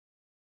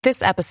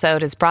This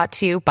episode is brought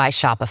to you by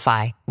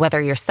Shopify.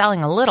 Whether you're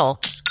selling a little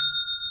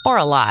or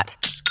a lot,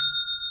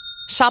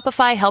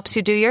 Shopify helps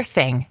you do your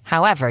thing,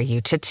 however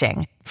you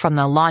cha-ching. From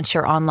the launch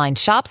your online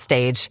shop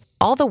stage,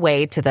 all the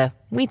way to the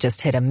we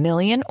just hit 1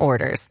 million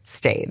orders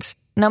stage.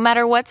 No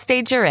matter what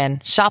stage you're in,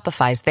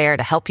 Shopify's there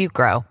to help you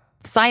grow.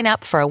 Sign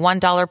up for a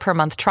 $1 per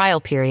month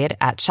trial period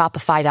at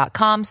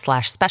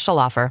shopify.com/special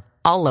offer,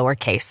 all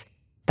lowercase.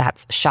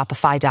 That's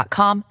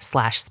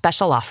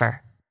shopify.com/special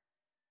offer.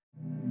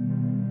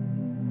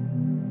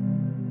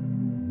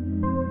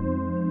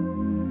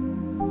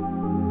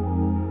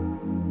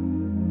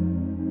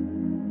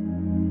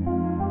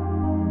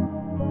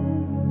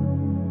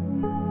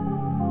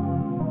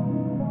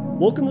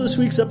 Welcome to this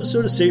week's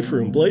episode of Safe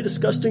Room, Bloody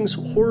Disgusting's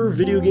horror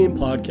video game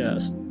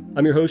podcast.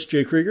 I'm your host,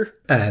 Jay Krieger.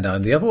 And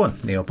I'm the other one,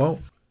 Neil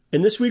Bolt.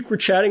 And this week we're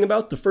chatting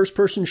about the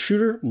first-person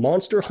shooter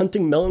monster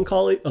hunting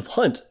melancholy of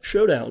Hunt,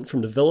 Showdown, from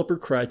developer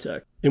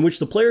Crytek, in which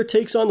the player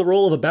takes on the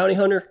role of a bounty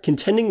hunter,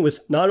 contending with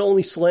not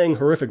only slaying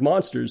horrific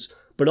monsters,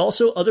 but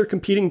also other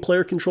competing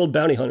player-controlled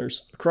bounty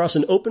hunters across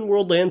an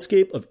open-world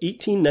landscape of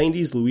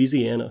 1890s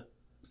Louisiana.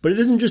 But it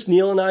isn't just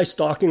Neil and I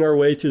stalking our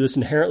way through this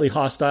inherently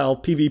hostile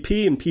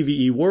PvP and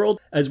PvE world,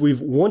 as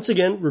we've once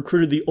again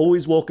recruited the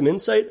always welcome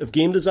insight of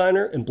game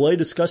designer and Bloody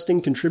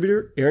Disgusting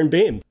contributor Aaron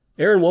Bain.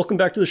 Aaron, welcome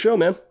back to the show,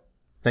 man.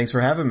 Thanks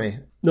for having me.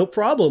 No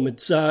problem.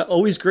 It's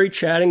always great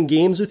chatting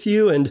games with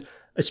you, and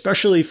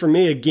especially for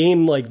me, a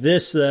game like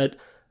this that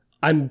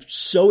I'm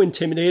so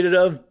intimidated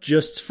of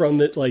just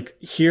from it, like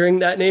hearing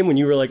that name when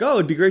you were like, oh,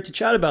 it'd be great to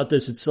chat about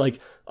this. It's like,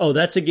 oh,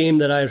 that's a game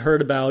that I had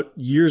heard about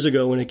years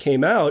ago when it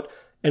came out.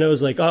 And I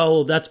was like,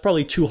 oh, that's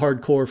probably too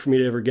hardcore for me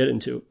to ever get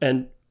into.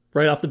 And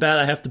right off the bat,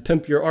 I have to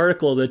pimp your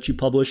article that you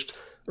published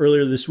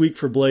earlier this week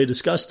for Bloody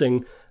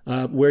Disgusting,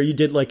 where you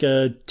did like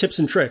a tips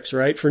and tricks,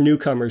 right, for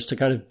newcomers to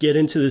kind of get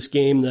into this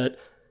game that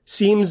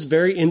seems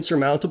very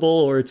insurmountable,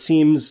 or it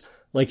seems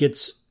like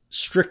it's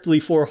strictly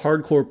for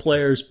hardcore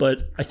players.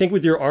 But I think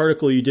with your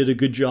article, you did a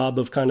good job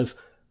of kind of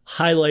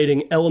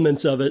highlighting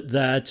elements of it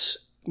that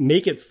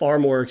make it far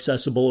more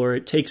accessible, or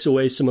it takes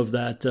away some of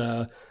that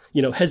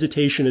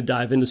hesitation to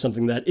dive into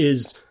something that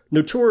is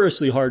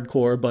notoriously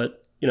hardcore,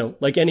 but,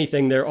 like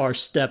anything, there are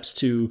steps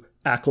to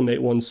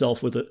acclimate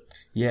oneself with it.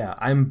 Yeah,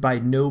 I'm by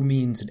no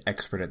means an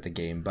expert at the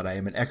game, but I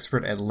am an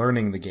expert at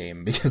learning the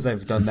game because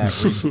I've done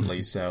that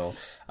recently. So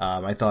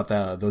I thought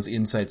that those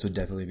insights would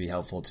definitely be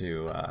helpful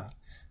to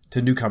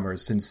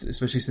newcomers,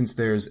 especially since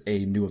there's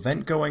a new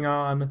event going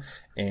on,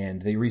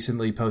 and they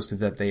recently posted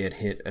that they had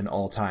hit an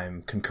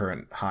all-time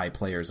concurrent high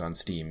players on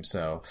Steam.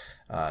 So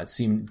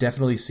it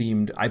definitely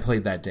seemed I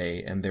played that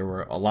day, and there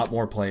were a lot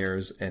more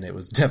players, and it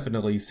was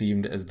definitely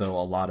seemed as though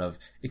a lot of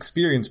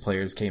experienced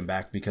players came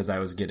back because I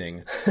was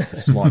getting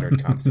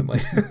slaughtered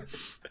constantly.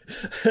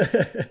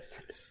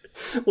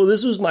 Well,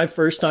 this was my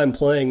first time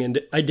playing, and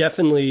I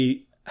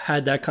definitely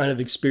had that kind of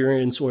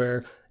experience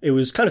where it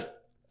was kind of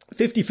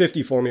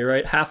 50-50 for me,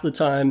 right? Half the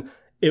time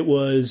it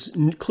was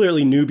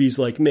clearly newbies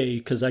like me,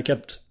 because I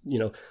kept,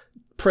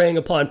 preying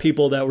upon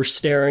people that were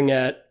staring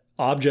at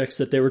objects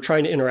that they were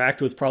trying to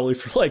interact with probably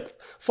for like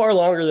far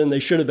longer than they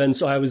should have been.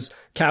 So I was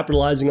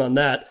capitalizing on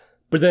that.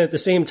 But then at the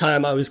same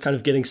time, I was kind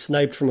of getting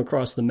sniped from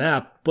across the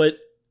map. But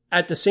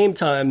at the same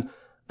time,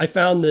 I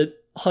found that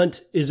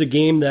Hunt is a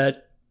game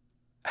that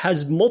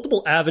has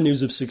multiple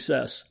avenues of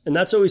success. And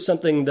that's always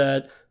something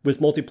that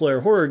with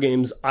multiplayer horror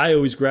games, I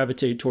always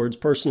gravitate towards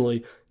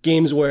personally.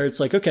 Games where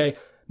it's like, okay,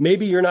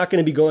 maybe you're not going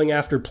to be going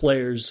after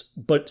players,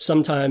 but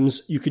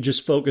sometimes you could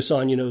just focus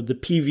on, the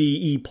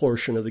PvE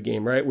portion of the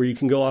game, right? Where you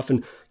can go off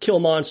and kill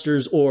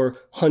monsters or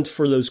hunt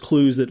for those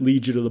clues that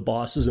lead you to the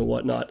bosses and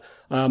whatnot.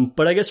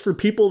 But I guess for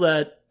people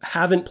that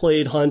haven't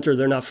played Hunt or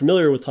they're not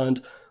familiar with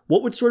Hunt,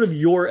 what would sort of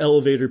your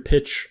elevator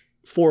pitch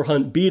for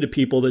Hunt be to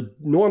people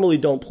that normally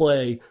don't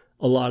play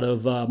a lot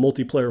of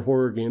multiplayer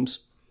horror games?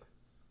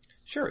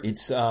 Sure.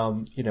 It's,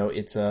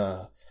 it's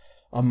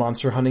a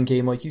monster hunting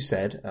game, like you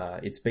said.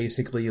 It's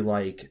basically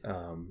like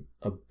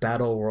a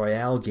battle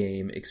royale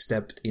game,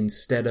 except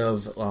instead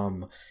of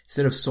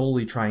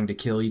solely trying to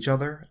kill each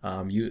other,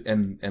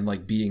 and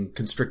like being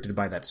constricted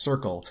by that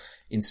circle,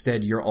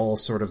 instead you're all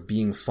sort of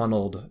being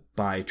funneled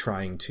by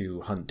trying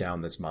to hunt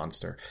down this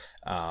monster.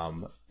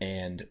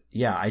 And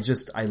yeah,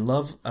 I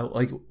love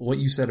like what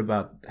you said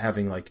about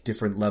having like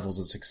different levels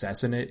of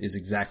success in it is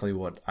exactly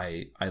what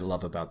I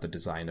love about the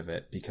design of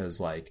it, because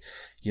like,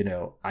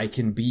 I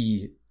can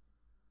be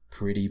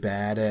pretty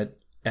bad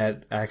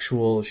at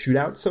actual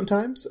shootouts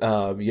sometimes.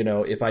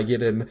 If I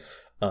get in,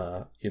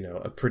 a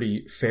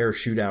pretty fair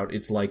shootout,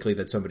 it's likely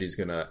that somebody's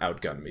gonna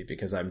outgun me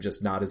because I'm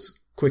just not as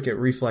quick at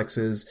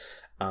reflexes.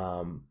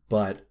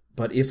 But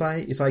if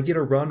I get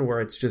a run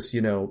where it's just,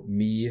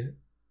 me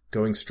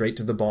going straight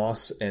to the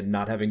boss and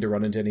not having to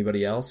run into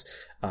anybody else,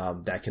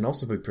 that can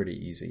also be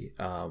pretty easy.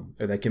 Or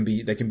that can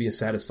be a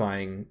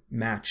satisfying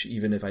match,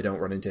 even if I don't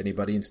run into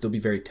anybody, and still be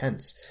very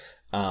tense.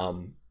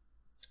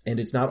 And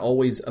it's not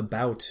always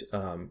about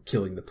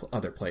killing the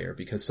other player,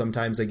 because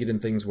sometimes I get in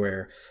things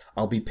where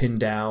I'll be pinned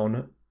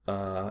down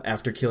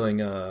after killing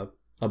a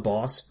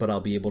boss, but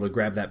I'll be able to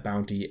grab that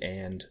bounty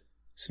and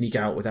sneak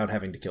out without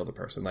having to kill the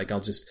person. Like I'll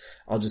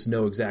just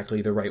know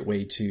exactly the right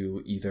way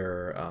to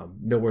either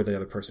know where the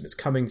other person is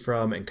coming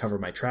from and cover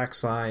my tracks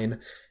fine,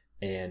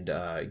 and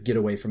get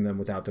away from them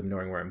without them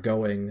knowing where I'm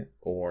going,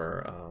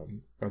 or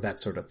that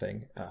sort of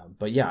thing.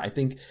 But yeah, I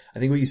think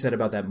what you said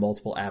about that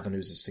multiple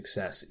avenues of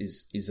success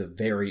is a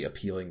very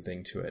appealing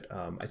thing to it.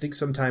 I think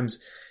sometimes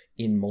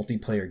in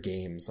multiplayer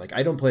games, like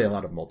I don't play a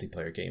lot of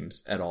multiplayer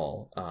games at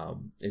all.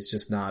 It's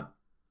just not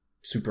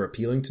super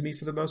appealing to me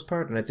for the most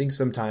part. And I think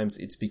sometimes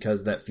it's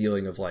because that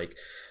feeling of like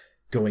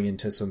going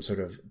into some sort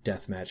of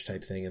deathmatch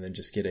type thing and then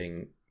just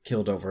getting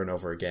killed over and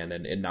over again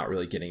and not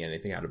really getting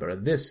anything out of it.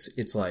 And this,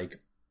 it's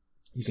like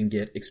you can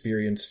get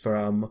experience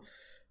from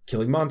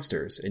killing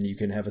monsters, and you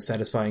can have a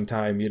satisfying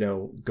time,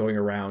 going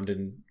around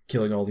and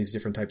killing all these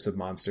different types of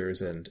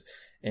monsters and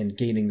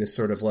gaining this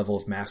sort of level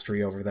of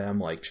mastery over them,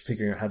 like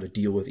figuring out how to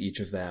deal with each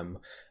of them.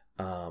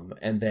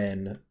 And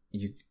then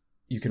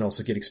you can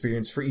also get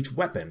experience for each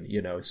weapon,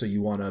 so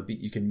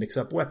you can mix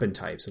up weapon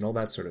types and all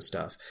that sort of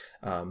stuff.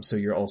 So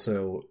you're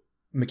also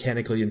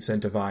mechanically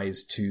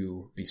incentivized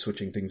to be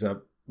switching things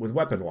up with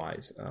weapon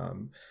wise.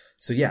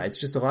 So yeah, it's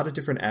just a lot of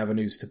different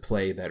avenues to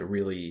play that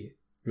really,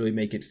 really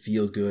make it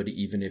feel good,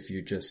 even if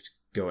you're just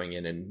going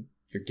in and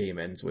your game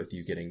ends with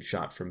you getting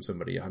shot from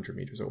somebody 100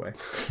 meters away.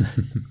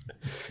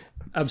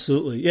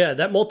 Absolutely. Yeah,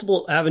 that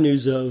multiple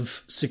avenues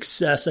of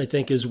success, I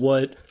think, is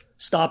what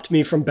stopped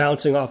me from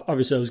bouncing off.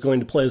 Obviously, I was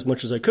going to play as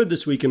much as I could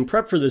this week and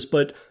prep for this,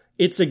 but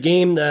it's a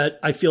game that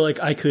I feel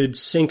like I could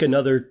sink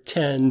another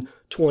 10,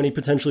 20,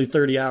 potentially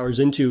 30 hours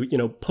into,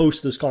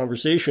 post this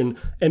conversation,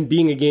 and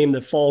being a game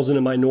that falls into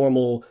my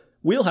normal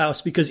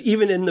wheelhouse, because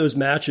even in those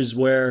matches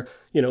where,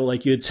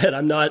 like you had said,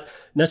 I'm not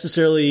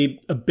necessarily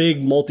a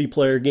big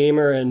multiplayer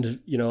gamer, and,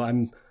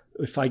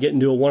 if I get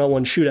into a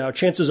one-on-one shootout,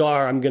 chances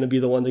are I'm going to be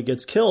the one that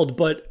gets killed.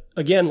 But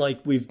again, like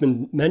we've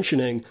been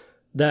mentioning,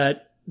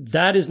 that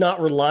is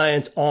not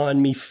reliant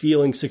on me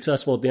feeling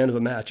successful at the end of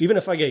a match. Even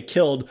if I get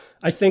killed,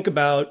 I think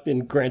about,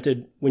 and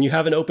granted, when you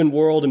have an open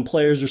world and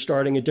players are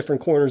starting at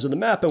different corners of the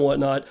map and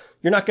whatnot,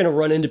 you're not going to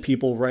run into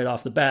people right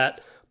off the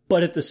bat.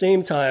 But at the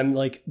same time,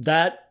 like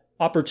that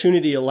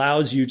opportunity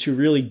allows you to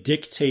really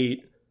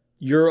dictate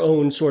your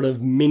own sort of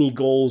mini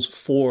goals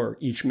for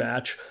each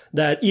match,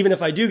 that even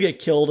if I do get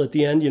killed at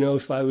the end,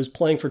 if I was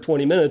playing for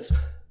 20 minutes,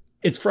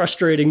 it's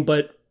frustrating.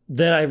 But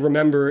then I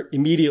remember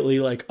immediately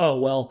like, oh,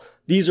 well,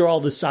 these are all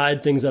the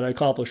side things that I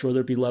accomplished,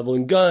 whether it be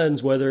leveling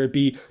guns, whether it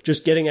be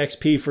just getting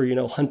XP for,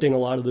 hunting a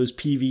lot of those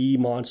PvE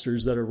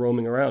monsters that are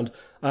roaming around.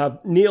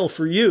 Neil,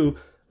 for you,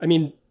 I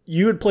mean,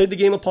 you had played the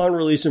game upon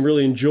release and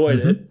really enjoyed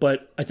it,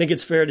 but I think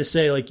it's fair to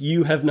say, like,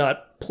 you have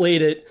not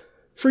played it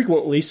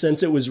frequently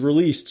since it was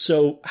released.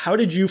 So how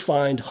did you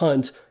find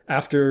Hunt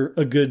after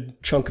a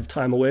good chunk of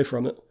time away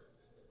from it?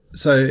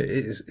 So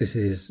it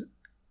is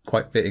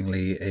quite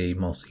fittingly a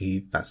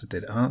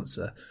multifaceted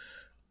answer.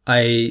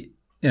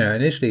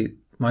 Initially,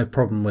 my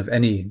problem with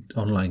any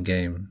online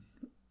game,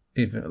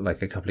 even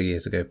like a couple of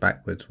years ago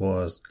backwards,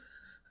 was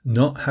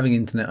not having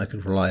internet I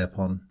could rely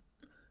upon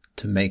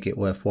to make it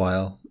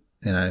worthwhile,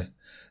 and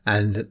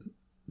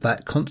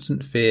that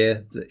constant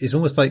fear is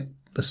almost like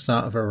the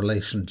start of a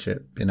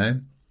relationship,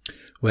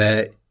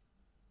 where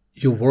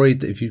you're worried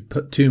that if you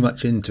put too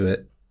much into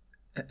it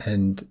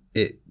and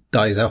it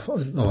dies off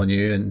on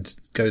you and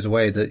goes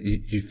away, that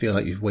you feel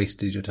like you've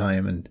wasted your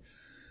time and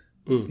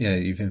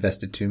you've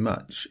invested too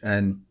much.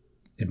 And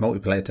in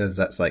multiplayer terms,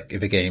 that's like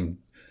if a game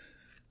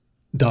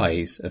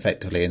dies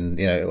effectively and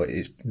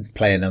its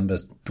player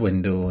numbers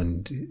dwindle.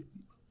 And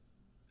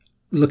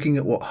looking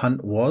at what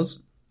Hunt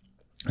was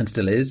and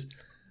still is,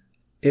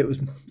 it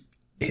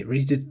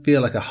really did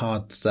feel like a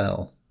hard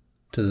sell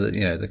to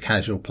the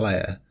casual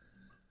player.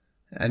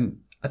 And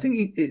I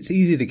think it's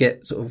easy to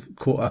get sort of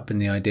caught up in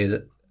the idea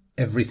that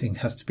everything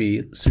has to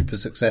be super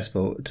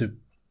successful to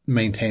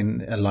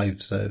maintain a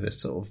live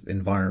service sort of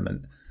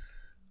environment.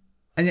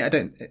 And yet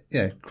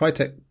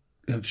Crytek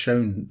have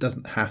shown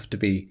doesn't have to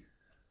be,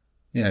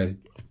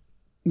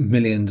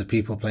 millions of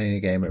people playing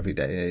a game every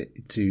day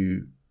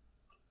to,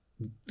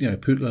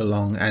 poodle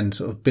along and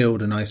sort of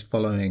build a nice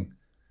following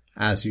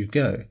as you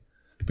go.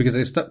 Because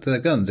they've stuck to their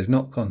guns. They've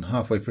not gone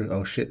halfway through,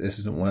 oh shit, this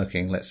isn't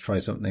working, let's try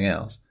something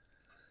else.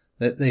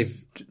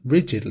 They've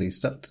rigidly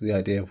stuck to the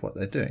idea of what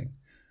they're doing.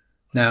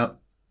 Now,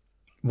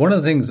 one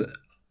of the things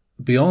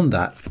beyond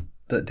that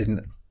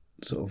didn't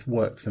sort of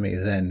work for me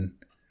then,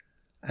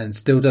 and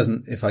still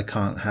doesn't if I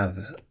can't have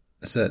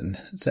a certain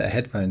set of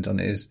headphones on,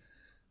 is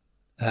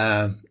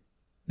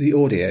the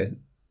audio.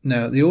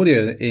 Now, the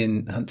audio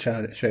in Hunt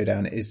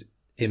Showdown is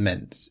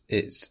immense.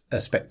 It's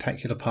a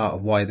spectacular part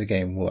of why the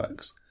game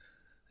works.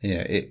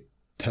 It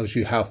tells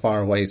you how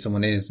far away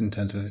someone is in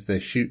terms of if they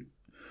shoot.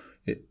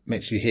 It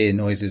makes you hear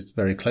noises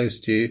very close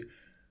to you.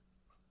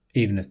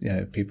 Even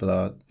if, people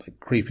are like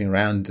creeping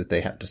around, if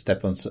they have to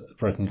step on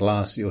broken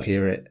glass, you'll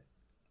hear it.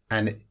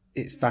 And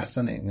it's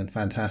fascinating and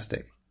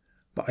fantastic.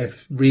 But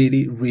I've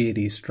really,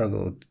 really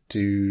struggled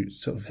to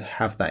sort of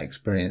have that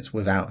experience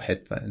without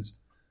headphones.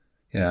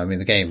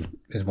 The game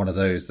is one of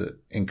those that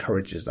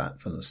encourages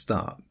that from the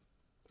start.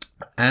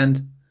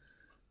 And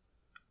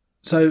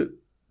So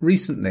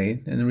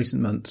recently, in the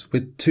recent months,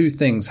 with two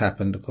things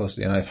happened. Of course,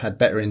 I've had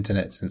better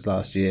internet since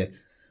last year,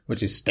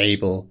 which is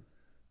stable,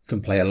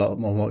 can play a lot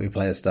more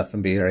multiplayer stuff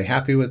and be very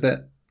happy with it.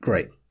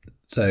 Great.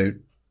 So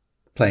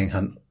playing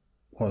Hunt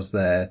was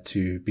there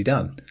to be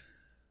done.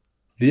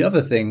 The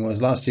other thing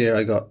was last year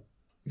I got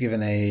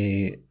given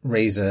a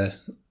Razer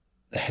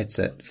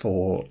headset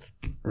for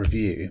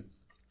review,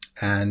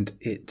 and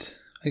I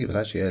think it was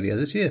actually earlier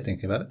this year,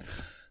 thinking about it,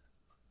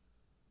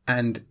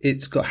 and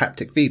it's got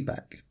haptic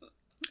feedback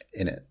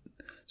in it.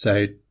 So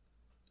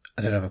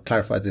I don't know if I've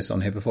clarified this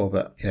on here before,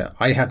 but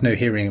I have no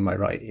hearing in my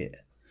right ear,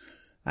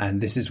 and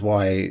this is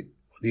why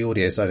the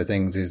audio side of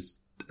things is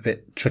a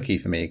bit tricky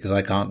for me, because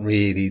I can't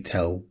really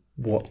tell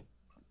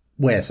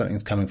where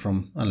something's coming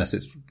from unless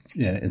it's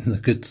in the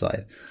good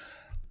side.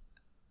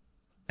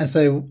 And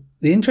so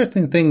the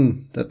interesting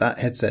thing that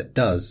headset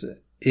does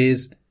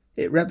is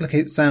it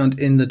replicates sound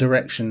in the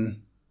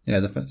direction,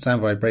 the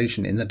sound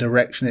vibration in the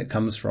direction it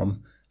comes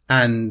from,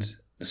 and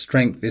the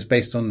strength is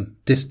based on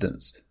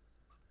distance.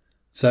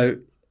 So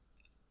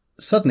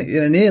suddenly,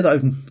 in an ear that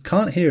I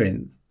can't hear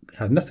in,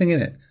 has nothing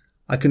in it,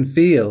 I can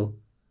feel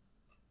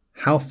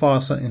how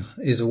far something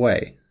is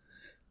away,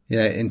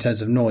 in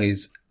terms of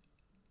noise.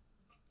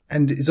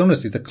 And it's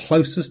honestly the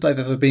closest I've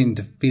ever been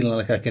to feeling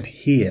like I can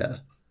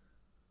hear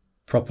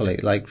properly,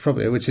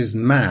 which is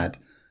mad.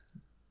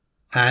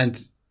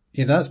 And,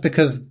 that's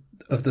because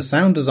of the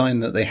sound design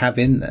that they have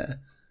in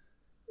there,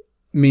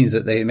 means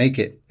that they make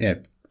it,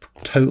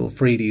 total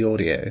 3D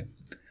audio,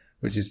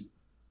 which is,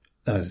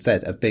 as I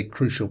said, a big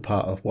crucial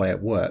part of why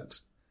it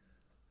works.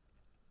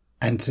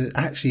 And to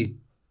actually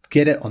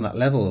get it on that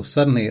level,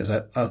 suddenly it was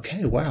like,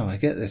 okay, wow, I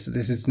get this.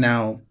 This is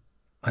now,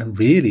 I'm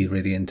really,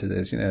 really into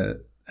this,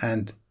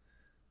 and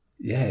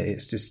yeah,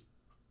 it's just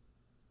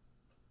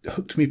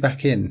hooked me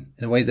back in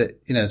a way that,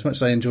 as much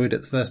as I enjoyed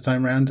it the first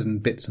time round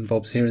and bits and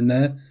bobs here and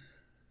there,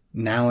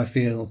 now I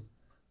feel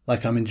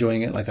like I'm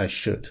enjoying it like I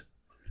should,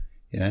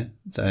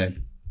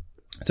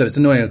 So it's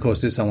annoying, of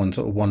course, if someone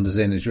sort of wanders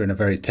in as you're in a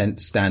very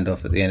tense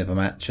standoff at the end of a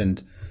match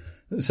and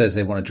says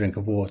they want a drink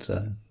of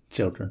water,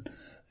 children.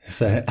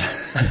 So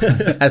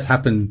as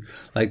happened,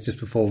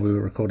 just before we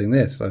were recording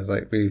this, I was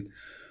like,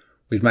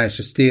 we'd managed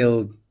to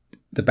steal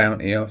the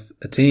bounty off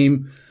a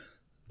team,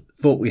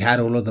 thought we had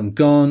all of them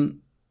gone.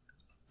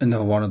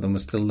 Another one of them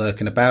was still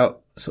lurking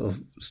about, sort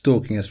of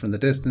stalking us from the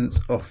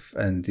distance off.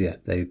 And yeah,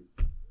 they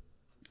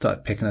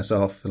started picking us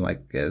off. And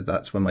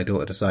that's when my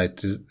daughter decided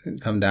to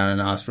come down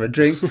and ask for a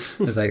drink.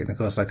 I was like, of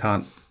course I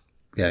can't.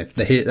 Yeah,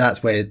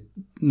 that's where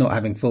not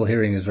having full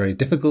hearing is very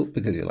difficult,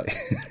 because you're like,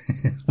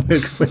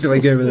 where do I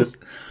go with this?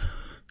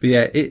 But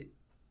yeah,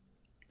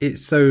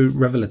 it's so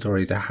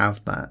revelatory to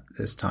have that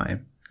this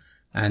time,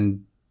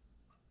 and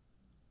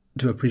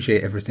to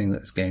appreciate everything that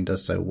this game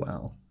does so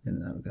well in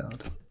that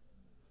regard.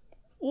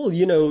 Well,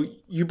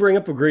 you bring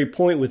up a great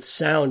point with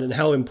sound and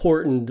how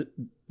important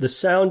the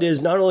sound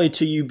is, not only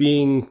to you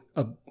being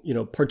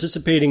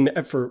participating,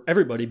 for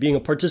everybody being a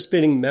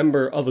participating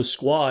member of a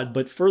squad,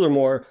 but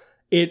furthermore,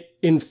 it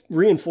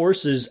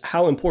reinforces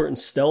how important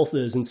stealth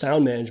is and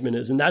sound management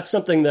is. And that's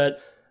something that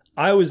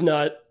I was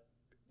not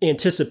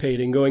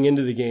anticipating going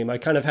into the game. I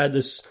kind of had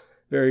this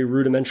very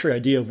rudimentary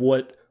idea of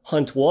what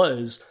Hunt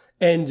was.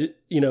 And,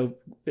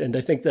 and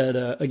I think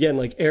that,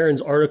 again,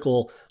 Aaron's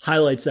article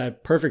highlights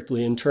that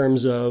perfectly in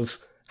terms of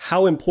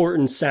how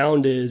important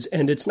sound is.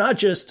 And it's not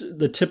just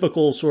the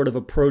typical sort of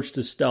approach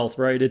to stealth,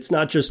 right? It's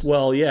not just,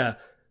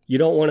 you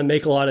don't want to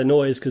make a lot of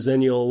noise because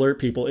then you'll alert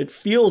people. It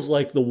feels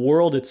like the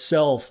world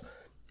itself,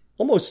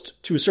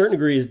 almost to a certain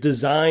degree, is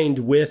designed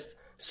with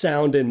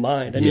sound in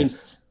mind. I mean,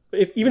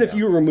 if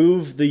you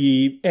remove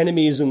the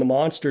enemies and the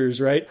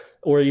monsters, right,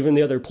 or even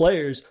the other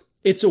players,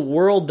 it's a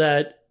world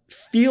that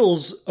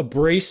feels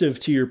abrasive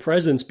to your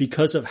presence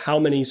because of how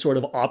many sort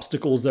of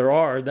obstacles there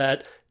are,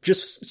 that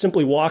just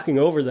simply walking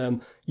over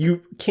them,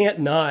 you can't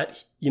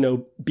not,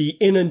 be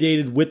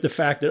inundated with the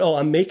fact that,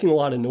 I'm making a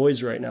lot of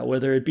noise right now,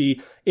 whether it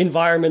be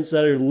environments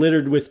that are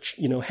littered with,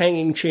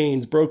 hanging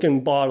chains,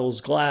 broken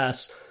bottles,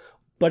 glass.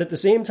 But at the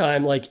same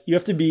time, you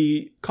have to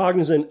be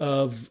cognizant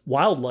of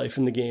wildlife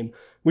in the game,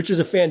 which is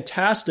a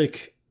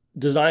fantastic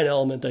design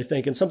element, I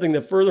think, and something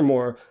that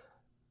furthermore,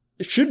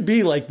 it should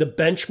be the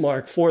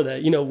benchmark for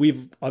that.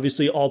 We've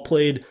obviously all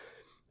played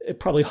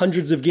probably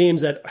hundreds of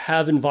games that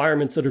have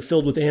environments that are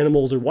filled with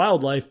animals or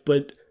wildlife,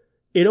 but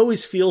it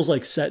always feels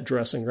like set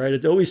dressing, right?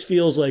 It always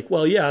feels like,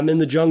 I'm in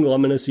the jungle,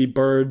 I'm going to see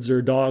birds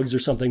or dogs or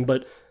something.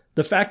 But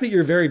the fact that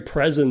your very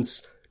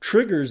presence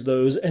triggers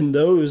those, and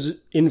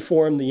those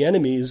inform the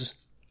enemies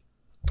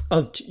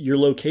of your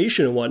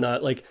location and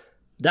whatnot,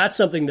 that's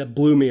something that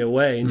blew me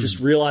away. And just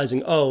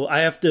realizing,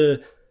 I have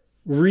to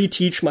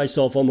reteach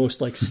myself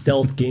almost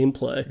stealth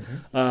gameplay,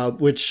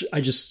 which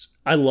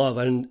I love.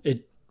 And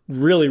it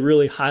really,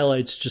 really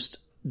highlights just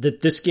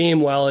that this game,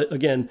 while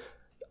again,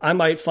 I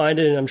might find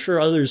it, and I'm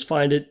sure others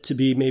find it to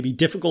be maybe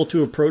difficult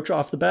to approach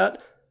off the bat,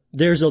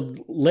 there's a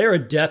layer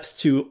of depth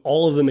to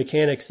all of the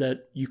mechanics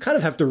that you kind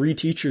of have to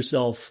reteach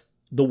yourself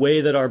the way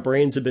that our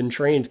brains have been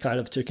trained kind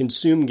of to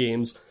consume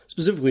games,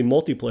 specifically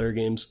multiplayer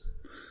games.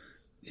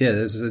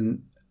 there's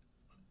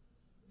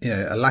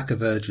a lack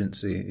of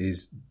urgency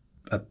is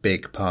a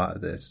big part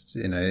of this.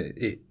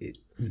 It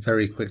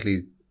very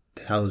quickly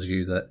tells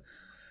you that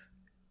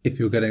if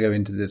you're going to go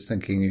into this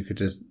thinking you could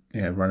just,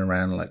 run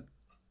around like,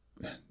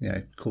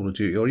 Call of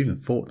Duty or even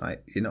Fortnite,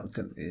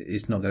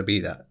 it's not going to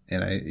be that.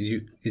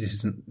 It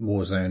isn't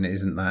Warzone, it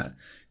isn't that.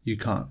 You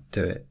can't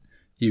do it.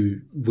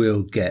 You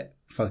will get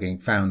fucking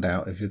found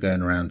out if you're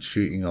going around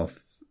shooting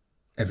off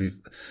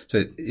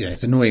so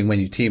it's annoying when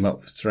you team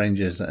up with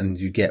strangers and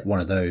you get one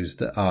of those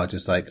that are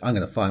just like, I'm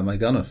going to fire my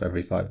gun off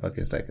every 5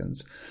 fucking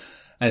seconds.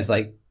 And it's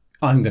like,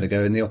 I'm going to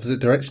go in the opposite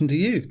direction to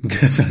you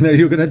because I know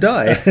you're going to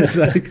die. It's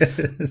like,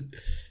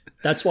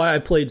 that's why I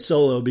played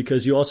solo,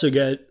 because you also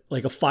get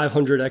like a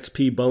 500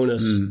 XP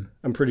bonus.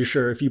 I'm pretty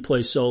sure if you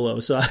play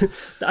solo. So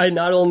I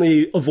not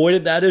only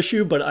avoided that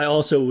issue, but I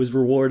also was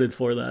rewarded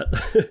for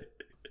that.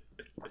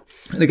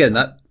 And again,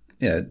 that,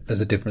 there's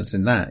a difference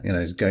in that,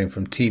 going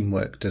from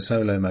teamwork to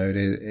solo mode.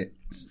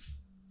 It's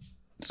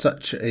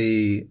such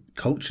a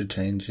culture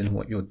change in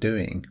what you're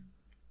doing.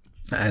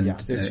 And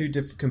they're two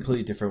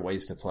completely different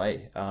ways to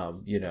play.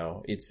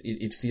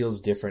 It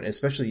feels different,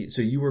 especially.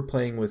 So you were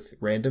playing with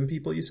random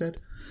people, you said?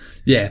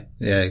 Yeah.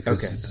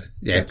 Because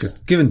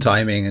given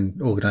timing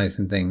and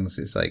organizing things,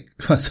 it's like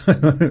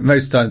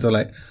most times I'm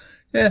like,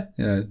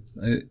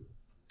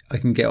 I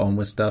can get on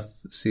with stuff,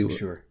 see what,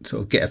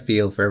 sort of get a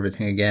feel for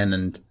everything again.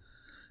 And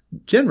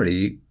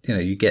generally,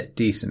 you get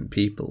decent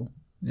people,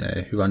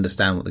 who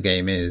understand what the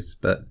game is.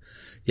 But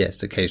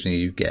yes, occasionally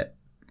you get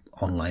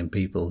online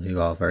people who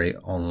are very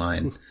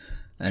online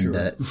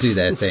and do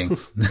their thing.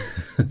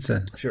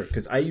 Sure,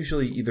 because I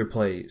usually either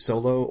play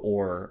solo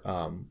or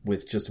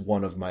with just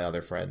one of my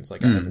other friends.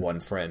 Like I have one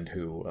friend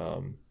who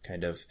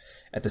kind of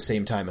at the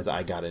same time as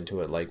I got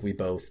into it, like we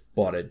both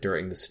bought it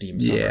during the Steam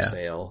summer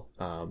sale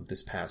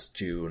this past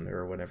June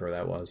or whenever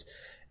that was.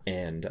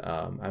 And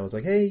I was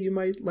like, hey, you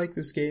might like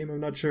this game.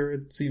 I'm not sure.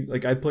 It seemed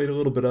like I played a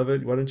little bit of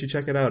it. Why don't you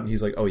check it out? And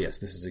he's like, oh, yes,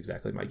 this is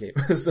exactly my game.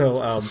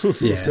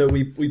 So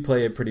we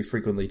play it pretty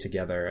frequently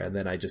together. And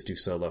then I just do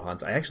solo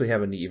hunts. I actually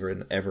haven't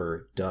even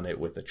ever done it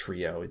with a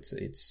trio.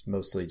 It's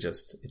mostly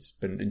just, it's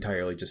been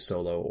entirely just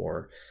solo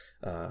or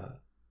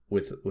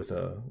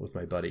with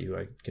my buddy who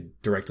I can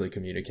directly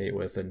communicate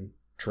with and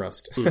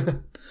trust.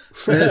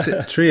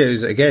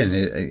 Trios, again,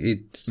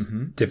 it's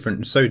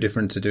different, so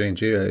different to doing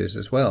duos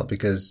as well,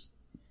 because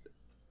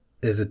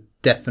there's a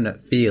definite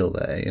feel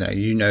there.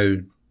 You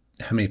know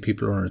how many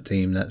people are on a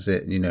team. That's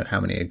it. You know how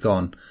many are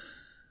gone.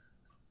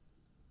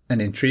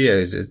 And in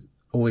trios, it's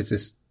always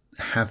this: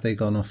 have they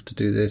gone off to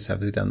do this?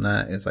 Have they done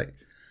that? It's like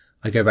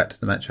I go back to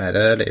the match I had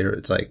earlier.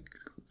 It's like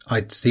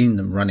I'd seen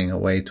them running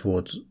away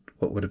towards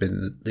what would have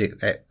been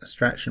the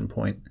extraction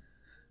point,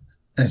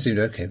 and it seemed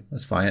okay.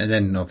 That's fine. And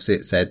then obviously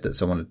it said that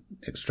someone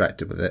had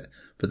extracted with it.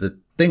 But the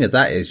thing of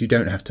that is, you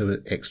don't have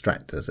to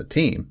extract as a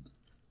team.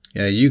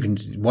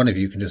 One of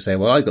you can just say,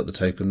 well, I got the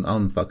token,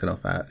 I'm fucking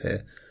off out of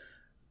here.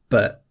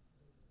 But,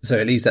 so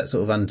at least that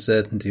sort of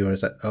uncertainty where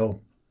it's like,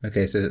 oh,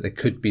 okay, so there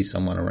could be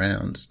someone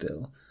around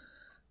still.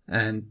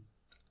 And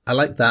I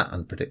like that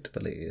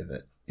unpredictability of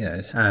it.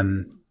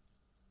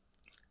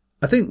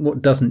 I think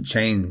what doesn't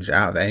change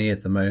out of any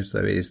of the modes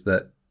though is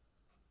that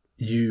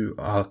you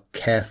are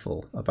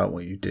careful about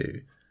what you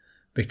do,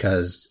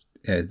 because,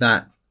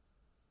 that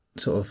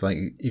sort of like,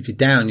 if you're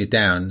down, you're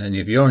down, and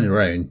if you're on your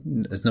own,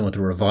 there's no one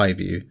to revive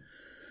you.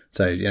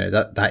 So,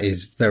 that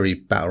is very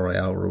battle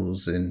royale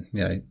rules in,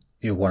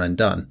 you're one and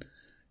done.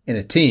 In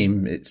a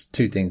team, it's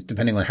two things.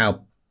 Depending on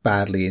how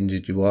badly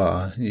injured you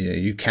are,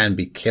 you can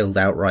be killed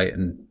outright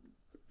and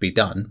be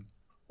done,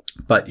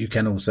 but you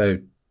can also,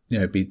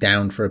 be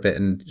down for a bit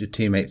and your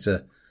teammates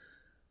are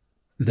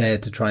there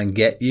to try and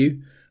get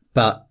you.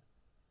 But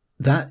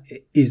that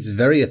is a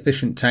very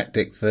efficient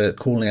tactic for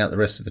calling out the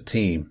rest of the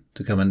team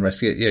to come and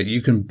rescue.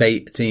 You can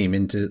bait a team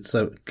into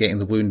getting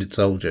the wounded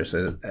soldier.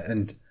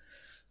 And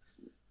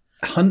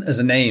hunt as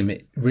a name,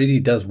 it really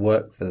does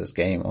work for this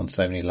game on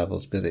so many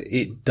levels, because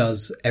it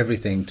does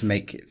everything to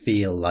make it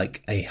feel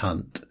like a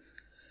hunt,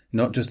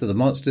 not just of the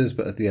monsters,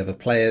 but of the other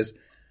players.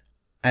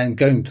 And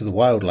going to the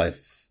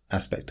wildlife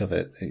aspect of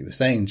it that you were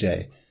saying,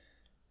 Jay,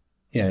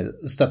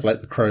 stuff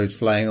like the crows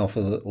flying off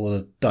or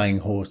the dying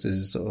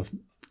horses sort of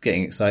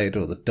getting excited,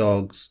 or the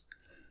dogs,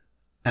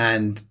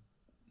 and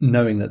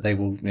knowing that they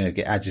will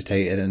get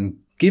agitated and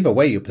give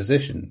away your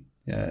position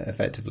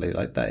effectively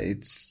like that.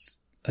 It's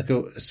like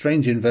a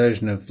strange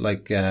inversion of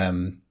like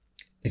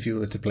if you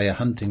were to play a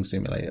hunting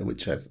simulator,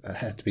 which I've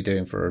had to be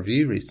doing for a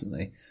review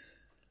recently,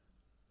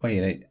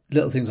 where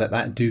little things like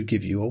that do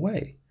give you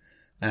away.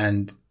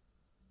 And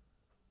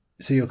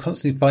so you're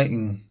constantly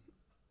fighting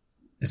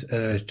this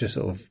urge to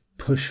sort of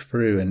push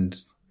through and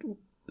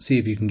see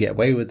if you can get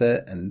away with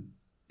it. And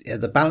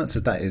the balance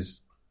of that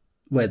is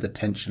where the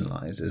tension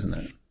lies, isn't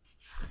it?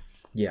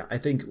 Yeah, I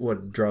think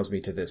what draws me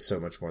to this so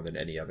much more than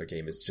any other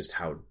game is just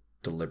how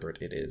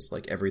deliberate it is.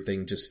 Like,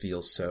 everything just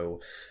feels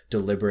so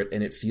deliberate,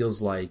 and it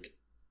feels like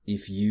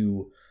if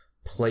you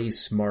play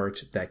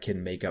smart that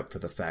can make up for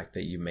the fact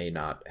that you may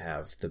not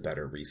have the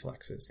better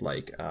reflexes.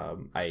 Like,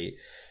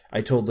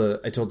 I told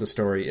the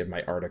story in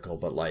my article,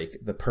 but like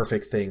the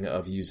perfect thing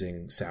of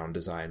using sound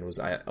design was,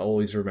 I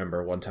always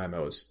remember one time I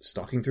was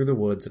stalking through the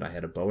woods and I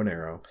had a bow and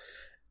arrow,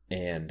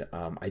 and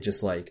I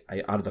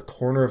out of the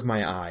corner of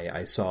my eye,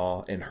 I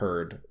saw and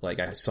heard, like,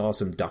 I saw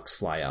some ducks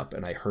fly up,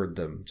 and I heard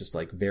them just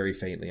like very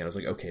faintly, and I was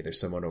like, okay, there's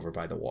someone over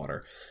by the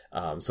water.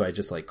 So I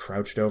just like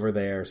crouched over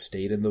there,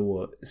 stayed in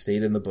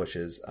the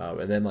bushes,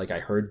 and then like I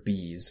heard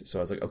bees, so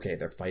I was like, okay,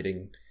 they're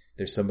fighting.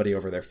 There's somebody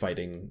over there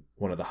fighting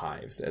one of the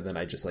hives, and then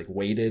I just like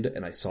waited,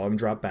 and I saw him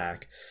drop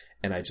back,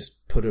 and I just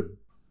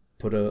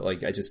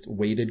I just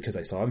waited because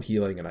I saw him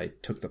healing, and I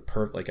took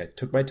I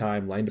took my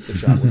time, lined up the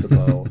shot with the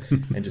bow,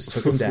 and just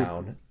took him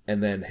down.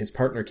 And then his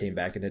partner came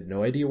back and had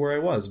no idea where I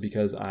was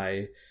because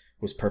I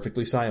was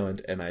perfectly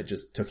silent, and I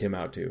just took him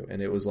out too. And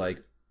it was like,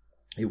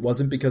 it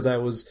wasn't because I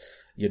was,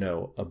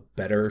 a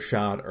better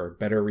shot or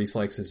better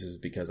reflexes. It was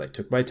because I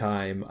took my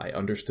time. I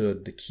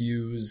understood the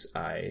cues.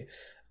 I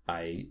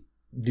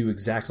knew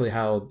exactly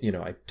how,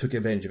 I took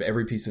advantage of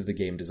every piece of the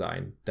game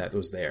design that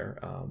was there.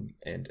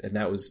 And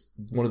that was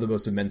one of the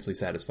most immensely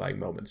satisfying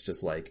moments.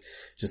 Just like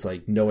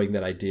knowing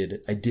that I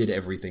did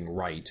everything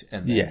right,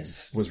 and then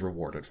was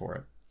rewarded for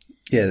it.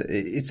 Yeah.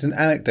 It's an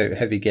anecdote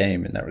heavy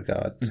game in that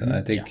regard. Mm-hmm. And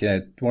I think,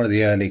 one of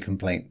the early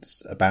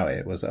complaints about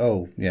it was,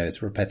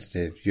 it's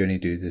repetitive. You only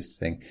do this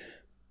thing.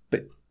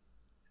 But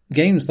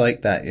games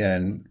like that,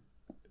 and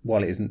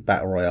while it isn't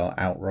Battle Royale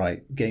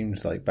outright,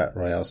 games like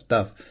Battle Royale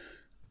stuff,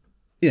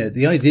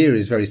 the idea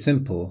is very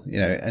simple,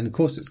 and of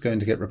course it's going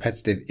to get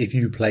repetitive if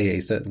you play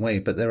a certain way,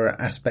 but there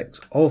are aspects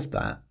of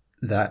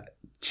that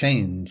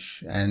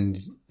change, and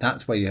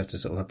that's where you have to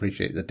sort of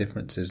appreciate the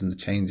differences and the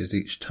changes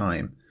each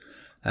time.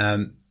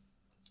 And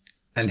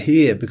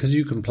here, because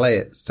you can play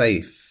it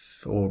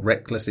safe or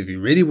reckless, if you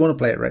really want to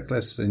play it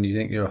reckless and you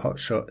think you're a hot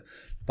shot,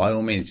 by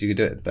all means you can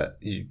do it, but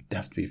you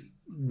have to be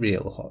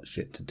real hot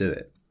shit to do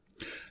it.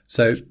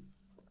 So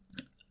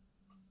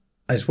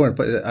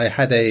I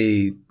had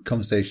a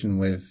conversation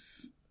with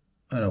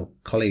a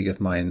colleague of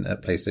mine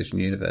at PlayStation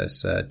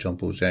Universe, John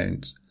Paul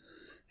Jones,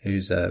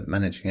 who's a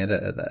managing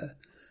editor there.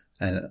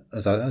 And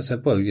I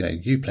said, well,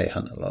 you play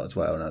Hunt a lot as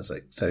well. And I was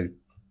like, so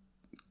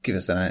give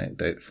us an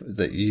anecdote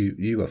that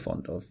you were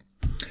fond of.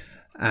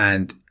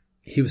 And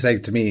he was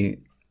saying to me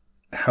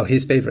how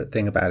his favorite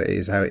thing about it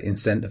is how it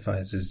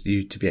incentivizes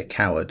you to be a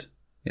coward,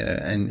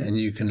 and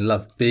you can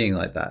love being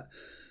like that.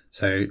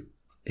 So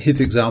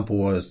his example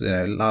was,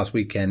 last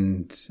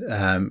weekend,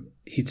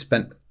 he'd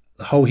spent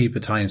a whole heap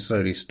of time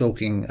slowly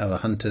stalking other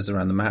hunters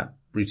around the map,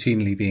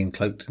 routinely being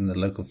cloaked in the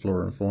local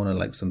flora and fauna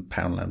like some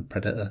Poundland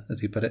predator, as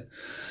he put it.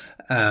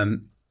 So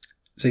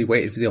he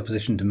waited for the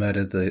opposition to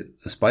murder the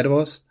spider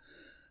boss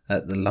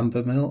at the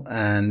lumber mill.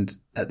 And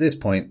at this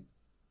point,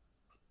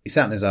 he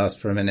sat on his ass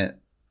for a minute,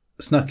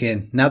 snuck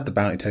in, nabbed the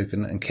bounty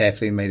token, and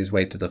carefully made his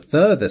way to the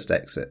furthest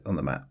exit on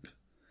the map,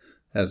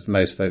 as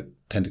most folk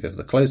tend to go for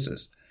the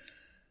closest.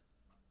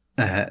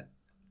 And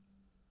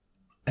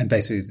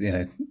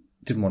basically,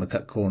 didn't want to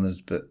cut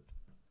corners, but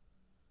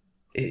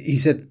he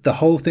said the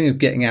whole thing of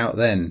getting out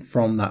then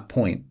from that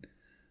point,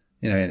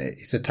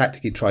 it's a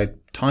tactic he tried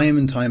time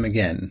and time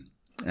again.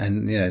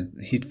 And,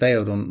 he'd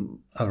failed on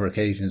other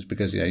occasions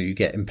because, you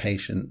get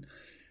impatient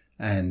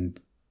and,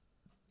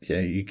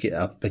 you get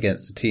up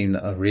against a team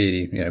that are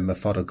really,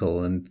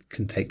 methodical and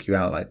can take you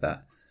out like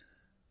that.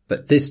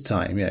 But this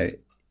time,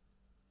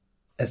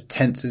 as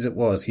tense as it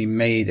was, he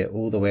made it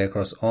all the way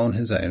across on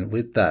his own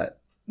with that,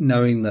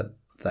 knowing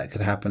that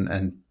could happen.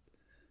 And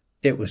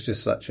it was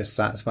just such a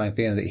satisfying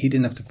feeling that he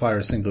didn't have to fire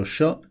a single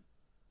shot,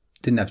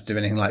 didn't have to do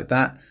anything like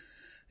that.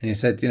 And he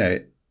said,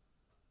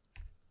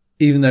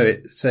 even though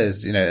it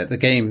says, the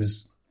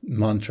game's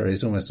mantra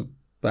is almost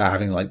about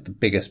having like the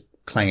biggest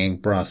clanging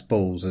brass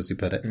balls, as you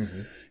put it,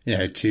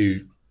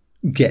 to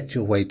get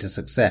your way to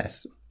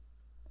success.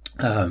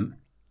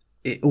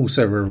 It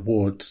also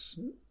rewards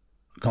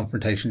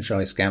confrontation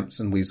shy scamps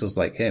and weasels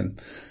like him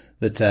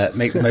that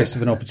make the most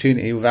of an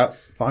opportunity without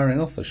firing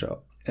off a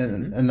shot.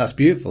 And that's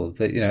beautiful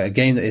that, a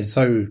game that is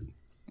so,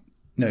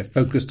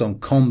 focused on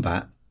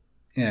combat,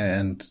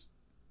 and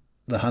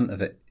the hunt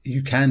of it,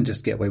 you can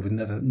just get away with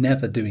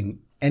never doing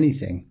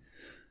anything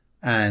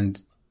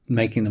and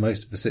making the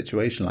most of a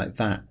situation like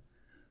that.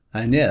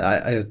 And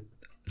I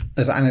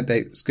as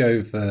anecdotes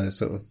go for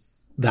sort of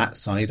that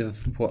side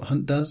of what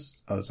Hunt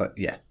does, I was like,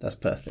 yeah, that's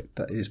perfect.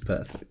 That is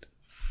perfect.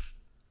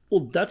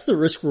 Well, that's the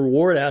risk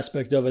reward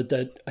aspect of it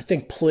that I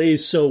think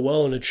plays so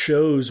well, and it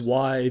shows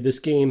why this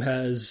game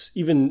has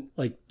even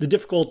like the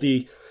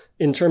difficulty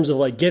in terms of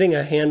like getting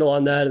a handle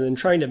on that and then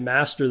trying to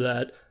master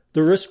that.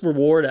 The risk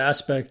reward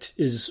aspect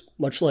is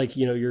much like,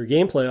 your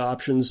gameplay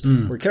options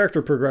or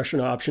character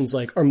progression options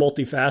like are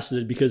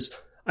multifaceted, because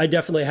I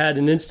definitely had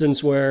an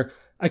instance where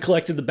I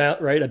collected the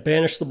bounty, right? I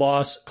banished the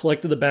boss,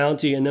 collected the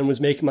bounty, and then was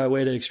making my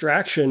way to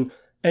extraction.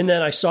 And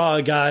then I saw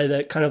a guy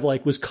that kind of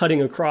like was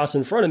cutting across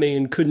in front of me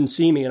and couldn't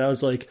see me. And I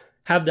was like,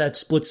 have that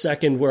split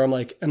second where I'm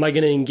like, am I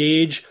going to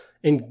engage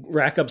and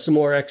rack up some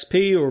more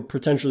XP or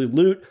potentially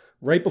loot?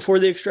 right before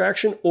the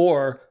extraction,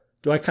 or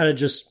do I kind of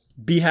just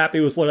be happy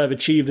with what I've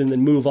achieved and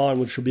then move on,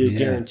 which will be a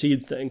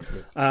guaranteed thing.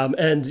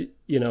 And,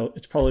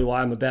 it's probably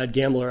why I'm a bad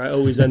gambler. I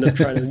always end up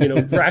trying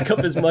to, rack up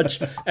as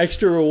much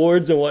extra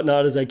rewards and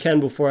whatnot as I can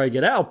before I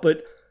get out.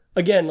 But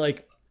again,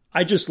 like,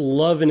 I just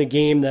love in a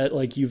game that,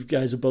 like you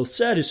guys have both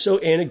said, is so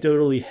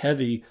anecdotally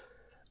heavy.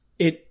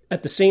 It,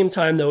 at the same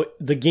time, though,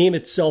 the game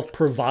itself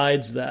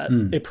provides that.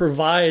 It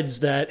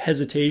provides that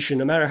hesitation,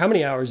 no matter how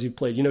many hours you've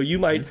played. You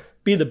might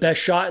be the best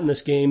shot in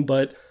this game,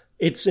 but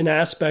it's an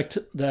aspect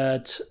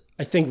that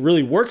I think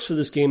really works for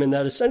this game, in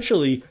that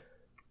essentially,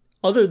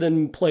 other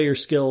than player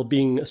skill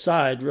being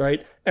aside,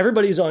 right,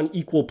 everybody's on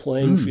equal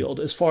playing field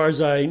as far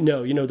as I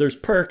know. There's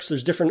perks,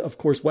 there's different, of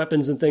course,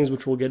 weapons and things,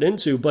 which we'll get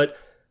into, but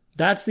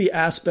that's the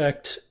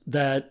aspect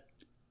that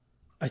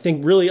I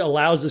think really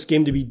allows this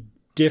game to be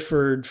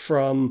differed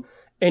from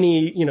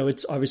any,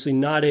 it's obviously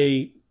not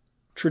a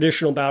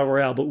traditional battle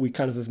royale, but we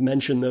kind of have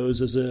mentioned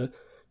those as a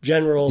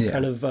general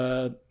kind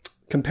of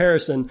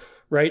comparison,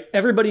 right?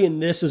 Everybody in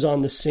this is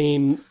on the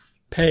same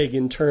peg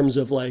in terms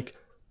of like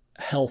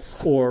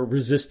health or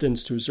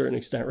resistance to a certain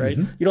extent, right?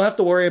 You don't have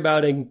to worry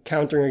about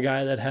encountering a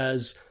guy that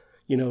has,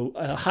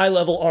 a high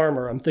level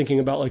armor. I'm thinking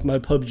about like my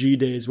PUBG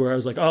days where I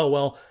was like, oh,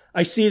 well,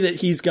 I see that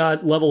he's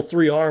got level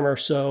 3 armor,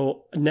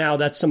 so now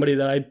that's somebody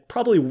that I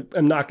probably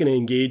am not going to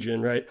engage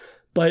in, right?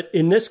 But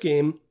in this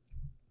game,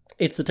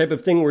 it's the type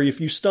of thing where if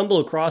you stumble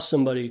across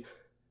somebody,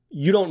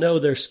 you don't know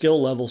their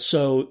skill level,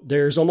 so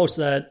there's almost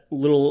that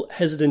little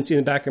hesitancy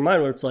in the back of your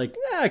mind where it's like,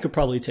 I could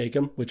probably take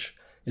him, which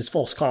is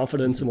false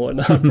confidence and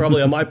whatnot,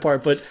 probably on my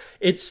part, but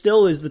it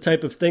still is the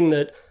type of thing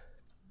that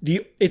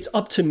it's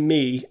up to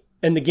me,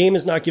 and the game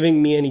is not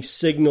giving me any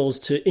signals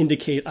to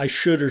indicate I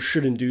should or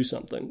shouldn't do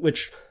something,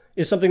 which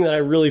is something that I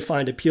really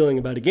find appealing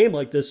about a game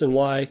like this, and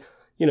why,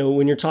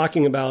 when you're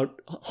talking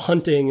about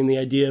hunting and the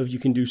idea of you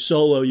can do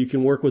solo, you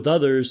can work with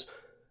others,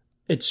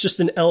 it's just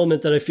an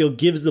element that I feel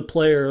gives the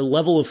player a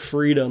level of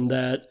freedom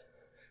that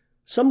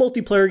some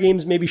multiplayer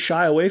games maybe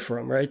shy away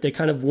from, right? They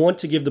kind of want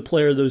to give the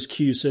player those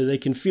cues so they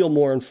can feel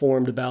more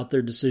informed about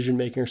their decision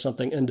making or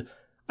something. And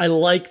I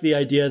like the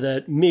idea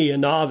that me, a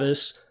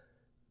novice,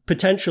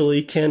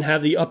 potentially can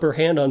have the upper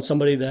hand on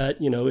somebody that,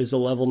 is a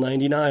level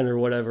 99 or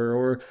whatever,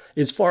 or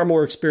is far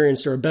more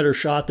experienced or a better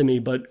shot than me.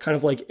 But kind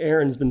of like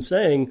Aaron's been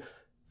saying,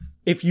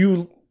 if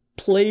you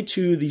play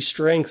to the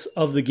strengths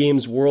of the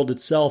game's world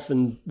itself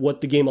and what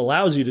the game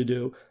allows you to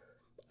do,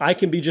 I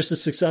can be just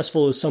as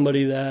successful as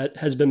somebody that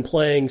has been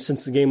playing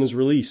since the game was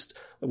released,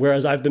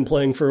 whereas I've been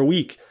playing for a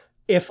week,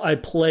 if I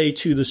play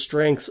to the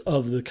strengths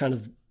of the kind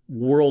of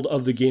world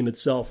of the game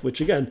itself,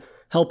 which again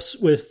helps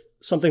with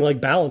something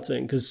like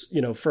balancing, because,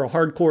 for a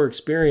hardcore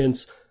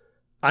experience,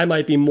 I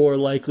might be more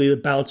likely to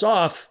bounce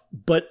off,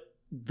 but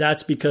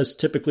that's because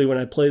typically when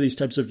I play these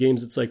types of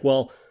games, it's like,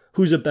 well,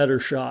 who's a better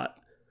shot?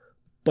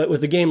 But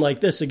with a game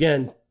like this,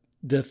 again,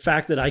 the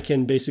fact that I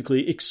can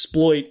basically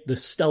exploit the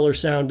stellar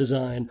sound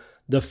design,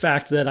 the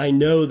fact that I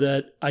know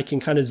that I can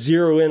kind of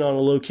zero in on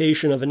a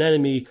location of an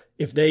enemy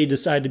if they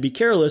decide to be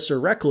careless or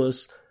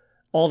reckless,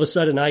 all of a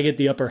sudden I get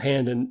the upper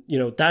hand. And,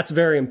 that's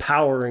very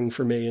empowering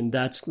for me. And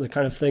that's the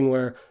kind of thing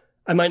where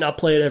I might not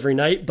play it every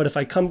night, but if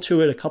I come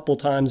to it a couple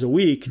times a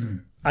week,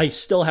 I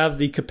still have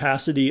the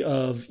capacity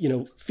of,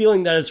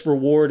 feeling that it's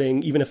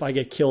rewarding, even if I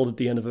get killed at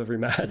the end of every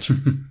match.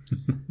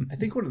 I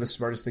think one of the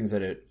smartest things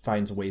that it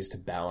finds ways to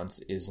balance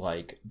is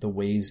like the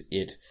ways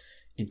it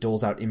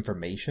doles out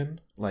information.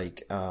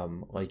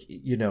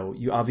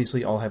 You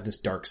obviously all have this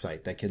dark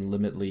site that can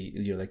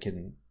that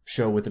can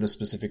show within a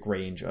specific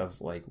range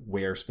of like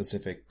where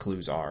specific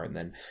clues are. And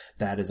then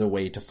that is a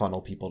way to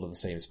funnel people to the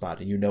same spot.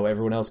 And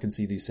everyone else can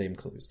see these same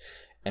clues.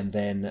 And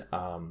then,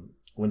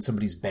 when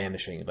somebody's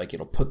banishing, like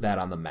it'll put that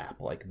on the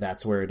map. Like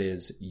that's where it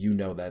is.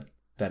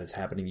 That it's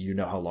happening.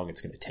 How long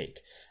it's going to take.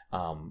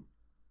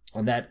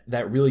 And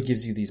that really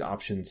gives you these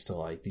options to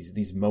like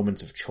these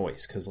moments of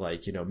choice. Cause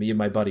me and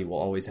my buddy will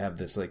always have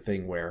this like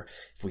thing where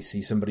if we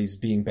see somebody's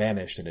being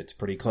banished and it's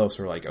pretty close,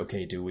 we're like,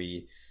 okay,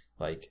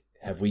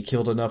 have we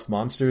killed enough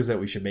monsters that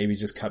we should maybe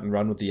just cut and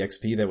run with the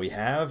XP that we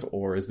have?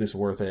 Or is this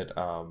worth it?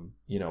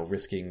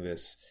 Risking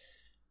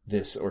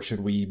this, or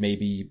should we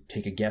maybe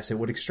take a guess at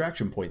what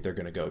extraction point they're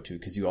going to go to?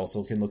 Cause you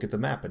also can look at the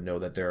map and know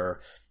that there are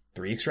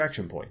 3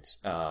 extraction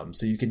points.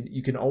 So you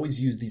can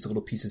always use these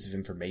little pieces of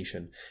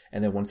information.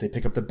 And then once they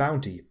pick up the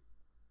bounty,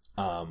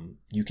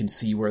 you can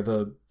see where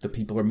the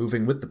people are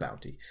moving with the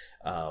bounty.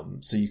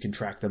 So you can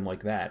track them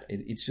like that.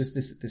 It's just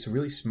this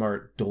really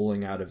smart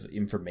doling out of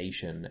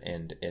information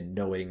and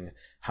knowing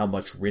how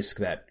much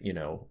risk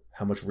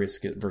how much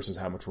risk versus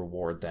how much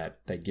reward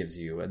that gives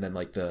you. And then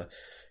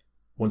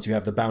once you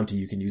have the bounty,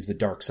 you can use the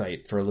dark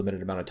sight for a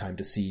limited amount of time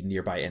to see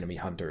nearby enemy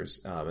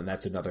hunters. And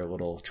that's another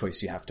little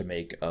choice you have to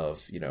make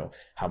of,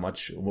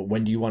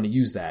 when do you want to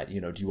use that? Do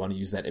you want to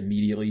use that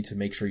immediately to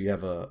make sure you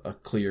have a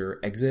clear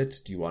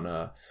exit? Do you want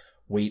to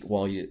wait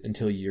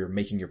until you're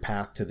making your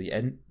path to the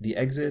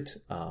exit?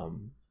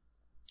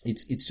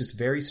 It's just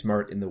very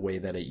smart in the way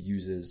that it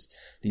uses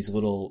these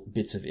little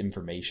bits of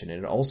information.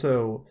 And it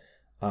also,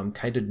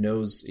 kind of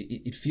knows,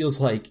 it feels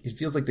like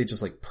they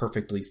just like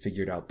perfectly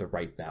figured out the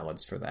right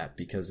balance for that,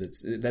 because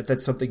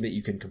that's something that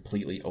you can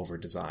completely over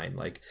design.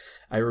 Like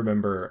I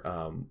remember,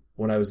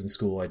 when I was in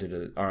school, I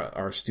did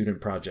our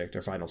student project,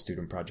 our final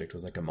student project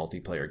was like a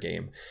multiplayer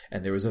game.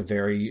 And there's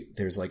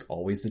like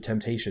always the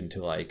temptation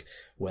to like,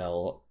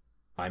 well,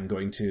 I'm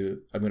going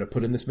to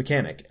put in this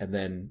mechanic, and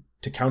then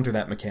to counter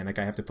that mechanic,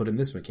 I have to put in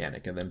this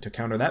mechanic, and then to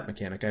counter that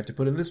mechanic, I have to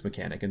put in this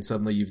mechanic, and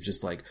suddenly you've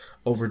just like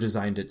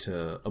over-designed it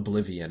to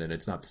oblivion, and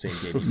it's not the same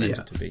game you meant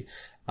it to be.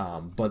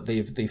 But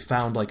they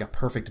found like a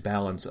perfect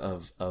balance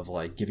of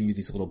like giving you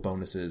these little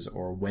bonuses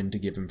or when to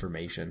give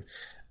information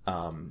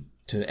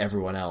to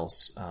everyone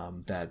else,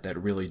 that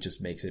really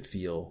just makes it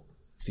feel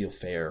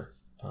fair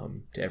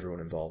to everyone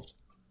involved.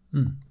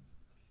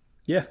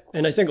 Yeah,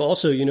 and I think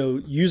also,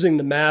 using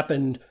the map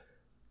and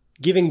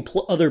giving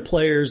other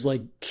players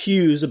like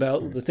cues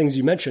about the things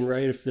you mentioned,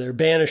 right? If they're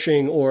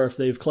banishing or if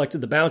they've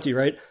collected the bounty,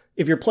 right?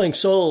 If you're playing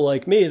solo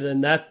like me,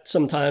 then that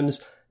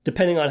sometimes,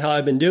 depending on how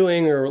I've been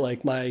doing or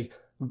like my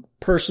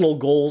personal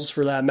goals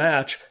for that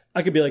match,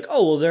 I could be like,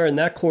 oh, well, they're in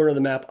that corner of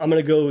the map. I'm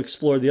going to go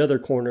explore the other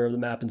corner of the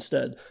map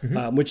instead,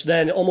 which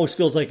then almost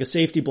feels like a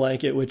safety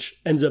blanket, which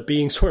ends up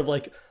being sort of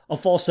like a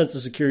false sense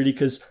of security,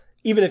 because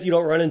even if you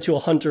don't run into a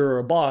hunter or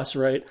a boss,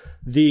 right,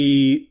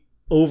 the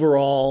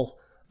overall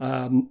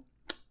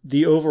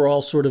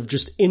sort of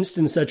just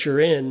instance that you're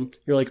in,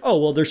 you're like, oh,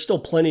 well, there's still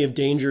plenty of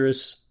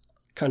dangerous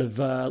kind of,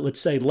 let's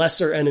say,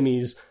 lesser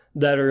enemies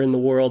that are in the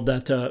world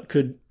that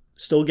could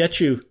still get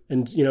you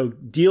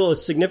and, deal a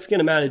significant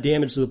amount of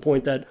damage to the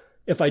point that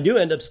if I do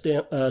end up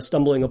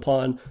stumbling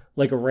upon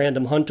like a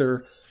random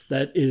hunter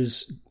that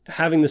is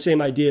having the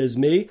same idea as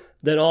me,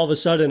 then all of a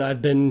sudden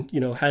I've been,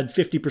 had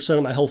 50%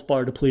 of my health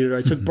bar depleted, or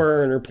I took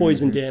burn or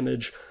poison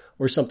damage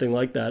or something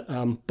like that.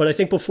 But I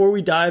think before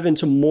we dive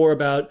into more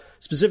about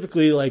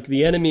specifically like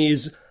the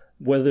enemies,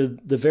 whether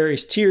the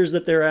various tiers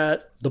that they're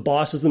at, the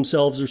bosses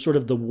themselves, or sort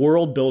of the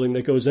world building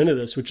that goes into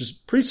this, which is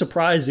pretty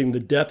surprising, the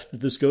depth that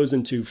this goes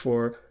into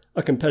for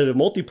a competitive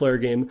multiplayer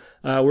game.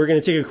 We're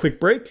going to take a quick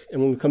break,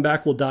 and when we come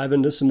back, we'll dive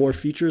into some more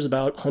features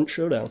about Hunt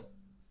Showdown.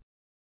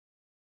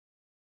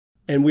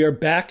 And we are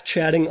back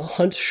chatting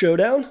Hunt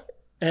Showdown,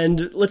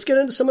 and let's get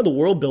into some of the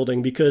world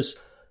building, because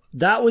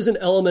that was an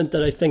element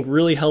that I think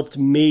really helped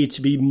me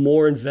to be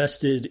more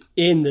invested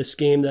in this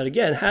game that,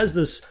 again, has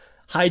this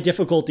high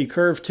difficulty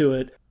curve to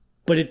it,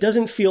 but it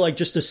doesn't feel like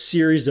just a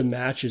series of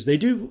matches. They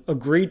do a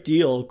great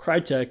deal,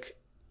 Crytek,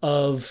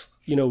 of,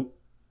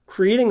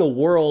 creating a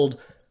world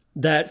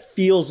that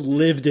feels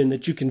lived in,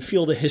 that you can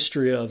feel the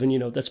history of.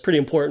 And, that's pretty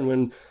important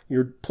when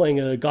you're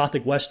playing a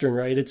Gothic Western,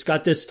 right? It's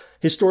got this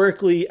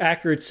historically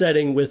accurate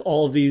setting with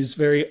all of these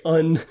very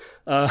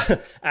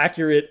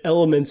accurate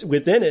elements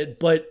within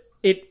it, but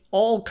it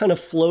all kind of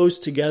flows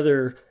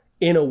together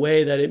in a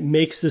way that it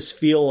makes this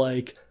feel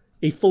like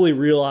a fully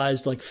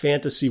realized like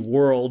fantasy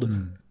world.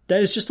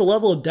 That is just a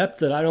level of depth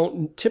that I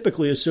don't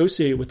typically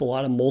associate with a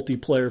lot of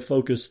multiplayer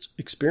focused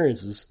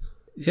experiences.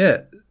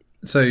 Yeah.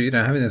 So,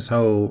 having this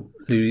whole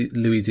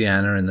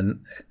Louisiana in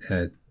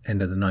the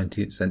end of the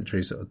 19th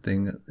century sort of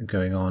thing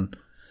going on,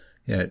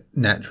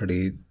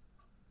 naturally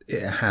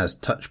it has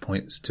touch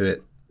points to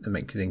it that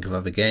make you think of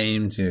other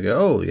games. You go,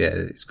 oh yeah,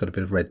 it's got a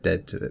bit of Red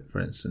Dead to it, for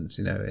instance,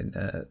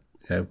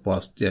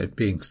 whilst,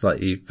 being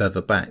slightly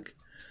further back.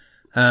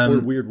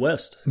 Or Weird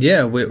West.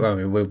 Yeah,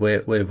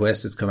 Weird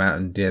West has come out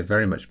and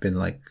very much been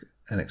like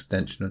an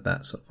extension of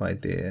that sort of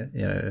idea,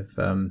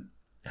 of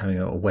having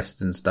a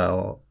Western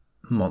style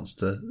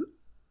monster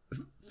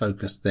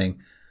focused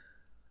thing.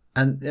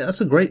 And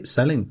that's a great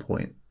selling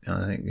point.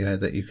 I think,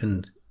 that you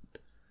can,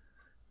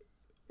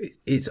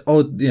 it's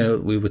odd,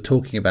 we were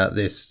talking about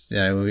this,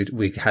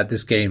 we had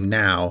this game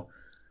now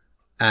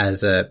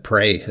as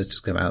Prey has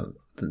just come out,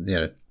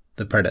 the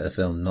Predator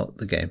film, not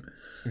the game.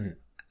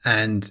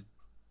 And,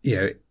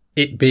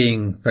 it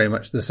being very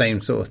much the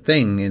same sort of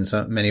thing in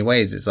so many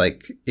ways. It's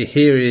like,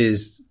 here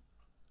is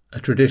a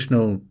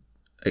traditional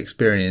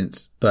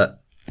experience,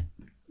 but,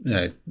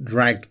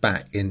 dragged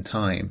back in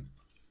time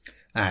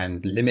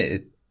and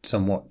limited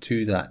somewhat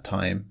to that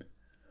time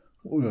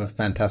with a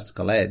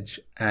fantastical edge.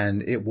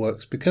 And it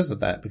works because of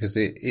that, because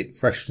it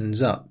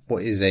freshens up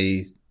what is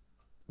a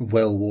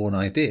well-worn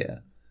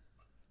idea.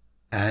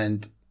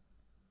 And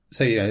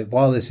so,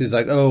 while this is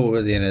like,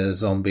 oh, there's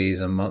zombies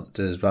and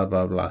monsters, blah,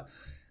 blah, blah,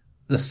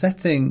 the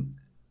setting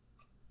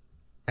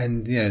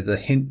and, the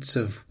hints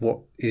of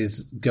what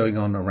is going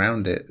on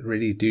around it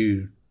really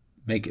do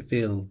make it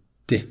feel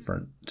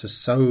different to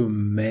so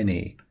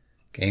many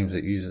games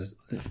that use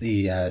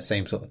the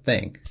same sort of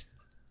thing.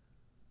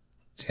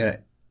 So,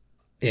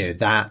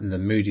 that and the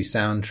moody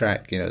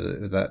soundtrack,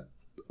 that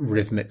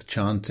rhythmic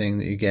chanting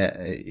that you get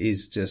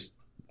is just,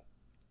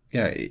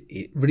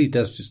 it really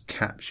does just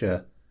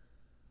capture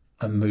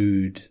a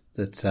mood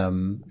that,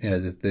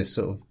 this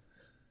sort of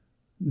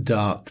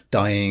dark,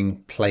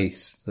 dying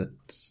place that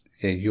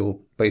you're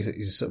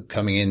basically sort of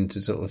coming in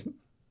to sort of,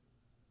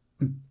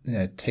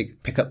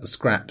 pick up the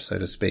scraps, so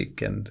to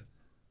speak. And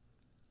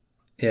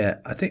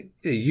I think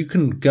you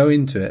can go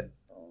into it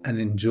and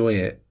enjoy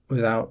it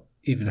without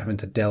even having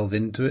to delve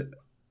into it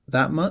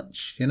that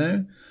much, you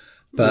know?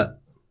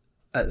 But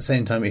at the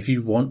same time, if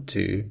you want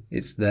to,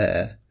 it's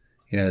there.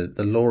 You know,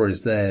 the lore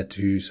is there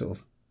to sort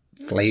of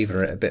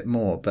flavour it a bit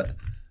more. But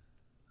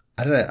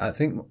I don't know, I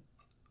think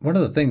one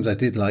of the things I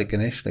did like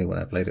initially when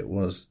I played it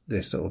was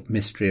this sort of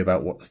mystery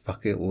about what the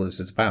fuck it was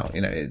about.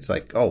 You know, it's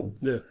like, oh,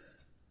 yeah.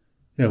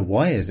 You know,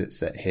 why is it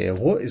set here?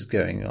 What is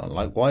going on?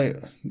 Like, why,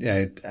 you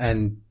know,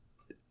 and,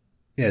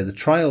 you know, the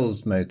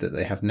trials mode that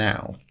they have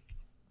now,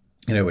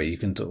 you know, where you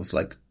can sort of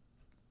like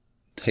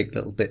take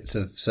little bits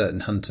of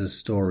certain hunters'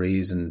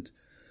 stories and,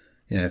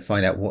 you know,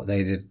 find out what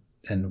they did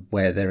and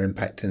where their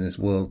impact in this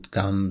world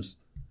comes,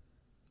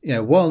 you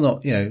know, while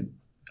not, you know,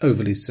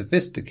 overly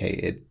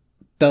sophisticated,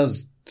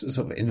 does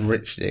sort of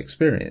enrich the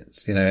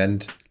experience, you know,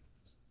 and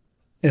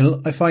you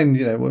know, I find,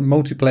 you know, when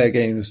multiplayer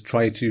games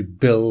try to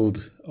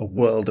build a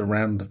world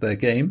around their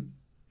game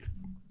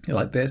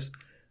like this,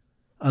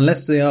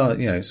 unless they are,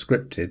 you know,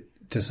 scripted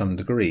to some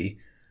degree,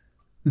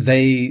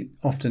 they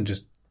often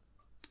just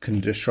can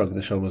just shrug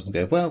their shoulders and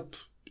go, well,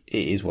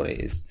 it is what it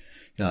is.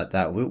 You know, like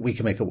that. We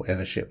can make it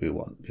whatever shit we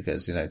want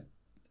because, you know,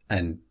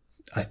 and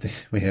I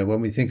think, you know, when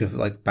we think of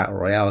like battle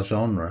royale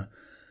genre,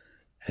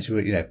 as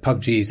you know,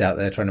 PUBG's out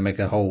there trying to make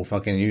a whole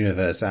fucking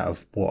universe out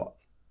of what?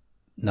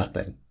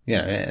 Nothing. You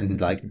know, and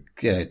like,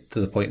 you know, to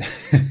the point,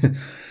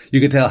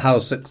 you could tell how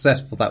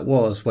successful that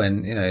was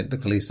when, you know, the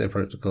Callisto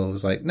Protocol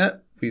was like, no,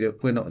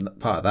 we're not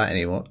part of that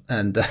anymore.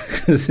 And,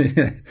 cause, you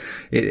know,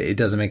 it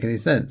doesn't make any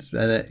sense.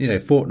 And, you know,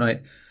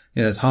 Fortnite,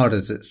 you know, as hard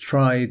as it's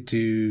tried to,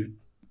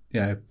 you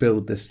know,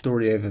 build this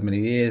story over many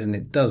years, and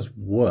it does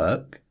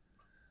work,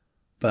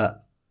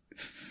 but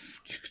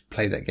you could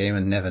play that game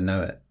and never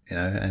know it, you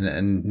know,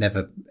 and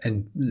never,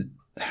 and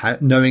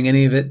knowing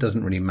any of it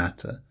doesn't really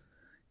matter.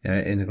 You know,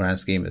 in the grand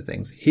scheme of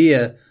things.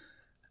 Here,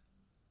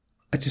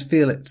 I just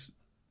feel it's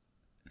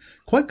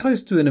quite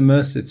close to an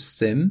immersive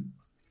sim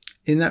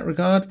in that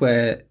regard,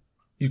 where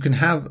you can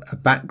have a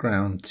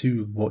background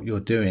to what you're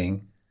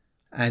doing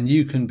and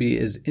you can be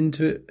as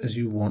into it as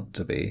you want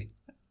to be.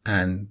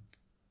 And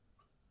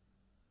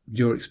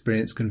your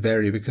experience can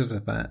vary because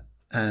of that.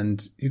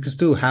 And you can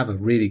still have a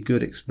really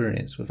good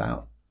experience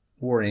without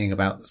worrying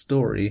about the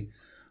story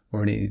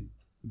or any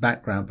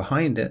background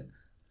behind it.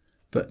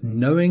 But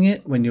knowing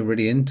it when you're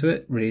really into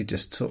it really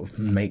just sort of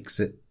makes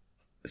it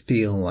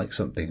feel like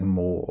something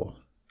more.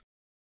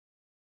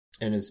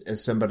 And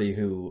as somebody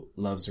who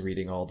loves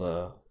reading all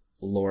the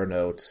lore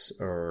notes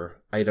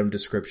or item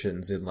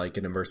descriptions in like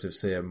an immersive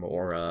sim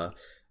or a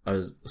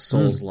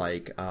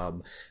Souls-like,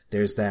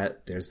 there's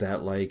that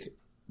like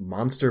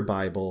monster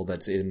Bible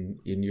that's in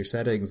your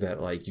settings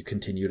that like you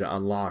continue to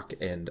unlock.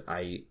 And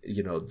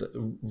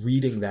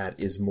reading that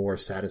is more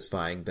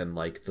satisfying than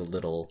like the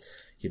little,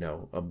 you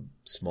know, a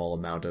small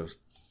amount of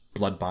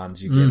blood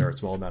bonds you get or a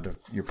small amount of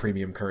your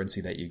premium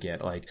currency that you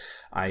get. Like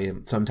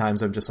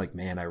sometimes I'm just like,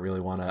 man,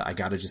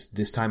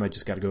 this time I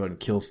just gotta go and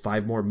kill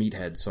 5 more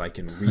meatheads so I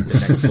can read the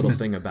next little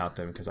thing about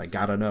them. Cause I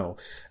gotta know.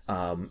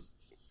 And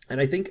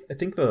I think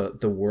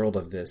the world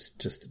of this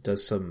just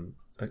does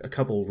a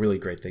couple really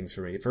great things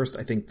for me. First,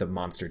 I think the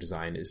monster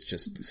design is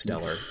just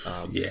stellar.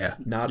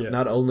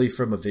 Not only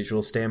from a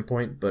visual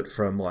standpoint, but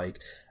from like,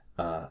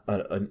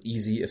 an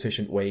easy,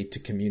 efficient way to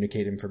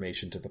communicate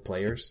information to the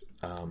players.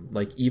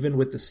 Like even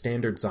with the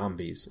standard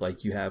zombies,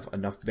 like you have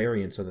enough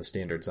variants of the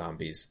standard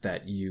zombies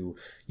that you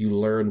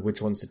learn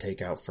which ones to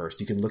take out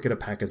first. You can look at a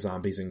pack of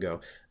zombies and go,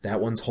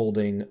 that one's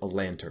holding a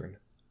lantern.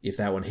 If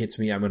that one hits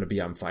me, I'm going to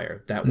be on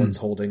fire. That one's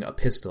holding a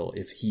pistol.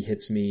 If he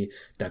hits me,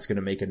 that's going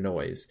to make a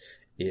noise.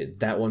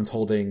 That one's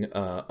holding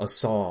a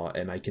saw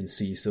and I can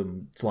see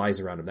some flies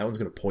around him. That one's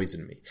going to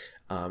poison me.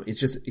 It's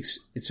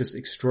just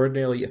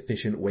extraordinarily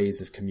efficient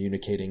ways of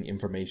communicating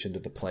information to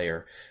the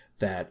player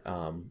that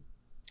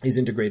is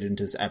integrated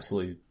into this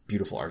absolutely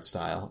beautiful art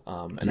style.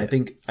 I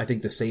think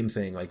the same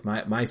thing, like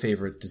my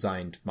favorite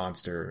designed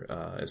monster,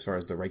 as far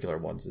as the regular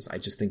ones, is I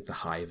just think the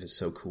hive is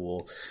so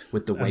cool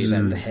with the way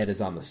that the head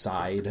is on the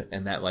side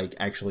and that like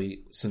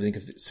actually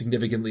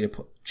significantly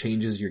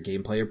changes your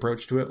gameplay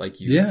approach to it. Like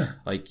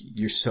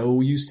you're so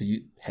used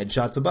to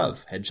headshots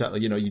above headshot,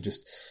 you know, you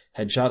just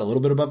headshot a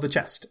little bit above the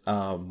chest.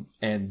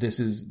 And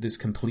this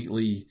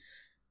completely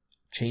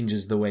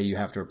changes the way you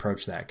have to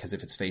approach that. Cause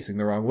if it's facing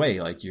the wrong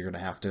way, like you're going to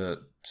have to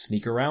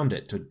sneak around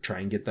it to try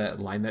and get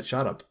line that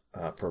shot up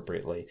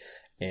appropriately.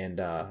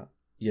 And,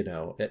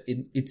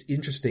 it's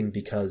interesting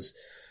because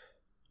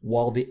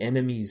while the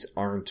enemies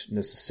aren't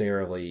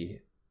necessarily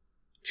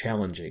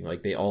challenging,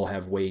 like they all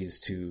have ways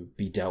to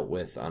be dealt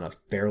with on a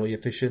fairly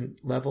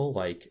efficient level.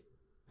 Like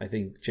I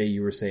think, Jay,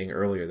 you were saying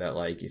earlier that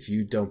like if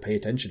you don't pay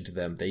attention to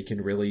them, they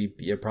can really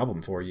be a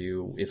problem for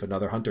you if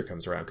another hunter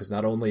comes around. Because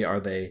not only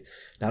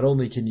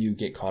can you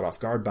get caught off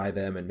guard by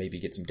them and maybe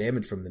get some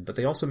damage from them, but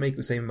they also make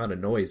the same amount of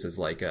noise as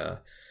like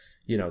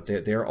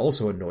they're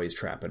also a noise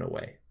trap in a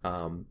way.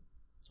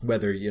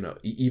 Whether, you know,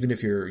 even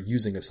if you're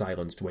using a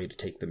silenced way to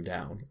take them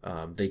down,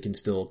 they can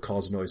still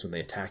cause noise when they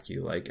attack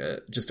you. Like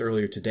just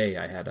earlier today,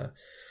 I had a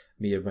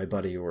me and my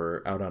buddy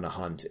were out on a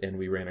hunt and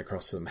we ran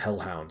across some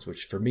hellhounds,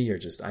 which for me are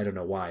just, I don't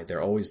know why,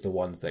 they're always the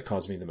ones that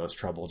cause me the most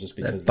trouble, just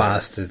because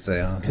bastards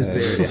they are. Because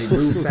they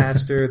move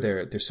faster,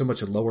 they're so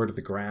much lower to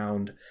the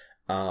ground,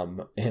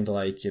 and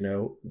like, you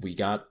know, we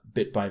got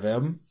bit by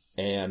them,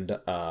 and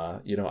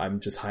you know, I'm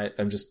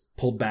just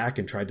pulled back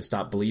and tried to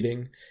stop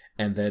bleeding,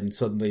 and then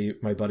suddenly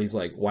my buddy's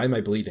like, "Why am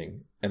I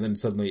bleeding?" And then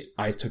suddenly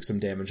I took some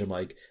damage. I'm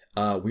like,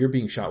 we were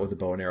being shot with a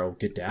bow and arrow.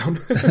 Get down.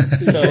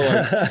 So,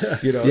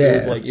 like, you know,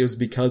 it was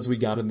because we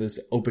got in this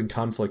open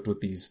conflict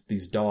with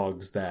these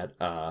dogs that,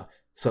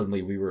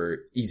 suddenly we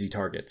were easy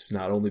targets,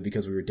 not only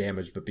because we were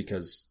damaged, but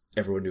because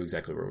everyone knew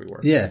exactly where we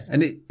were. Yeah.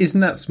 And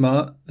isn't that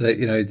smart that,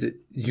 you know, that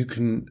you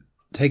can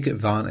take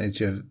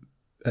advantage of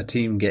a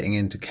team getting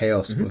into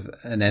chaos with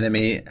an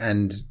enemy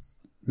and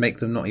make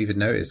them not even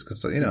notice?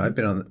 Cause, you know,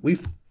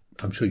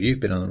 I'm sure you've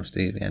been on the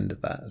receiving end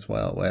of that as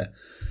well, where,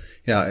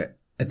 you know,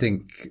 I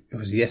think it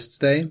was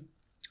yesterday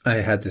I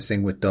had this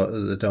thing with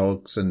the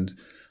dogs, and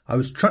I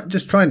was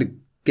just trying to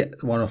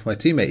get one off my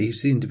teammate. He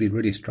seemed to be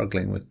really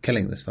struggling with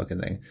killing this fucking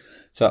thing.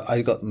 So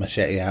I got the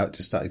machete out,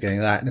 just started getting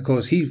that. And of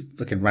course he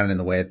fucking ran in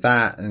the way of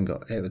that and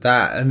got hit with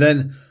that. And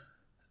then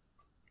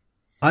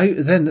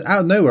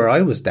out of nowhere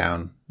I was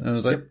down, and I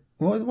was like,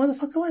 why the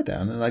fuck am I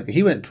down? And like,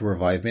 he went to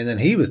revive me, and then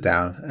he was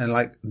down. And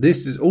like,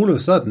 this is all of a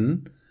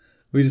sudden,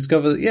 we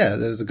discovered that,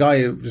 there was a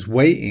guy just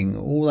waiting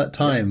all that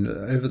time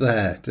over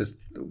there, just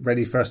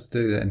ready for us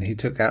to do that. And he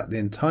took out the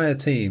entire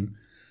team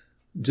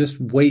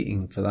just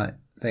waiting for that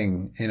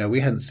thing. You know, we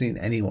hadn't seen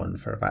anyone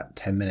for about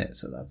 10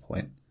 minutes at that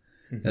point.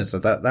 And so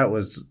that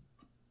was,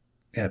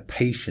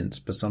 patience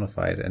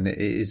personified. And it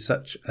is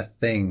such a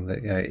thing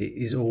that, you know, it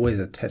is always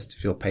a test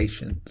of your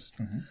patience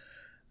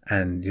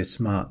and your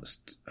smarts,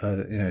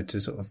 you know,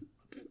 to sort of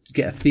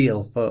get a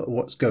feel for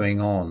what's going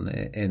on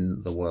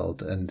in the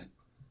world. And,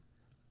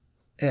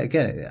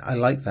 again, I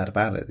like that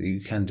about it. You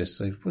can just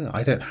say, well,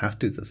 I don't have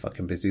to do the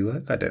fucking busy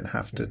work. I don't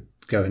have to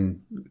go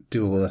and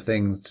do all the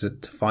things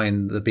to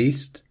find the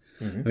beast.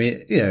 I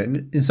mean, you know,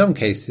 in some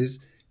cases,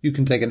 you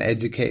can take an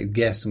educated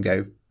guess and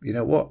go, you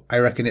know what? I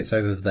reckon it's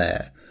over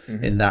there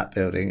in that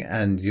building,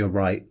 and you're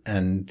right.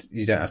 And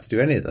you don't have to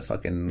do any of the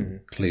fucking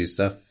clue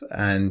stuff.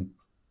 And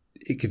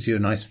it gives you a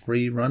nice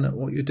free run at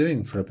what you're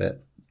doing for a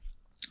bit.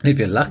 And if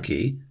you're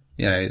lucky,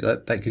 you know,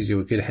 that gives you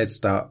a good head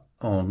start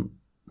on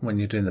when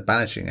you're doing the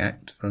banishing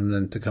act from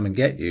them to come and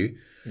get you,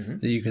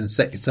 that you can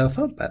set yourself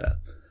up better.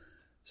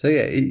 So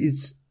yeah,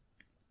 it's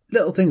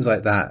little things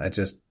like that are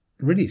just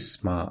really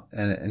smart.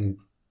 And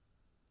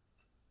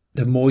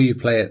the more you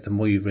play it, the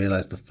more you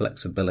realize the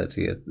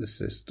flexibility of the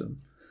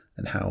system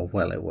and how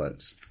well it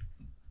works.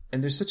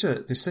 And there's such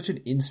an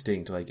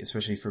instinct, like,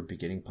 especially for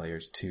beginning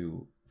players,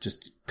 to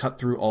just cut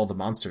through all the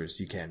monsters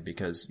you can,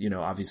 because, you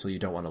know, obviously you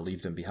don't want to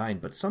leave them behind,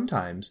 but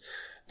sometimes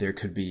there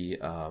could be,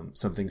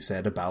 something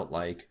said about,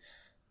 like,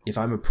 if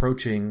I'm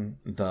approaching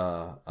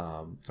the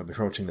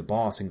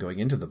boss and going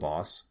into the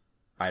boss,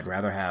 I'd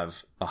rather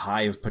have a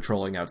hive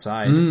patrolling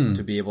outside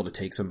to be able to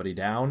take somebody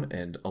down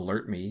and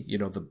alert me. You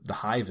know, the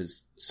hive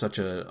is such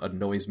a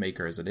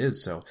noisemaker as it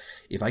is. So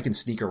if I can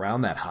sneak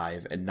around that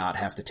hive and not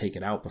have to take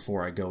it out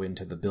before I go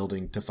into the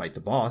building to fight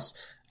the boss,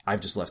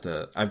 I've just left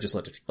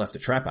a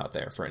trap out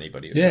there for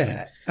anybody who's coming.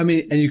 I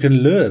mean, and you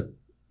can lure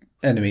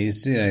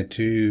enemies, you know,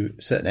 to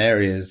certain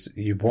areas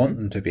you want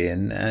them to be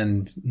in,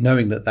 and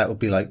knowing that would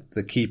be like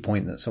the key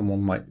point that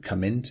someone might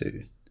come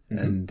into.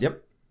 And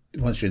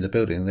once you're in the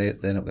building,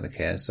 they're not going to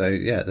care. So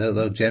yeah,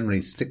 they'll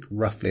generally stick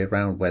roughly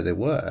around where they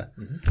were.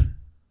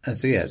 And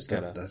so yeah, just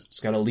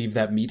gotta leave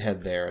that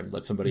meathead there and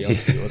let somebody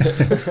else deal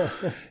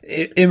with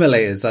it.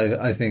 Immolators,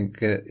 I think,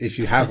 if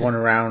you have one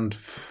around,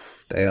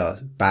 they are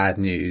bad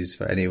news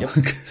for anyone.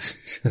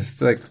 Cause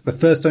it's like the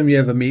first time you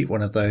ever meet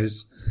one of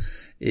those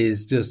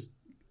is just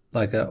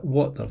like a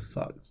what the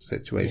fuck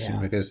situation,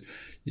 because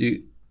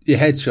you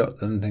headshot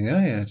them thinking, oh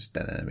yeah, just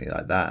an enemy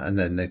like that, and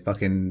then they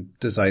fucking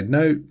decide,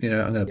 no, you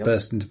know, I'm going to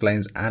burst into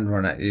flames and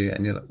run at you,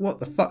 and you're like, what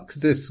the fuck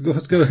is this?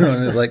 What's going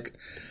on? It's like,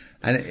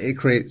 and it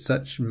creates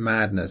such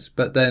madness.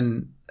 But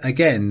then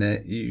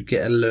again, you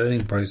get a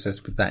learning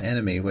process with that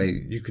enemy where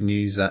you can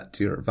use that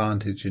to your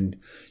advantage and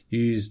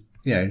use,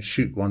 you know,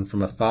 shoot one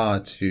from afar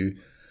to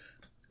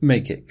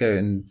make it go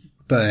and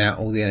burn out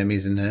all the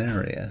enemies in an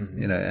area,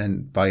 you know,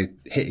 and by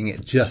hitting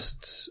it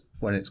just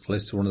when it's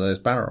close to one of those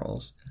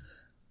barrels.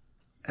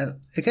 And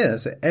again,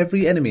 so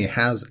every enemy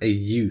has a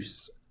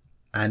use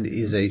and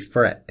is a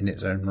threat in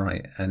its own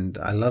right. And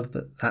I love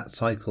that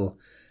cycle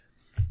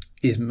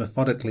is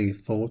methodically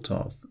thought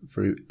of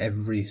through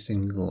every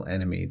single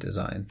enemy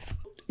design.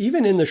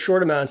 Even in the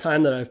short amount of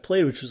time that I've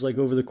played, which was like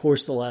over the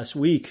course of the last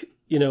week,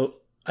 you know,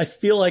 I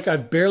feel like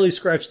I've barely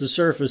scratched the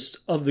surface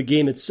of the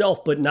game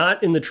itself, but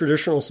not in the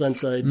traditional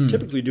sense that I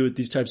typically do with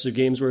these types of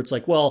games where it's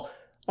like, well,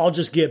 I'll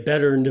just get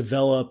better and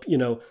develop, you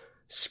know,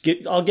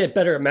 I'll get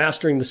better at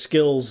mastering the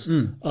skills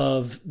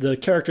of the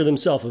character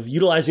themselves, of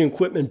utilizing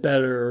equipment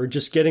better, or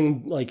just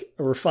getting like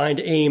a refined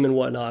aim and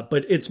whatnot.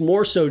 But it's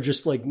more so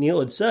just like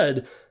Neil had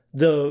said,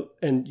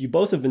 and you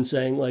both have been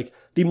saying, like,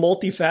 the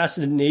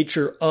multifaceted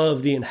nature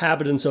of the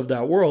inhabitants of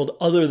that world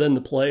other than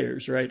the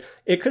players, right?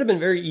 It could have been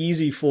very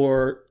easy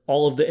for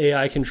all of the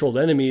AI controlled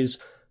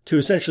enemies to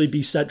essentially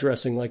be set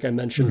dressing, like I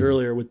mentioned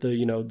earlier, with the,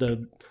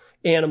 the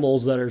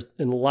animals that are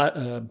in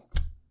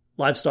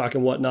livestock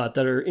and whatnot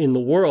that are in the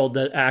world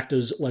that act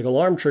as like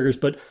alarm triggers.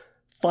 But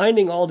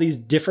finding all these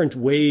different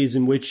ways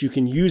in which you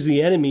can use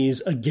the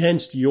enemies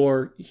against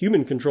your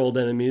human controlled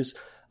enemies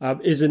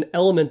is an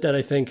element that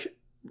I think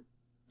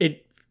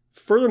it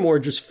furthermore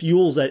just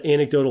fuels that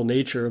anecdotal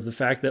nature of the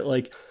fact that,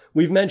 like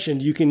we've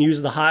mentioned, you can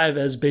use the hive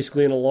as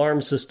basically an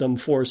alarm system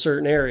for a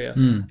certain area.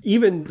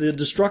 Even the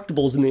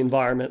destructibles in the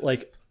environment,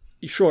 like,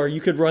 sure, you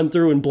could run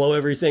through and blow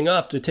everything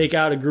up to take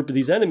out a group of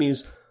these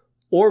enemies.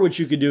 Or what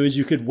you could do is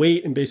you could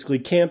wait and basically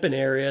camp an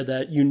area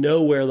that you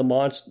know where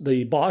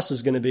the boss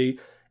is going to be.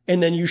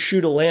 And then you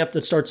shoot a lamp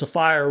that starts a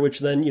fire, which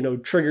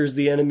then, triggers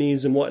the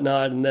enemies and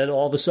whatnot. And then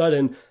all of a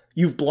sudden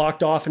you've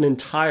blocked off an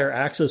entire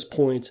access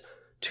point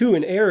to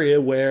an area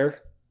where,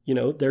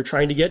 they're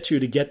trying to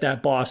get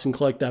that boss and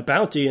collect that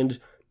bounty. And,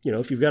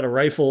 if you've got a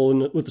rifle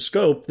and with a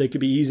scope, they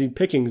could be easy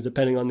pickings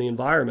depending on the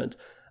environment.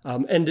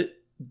 And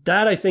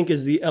that, I think,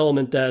 is the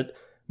element that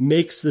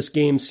makes this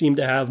game seem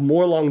to have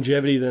more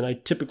longevity than I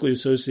typically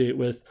associate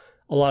with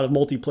a lot of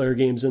multiplayer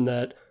games, in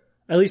that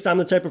at least I'm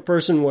the type of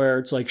person where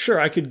it's like, sure,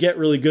 I could get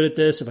really good at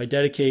this if I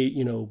dedicate,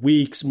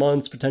 weeks,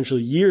 months,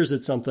 potentially years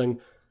at something.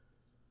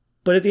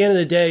 But at the end of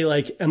the day,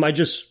 like, am I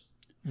just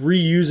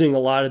reusing a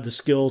lot of the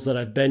skills that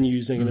I've been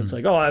using? And it's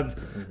like, oh,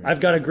 I've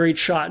got a great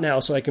shot now,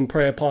 so I can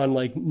prey upon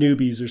like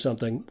newbies or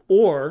something.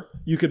 Or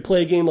you could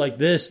play a game like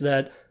this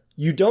that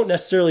you don't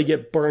necessarily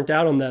get burnt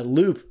out on that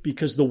loop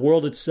because the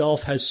world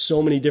itself has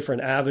so many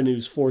different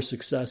avenues for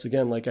success.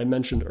 Again, like I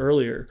mentioned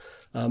earlier.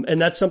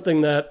 And that's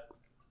something that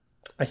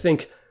I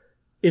think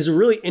is a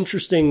really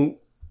interesting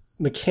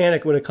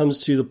mechanic when it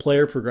comes to the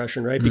player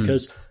progression, right?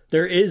 Because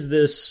there is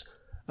this,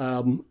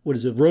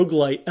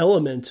 roguelite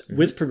element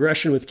with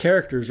progression with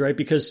characters, right?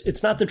 Because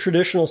it's not the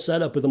traditional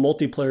setup with a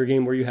multiplayer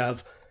game where you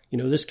have,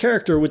 this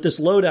character with this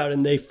loadout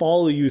and they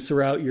follow you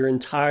throughout your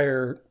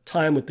entire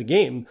time with the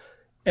game.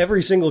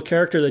 Every single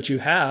character that you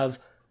have,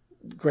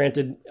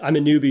 granted, I'm a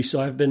newbie, so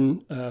I've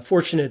been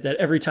fortunate that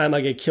every time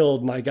I get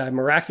killed, my guy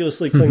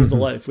miraculously clings to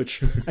life,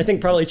 which I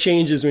think probably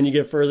changes when you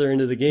get further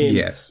into the game.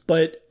 Yes.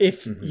 But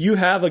if you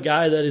have a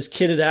guy that is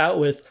kitted out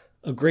with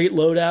a great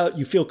loadout,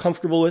 you feel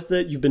comfortable with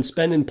it, you've been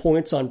spending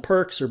points on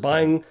perks or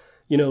buying,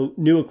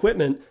 new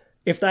equipment,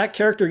 if that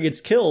character gets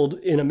killed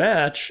in a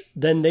match,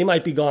 then they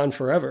might be gone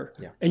forever.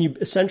 Yeah. And you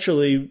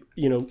essentially,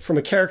 from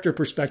a character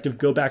perspective,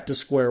 go back to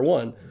square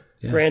one.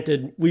 Yeah.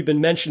 Granted, we've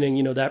been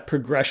mentioning, that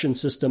progression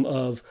system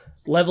of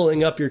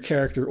leveling up your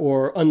character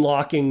or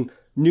unlocking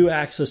new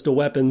access to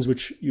weapons,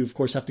 which you, of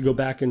course, have to go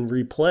back and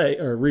replay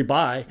or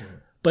rebuy.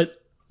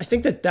 But I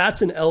think that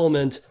that's an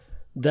element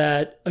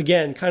that,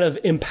 again, kind of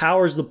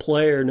empowers the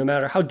player no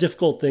matter how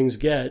difficult things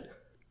get.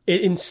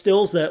 It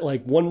instills that,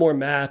 like, one more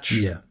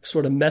match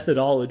sort of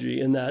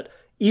methodology, in that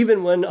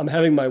even when I'm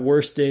having my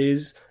worst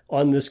days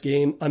on this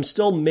game, I'm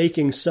still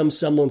making some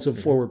semblance of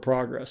forward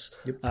progress,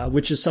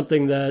 which is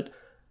something that,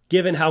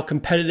 given how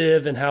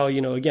competitive and how,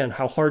 again,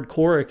 how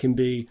hardcore it can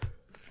be,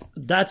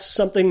 that's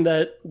something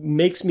that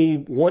makes me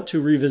want to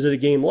revisit a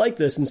game like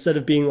this instead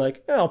of being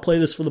like, I'll play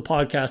this for the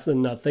podcast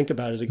and not think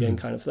about it again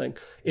kind of thing.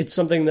 It's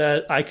something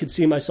that I could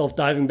see myself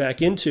diving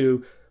back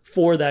into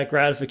for that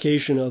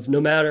gratification of, no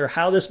matter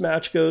how this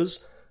match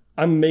goes,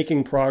 I'm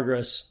making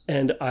progress,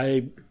 and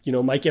I,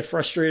 might get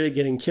frustrated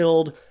getting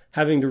killed,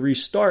 having to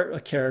restart a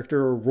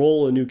character or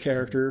roll a new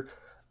character.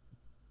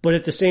 But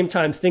at the same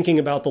time, thinking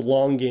about the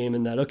long game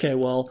and that, okay,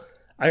 well,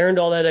 I earned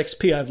all that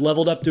XP. I've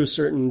leveled up to a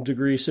certain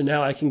degree. So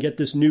now I can get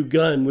this new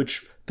gun,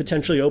 which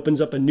potentially opens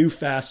up a new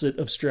facet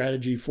of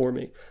strategy for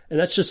me. And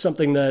that's just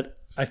something that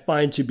I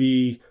find to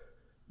be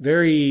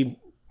very,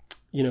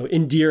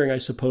 endearing, I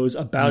suppose,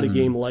 about a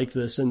game like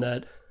this. And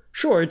that,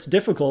 sure, it's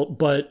difficult,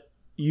 but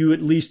you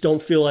at least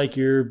don't feel like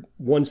you're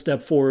one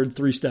step forward,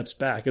 3 steps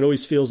back. It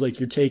always feels like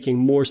you're taking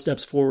more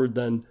steps forward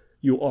than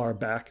you are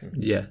back.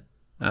 Yeah,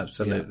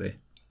 absolutely. Yeah.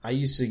 I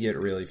used to get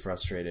really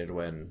frustrated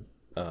when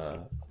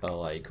a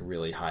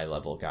really high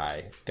level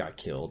guy got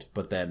killed,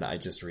 but then I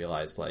just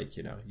realized, like,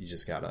 you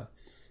just gotta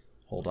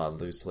hold on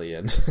loosely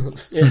and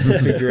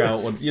figure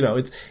out what,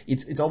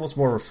 it's almost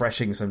more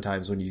refreshing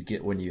sometimes when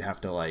you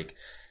have to, like,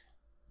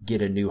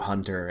 get a new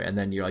hunter and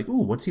then you're like,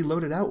 ooh, what's he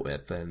loaded out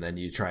with? And then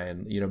you try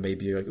and,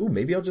 maybe you're like, ooh,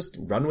 maybe I'll just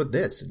run with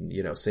this and,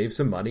 save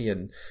some money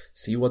and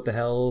see what the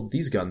hell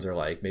these guns are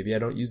like. Maybe I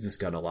don't use this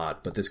gun a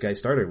lot, but this guy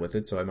started with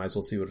it, so I might as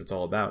well see what it's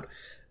all about.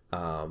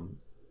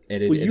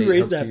 You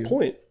raised that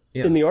point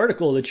in the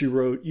article that you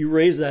wrote. You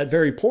raised that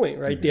very point,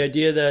 right? The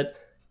idea that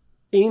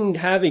in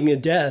having a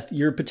death,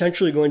 you're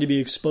potentially going to be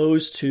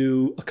exposed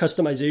to a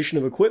customization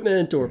of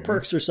equipment or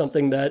perks or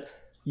something that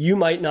you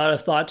might not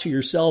have thought to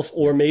yourself,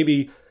 or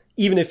maybe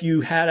even if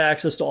you had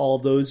access to all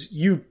of those,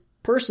 you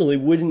personally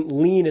wouldn't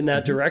lean in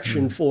that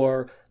direction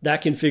for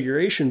that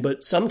configuration.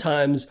 But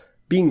sometimes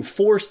being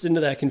forced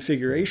into that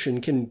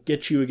configuration can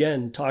get you,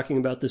 again, talking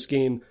about this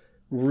game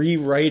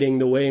rewriting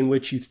the way in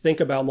which you think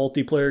about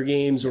multiplayer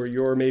games or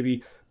your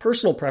maybe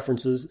personal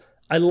preferences.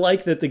 I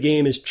like that the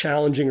game is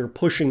challenging or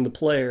pushing the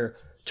player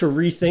to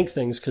rethink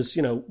things because,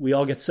 you know, we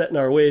all get set in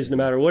our ways no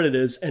matter what it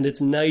is. And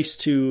it's nice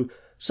to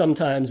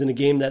sometimes in a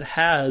game that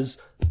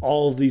has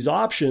all of these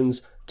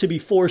options to be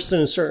forced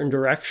in a certain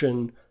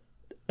direction.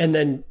 And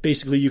then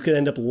basically you could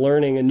end up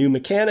learning a new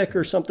mechanic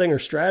or something or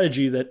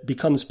strategy that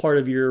becomes part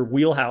of your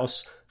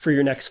wheelhouse for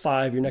your next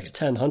 5, your next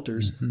 10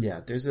 hunters. Mm-hmm.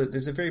 Yeah, there's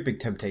a very big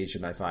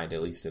temptation, I find,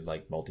 at least in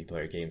like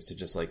multiplayer games, to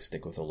just like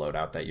stick with a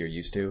loadout that you're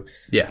used to.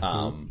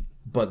 Yeah.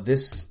 But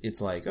this, it's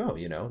like, oh,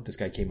 you know, this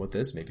guy came with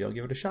this, maybe I'll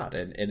give it a shot.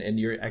 And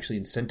you're actually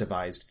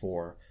incentivized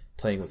for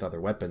playing with other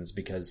weapons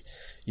because,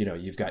 you know,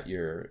 you've got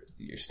your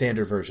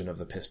standard version of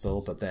the pistol,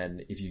 but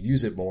then if you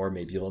use it more,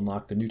 maybe you'll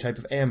unlock the new type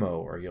of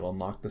ammo, or you'll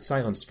unlock the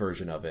silenced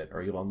version of it,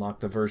 or you'll unlock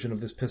the version of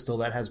this pistol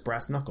that has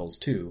brass knuckles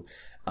too.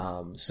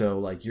 So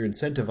like you're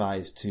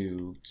incentivized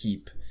to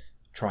keep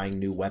trying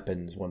new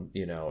weapons,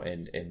 you know,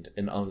 and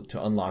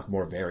to unlock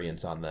more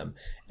variants on them.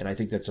 And I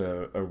think that's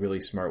a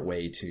really smart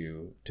way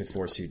to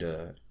force you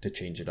to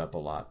change it up a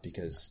lot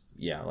because,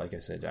 yeah, like I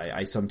said,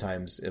 I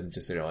sometimes am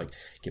just, you know, like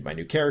get my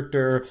new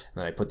character and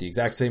then I put the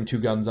exact same 2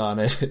 guns on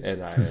it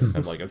and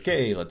I'm like,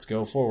 okay, let's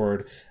go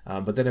forward.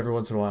 But then every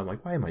once in a while I'm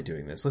like, why am I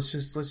doing this? Let's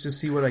just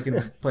see what I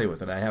can play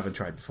with it. I haven't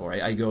tried before.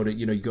 I go to,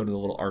 you know, you go to the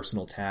little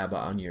arsenal tab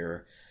on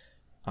your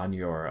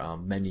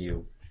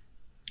menu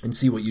and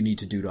see what you need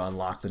to do to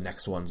unlock the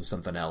next ones or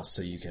something else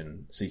so you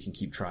can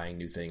keep trying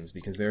new things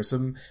because there's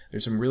some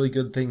really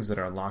good things that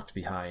are unlocked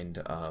behind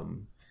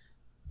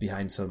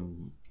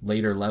some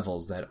later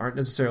levels that aren't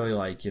necessarily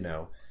like, you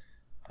know,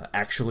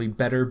 actually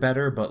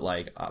better, but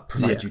like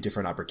provide you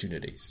different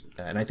opportunities.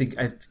 And I think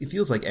it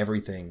feels like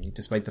everything,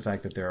 despite the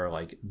fact that there are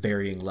like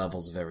varying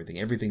levels of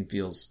everything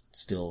feels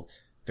still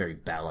very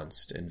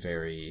balanced and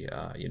very,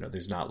 you know,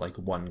 there's not like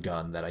one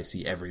gun that I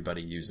see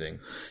everybody using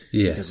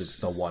because it's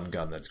the one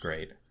gun that's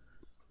great.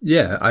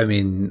 Yeah, I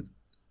mean,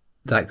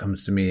 that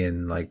comes to me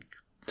in like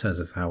terms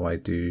of how I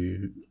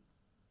do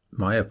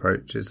my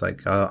approach. It's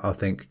like I'll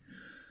think,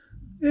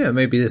 yeah,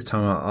 maybe this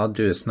time I'll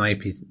do a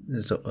snipey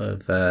sort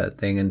of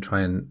thing and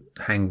try and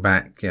hang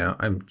back. You know,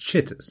 I'm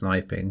shit at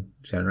sniping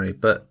generally,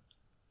 but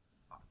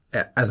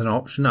as an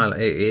option,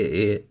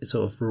 it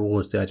sort of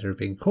rewards the idea of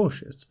being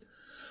cautious.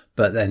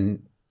 But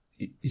then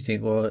you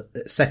think, well,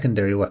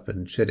 secondary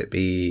weapon, should it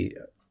be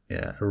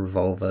a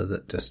revolver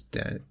that just,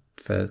 you know,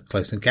 for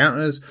close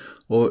encounters,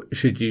 or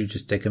should you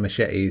just take a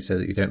machete so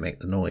that you don't make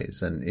the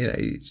noise? And, you know,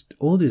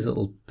 all these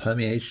little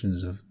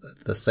permeations of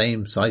the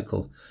same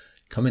cycle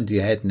come into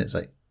your head, and it's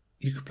like,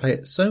 you could play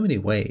it so many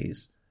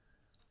ways,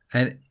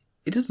 and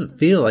it doesn't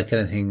feel like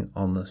anything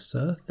on the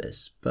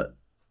surface, but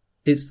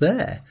it's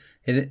there.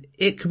 And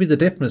it could be the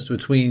difference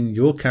between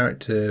your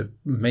character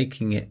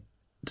making it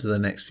to the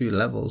next few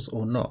levels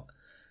or not.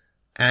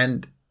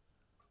 And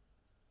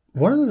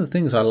one of the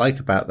things I like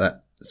about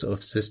that sort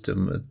of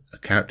system with a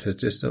character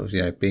just sort of,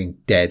 you know, being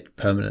dead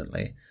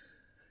permanently,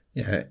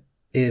 you know,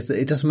 is that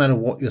it doesn't matter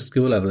what your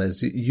skill level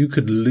is. You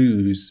could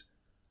lose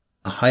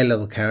a high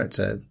level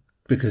character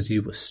because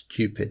you were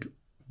stupid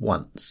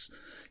once,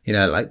 you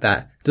know, like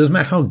that. It doesn't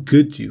matter how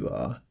good you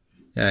are.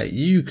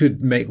 You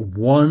could make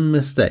one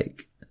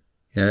mistake,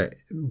 you know,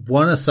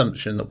 one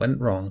assumption that went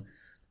wrong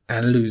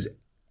and lose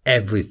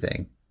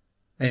everything.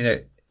 And, you know,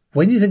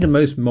 when you think of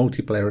most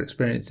multiplayer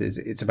experiences,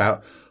 it's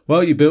about,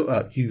 well, you built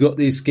up, you got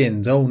these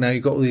skins, oh, now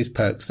you got all these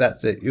perks,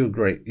 that's it, you're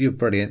great, you're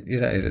brilliant,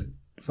 you know,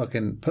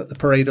 fucking put the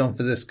parade on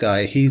for this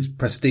guy, he's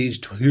prestige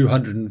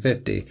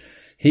 250,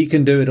 he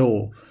can do it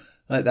all,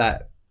 like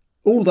that.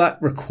 All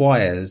that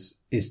requires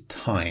is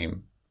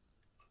time.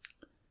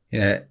 You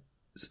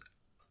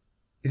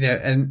know,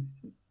 and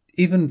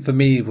even for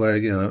me, where,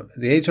 you know,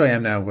 the age I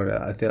am now, where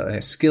I feel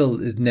like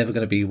skill is never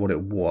going to be what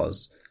it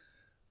was.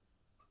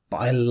 But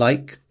I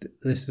like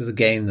this is a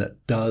game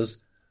that does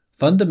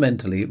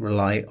fundamentally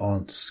rely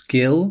on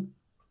skill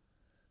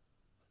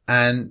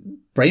and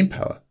brain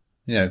power,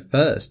 you know,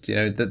 first, you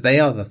know, that they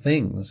are the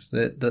things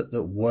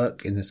that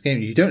work in this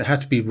game. You don't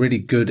have to be really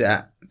good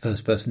at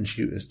first person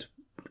shooters to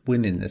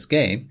win in this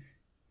game.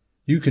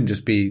 You can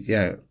just be, you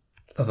know,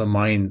 of a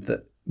mind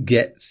that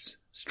gets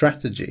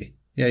strategy.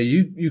 You know,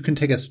 you can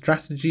take a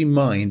strategy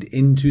mind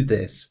into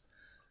this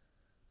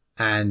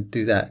and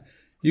do that.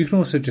 You can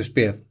also just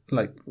be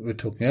like we were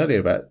talking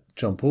earlier about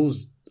John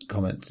Paul's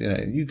comments, you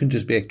know, you can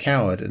just be a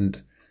coward, and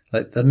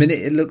like the minute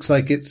it looks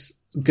like it's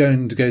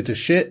going to go to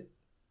shit,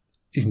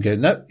 you can go,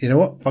 no, you know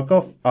what, fuck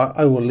off.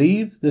 I will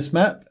leave this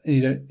map, and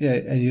you don't,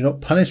 and you're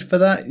not punished for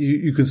that.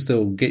 You can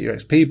still get your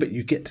XP, but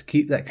you get to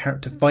keep that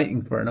character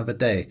fighting for another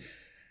day.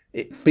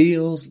 It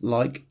feels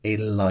like a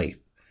life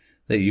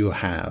that you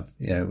have,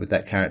 you know, with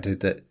that character,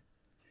 that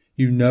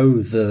you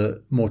know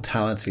the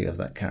mortality of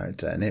that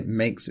character, and it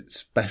makes it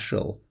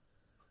special.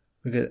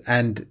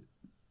 And,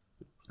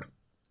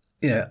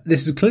 you know,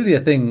 this is clearly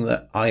a thing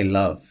that I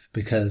love,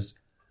 because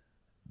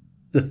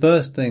the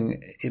first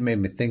thing it made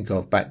me think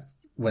of back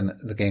when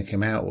the game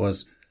came out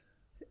was,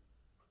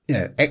 you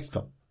know,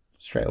 XCOM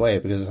straight away,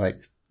 because it's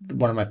like,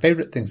 one of my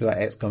favorite things about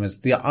XCOM is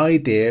the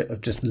idea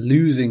of just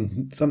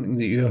losing something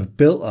that you have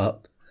built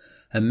up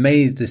and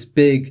made this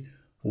big,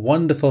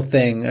 wonderful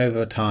thing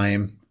over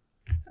time,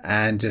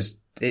 and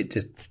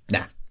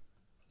nah.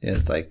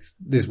 It's like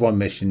this one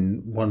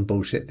mission, one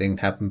bullshit thing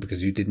happened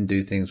because you didn't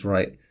do things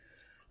right,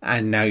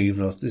 and now you've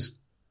lost this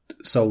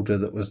soldier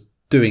that was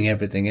doing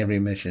everything, every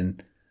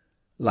mission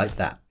like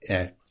that.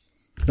 Yeah,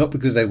 not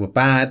because they were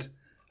bad,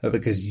 but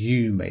because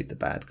you made the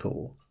bad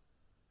call.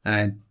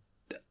 And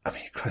I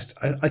mean, Christ,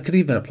 I could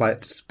even apply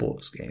it to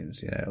sports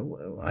games. You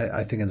know,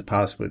 I think in the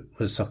past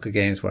with soccer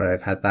games where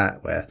I've had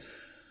that, where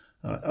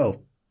I've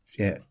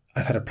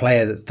had a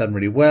player that's done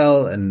really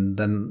well, and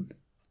then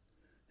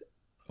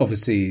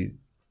obviously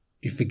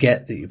you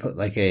forget that you put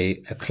like a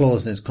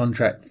clause in his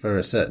contract for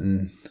a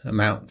certain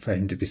amount for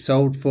him to be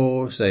sold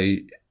for. So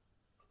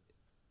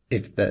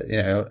if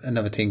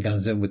another team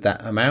comes in with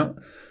that amount,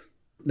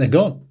 they're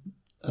gone.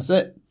 That's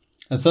it.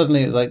 And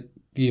suddenly it's like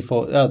you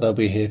thought, oh, they'll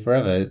be here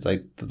forever. It's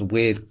like the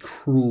weird,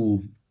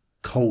 cruel,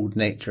 cold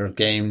nature of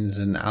games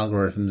and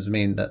algorithms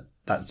mean that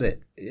that's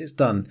it. It's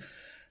done.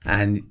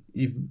 And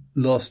you've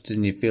lost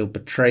and you feel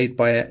betrayed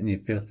by it, and you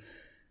feel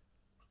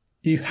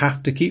you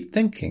have to keep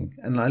thinking.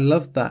 And I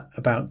love that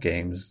about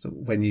games,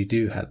 when you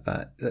do have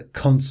that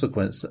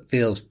consequence that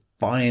feels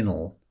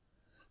final,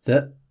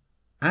 that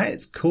at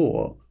its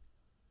core,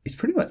 it's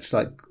pretty much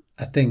like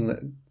a thing that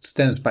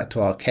stems back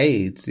to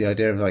arcades, the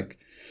idea of like,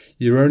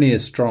 you're only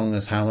as strong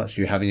as how much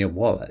you have in your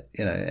wallet,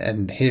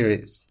 and here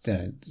it's,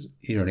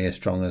 you're only as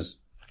strong as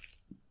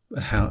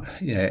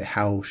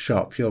how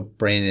sharp your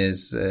brain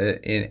is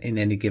in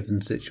any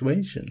given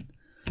situation.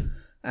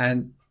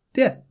 And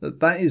yeah,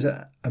 that is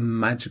a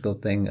magical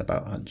thing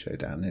about Hunt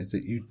Showdown, is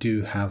that you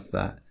do have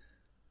that.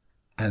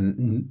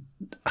 And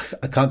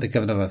I can't think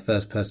of another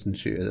first-person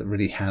shooter that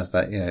really has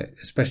that,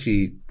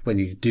 especially when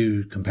you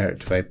do compare it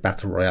to a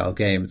battle royale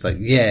game. It's like,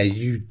 yeah,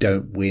 you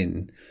don't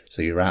win,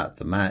 so you're out of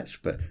the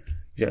match, but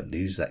you don't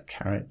lose that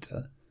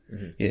character.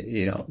 Mm-hmm.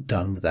 You're not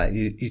done with that.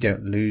 You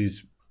don't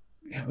lose.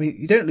 I mean,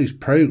 you don't lose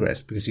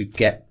progress because you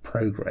get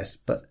progress,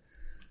 but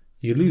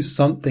you lose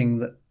something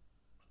that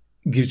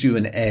gives you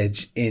an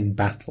edge in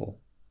battle,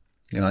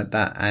 like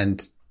that.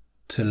 And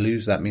to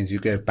lose that means you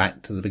go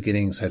back to the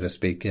beginning, so to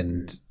speak.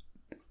 And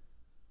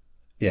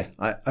yeah,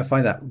 I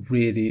find that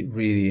really,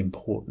 really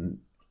important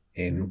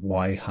in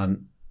why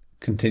Hunt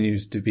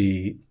continues to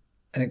be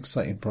an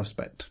exciting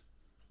prospect.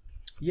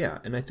 Yeah,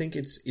 and I think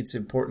it's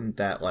important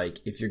that, like,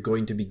 if you're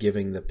going to be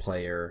giving the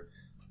player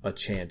a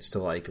chance to,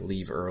 like,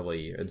 leave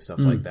early and stuff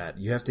like that,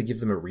 you have to give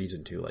them a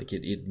reason to. Like,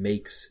 it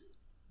makes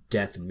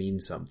death mean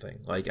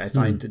something. Like, I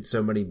find that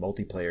so many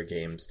multiplayer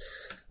games,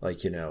 like,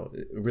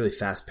 really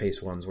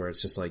fast-paced ones where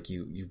it's just like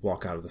you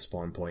walk out of the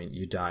spawn point,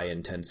 you die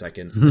in 10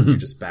 seconds, and then you're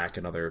just back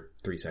another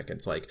 3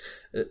 seconds. Like,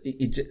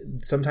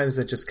 sometimes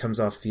that just comes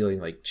off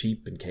feeling, like,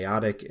 cheap and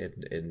chaotic,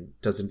 and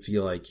doesn't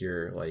feel like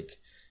you're, like,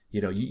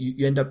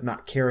 you end up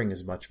not caring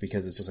as much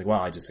because it's just like,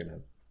 well, I'm just going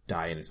to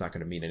die and it's not going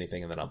to mean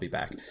anything and then I'll be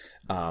back.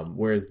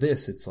 Whereas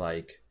this, it's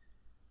like,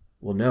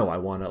 well, no, I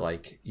want to,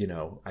 like,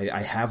 I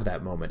have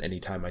that moment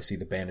anytime I see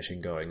the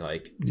banishing going,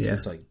 like,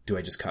 it's like, do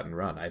I just cut and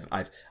run?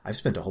 I've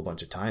spent a whole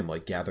bunch of time,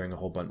 like, gathering a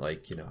whole bunch,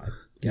 like, I've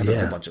gathered a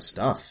whole bunch of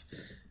stuff.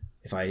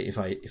 If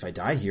I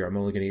die here, I'm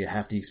only going to get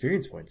half the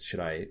experience points. Should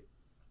I,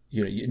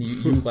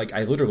 you like,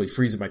 I literally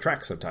freeze in my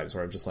tracks sometimes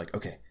where I'm just like,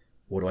 okay,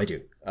 what do I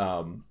do?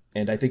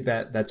 And I think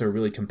that that's a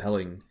really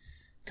compelling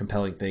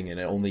thing. And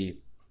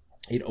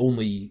it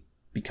only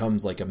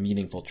becomes like a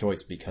meaningful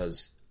choice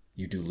because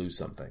you do lose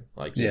something.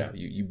 Like,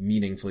 you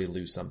meaningfully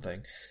lose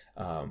something.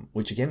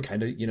 Which again,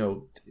 kind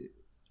of,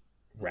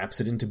 wraps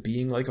it into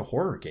being like a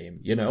horror game,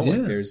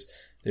 like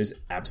there's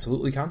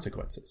absolutely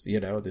consequences,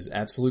 there's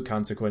absolute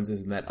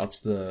consequences, and that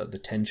ups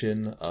the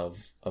tension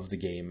of the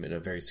game in a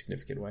very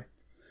significant way.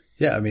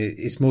 Yeah, I mean,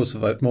 it's more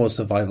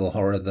survival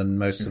horror than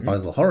most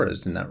survival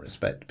horrors in that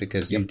respect,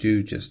 because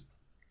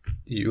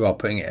you are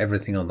putting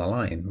everything on the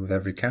line with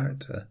every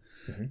character.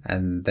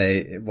 And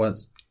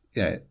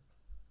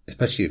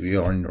especially if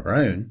you're on your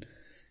own,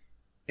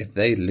 if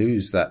they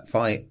lose that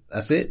fight,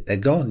 that's it. They're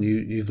gone.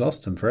 You've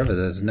lost them forever.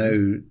 There's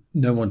no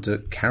one to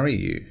carry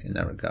you in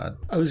that regard.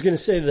 I was going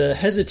to say the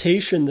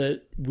hesitation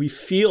that we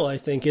feel, I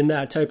think, in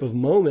that type of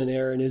moment,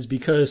 Aaron, is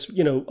because,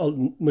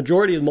 a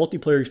majority of the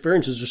multiplayer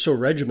experiences are so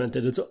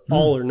regimented. It's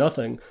all or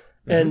nothing.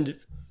 And,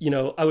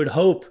 I would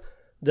hope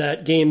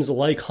that games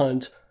like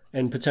Hunt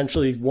and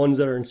potentially ones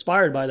that are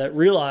inspired by that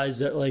realize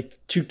that, like,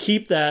 to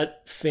keep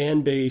that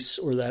fan base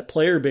or that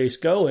player base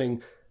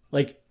going,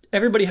 like,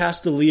 everybody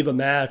has to leave a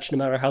match, no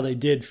matter how they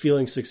did,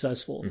 feeling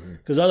successful.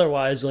 Because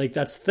otherwise, like,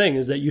 that's the thing,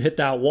 is that you hit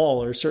that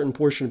wall, or a certain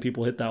portion of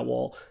people hit that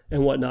wall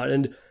and whatnot.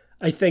 And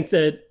I think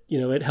that,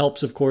 it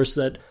helps, of course,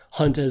 that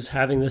Hunt is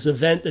having this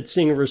event that's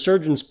seeing a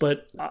resurgence.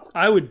 But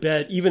I would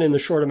bet, even in the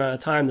short amount of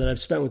time that I've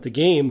spent with the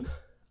game,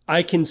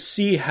 I can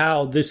see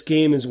how this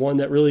game is one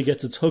that really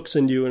gets its hooks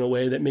into you in a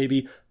way that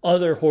maybe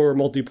other horror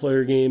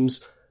multiplayer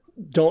games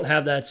don't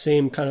have that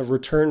same kind of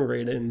return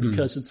rate in,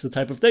 because it's the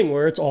type of thing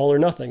where it's all or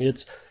nothing.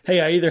 It's,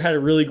 hey, I either had a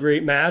really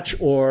great match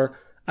or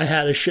I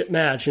had a shit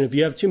match. And if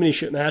you have too many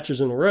shit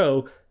matches in a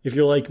row, if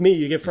you're like me,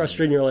 you get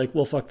frustrated and you're like,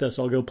 well, fuck this.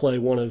 I'll go play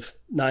one of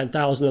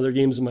 9,000 other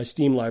games in my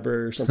Steam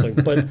library or something.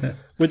 But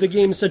with a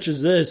game such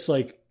as this,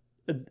 like,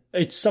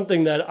 it's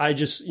something that I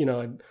just,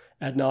 I'm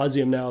ad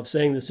nauseum now of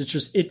saying this. It's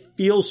just, it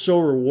feels so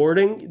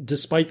rewarding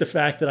despite the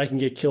fact that I can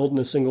get killed in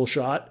a single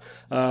shot.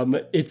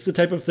 It's the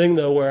type of thing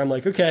though, where I'm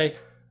like, okay,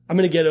 I'm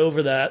going to get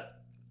over that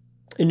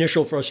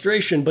initial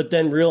frustration, but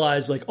then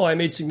realize like, oh, I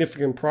made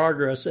significant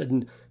progress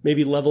and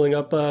maybe leveling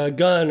up a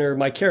gun or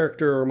my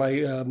character or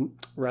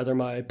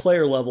my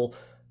player level.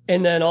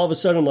 And then all of a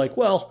sudden I'm like,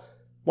 well,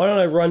 why don't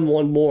I run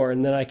one more?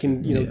 And then I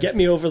can, get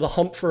me over the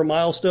hump for a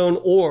milestone,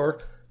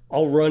 or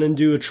I'll run and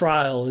do a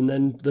trial. And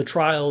then the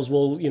trials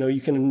will,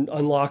 you can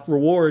unlock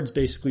rewards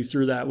basically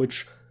through that,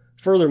 which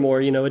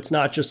furthermore, it's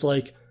not just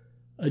like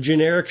a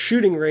generic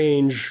shooting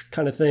range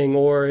kind of thing,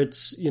 or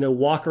it's,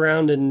 walk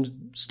around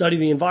and study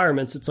the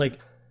environments. It's like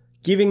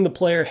giving the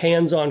player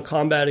hands-on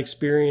combat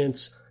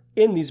experience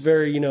in these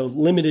very,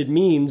 limited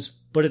means,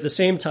 but at the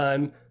same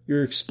time,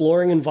 you're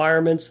exploring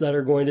environments that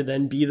are going to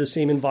then be the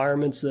same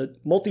environments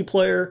that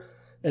multiplayer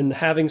and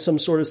having some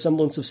sort of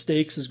semblance of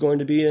stakes is going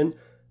to be in.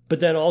 But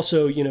then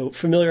also,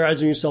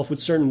 familiarizing yourself with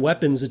certain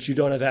weapons that you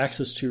don't have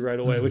access to right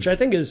away, which I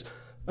think is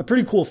a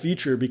pretty cool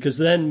feature, because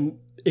then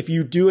if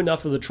you do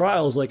enough of the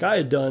trials like I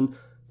had done,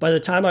 by the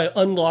time I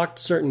unlocked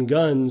certain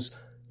guns,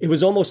 it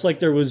was almost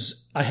like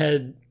I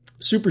had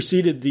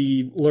superseded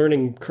the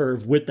learning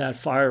curve with that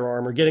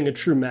firearm, or getting a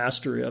true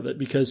mastery of it.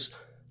 Because,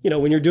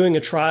 when you're doing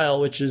a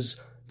trial, which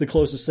is the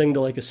closest thing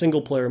to like a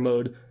single player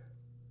mode,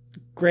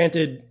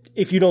 granted,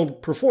 if you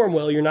don't perform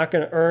well, you're not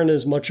going to earn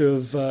as much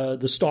of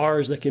the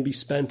stars that can be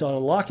spent on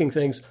unlocking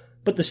things,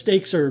 but the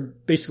stakes are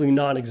basically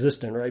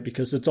non-existent, right?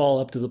 Because it's all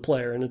up to the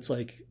player, and it's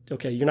like,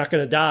 okay, you're not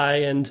going to die,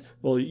 and,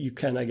 well, you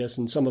can, I guess,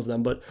 in some of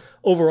them, but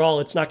overall,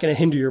 it's not going to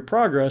hinder your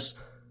progress.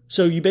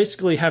 So you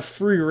basically have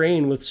free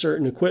reign with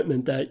certain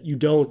equipment that you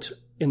don't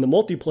in the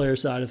multiplayer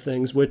side of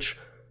things, which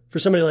for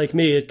somebody like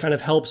me, it kind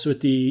of helps with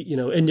the,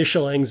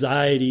 initial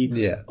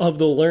anxiety of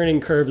the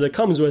learning curve that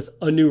comes with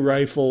a new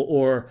rifle,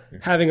 or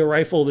having a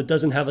rifle that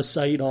doesn't have a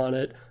sight on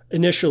it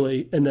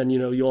initially. And then,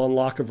 you'll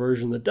unlock a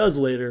version that does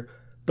later.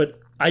 But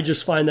I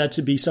just find that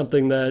to be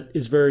something that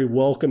is very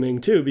welcoming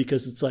too,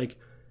 because it's like,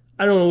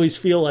 I don't always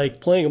feel like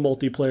playing a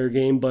multiplayer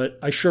game, but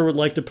I sure would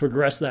like to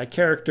progress that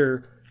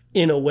character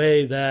in a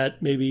way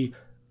that maybe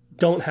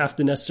don't have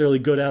to necessarily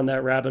go down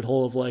that rabbit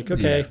hole of like,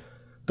 okay,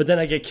 but then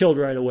I get killed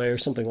right away or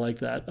something like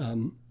that,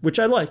 which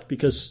I like,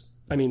 because,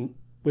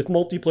 with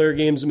multiplayer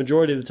games, the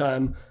majority of the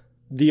time,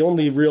 the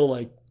only real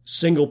like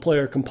single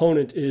player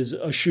component is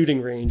a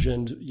shooting range.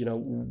 And,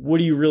 what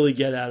do you really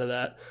get out of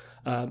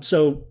that?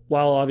 So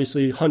while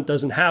obviously Hunt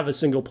doesn't have a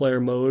single player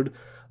mode,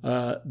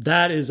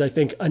 that is, I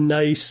think, a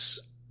nice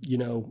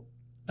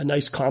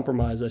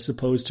compromise, I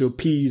suppose, to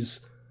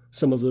appease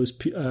some of those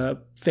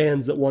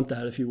fans that want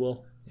that, if you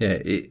will. Yeah,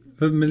 it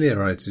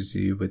familiarizes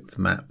you with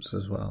the maps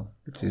as well,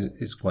 which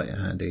is quite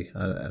handy.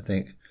 I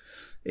think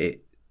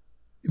it,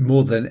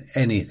 more than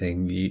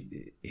anything,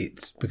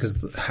 it's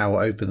because of how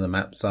open the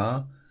maps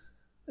are.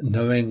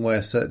 Knowing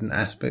where certain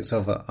aspects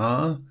of it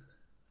are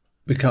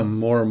become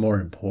more and more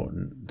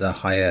important the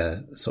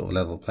higher sort of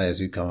level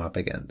players you come up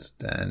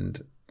against,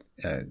 and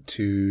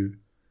in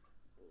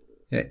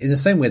the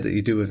same way that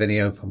you do with any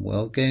open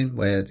world game,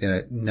 where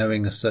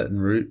knowing a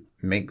certain route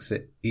makes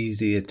it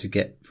easier to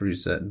get through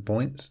certain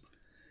points,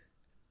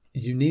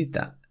 you need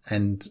that.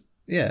 And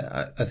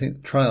I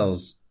think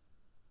Trials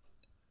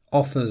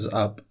offers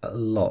up a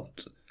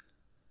lot.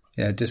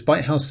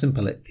 Despite how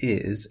simple it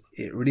is,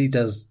 it really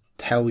does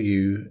tell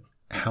you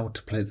how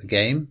to play the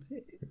game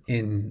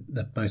in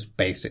the most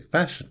basic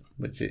fashion,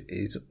 which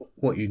is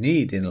what you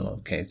need in a lot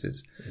of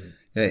cases.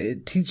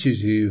 It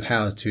teaches you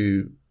how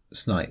to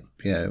snipe,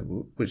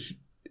 which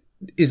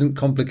isn't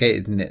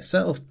complicated in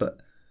itself, but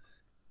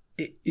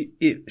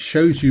it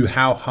shows you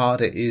how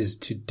hard it is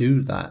to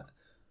do that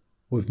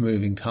with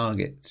moving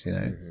targets,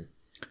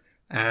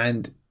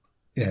 and,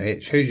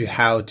 it shows you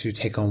how to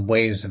take on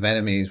waves of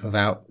enemies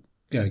without,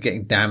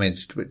 getting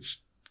damaged,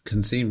 which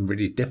can seem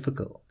really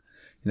difficult,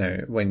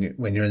 when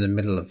you're in the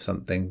middle of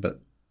something.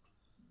 But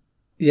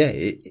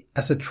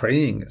as a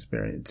training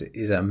experience, it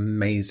is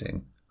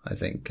amazing. I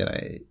think,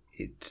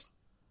 it's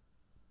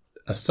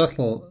a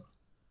subtle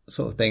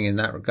sort of thing in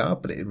that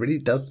regard, but it really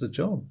does the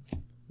job.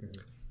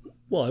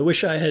 Well, I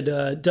wish I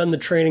had done the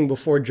training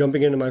before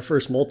jumping into my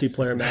first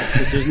multiplayer match,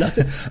 because there's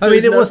nothing.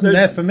 It wasn't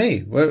there for me.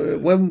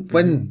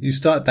 When you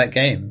start that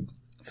game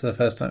for the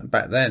first time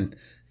back then,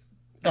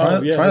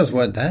 trials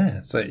weren't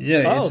there. So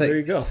there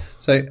you go.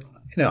 So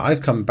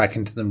I've come back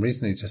into them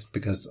recently just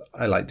because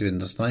I like doing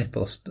the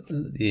sniper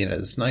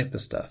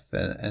stuff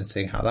and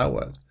seeing how that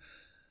works.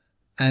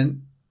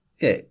 And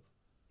it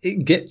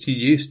gets you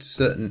used to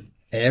certain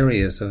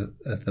areas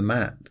of the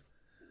map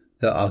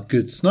that are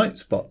good snipe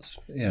spots,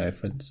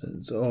 for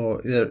instance,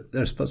 or there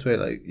are spots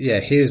where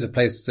here's a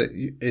place that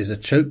is a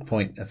choke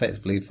point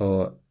effectively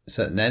for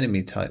certain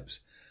enemy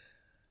types.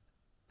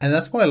 And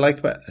that's what I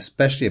like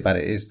especially about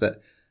it, is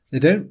that they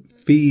don't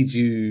feed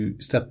you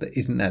stuff that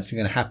isn't actually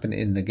going to happen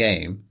in the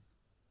game.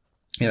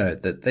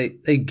 That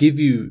they give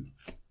you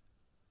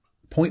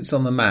points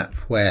on the map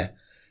where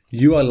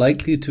you are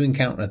likely to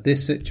encounter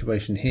this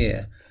situation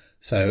here.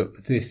 So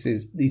this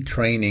is the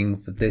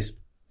training for this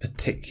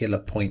particular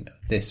point of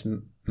this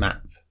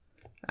map.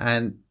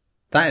 And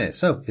that in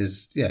itself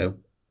is,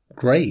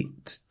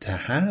 great to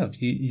have.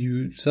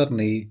 You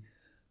suddenly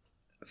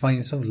find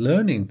yourself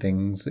learning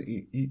things that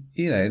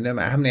no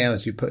matter how many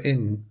hours you put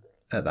in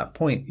at that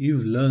point,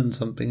 you've learned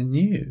something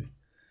new.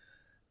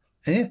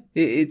 And yeah,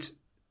 it's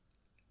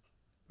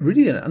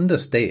really an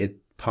understated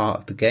part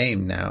of the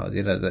game now,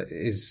 that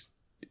is,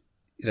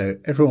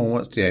 everyone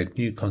wants,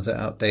 new content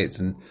updates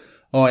and,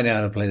 I know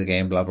how to play the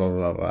game, blah, blah,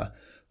 blah, blah.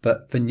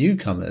 But for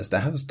newcomers, to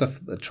have stuff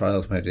that the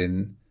Trials mode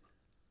in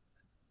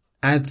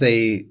adds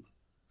I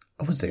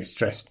wouldn't say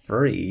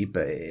stress-free,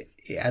 but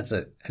it adds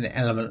an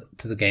element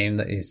to the game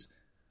that is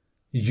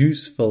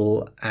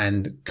useful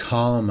and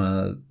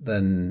calmer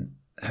than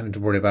having to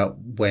worry about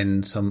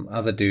when some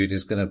other dude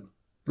is going to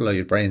blow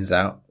your brains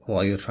out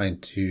while you're trying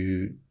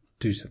to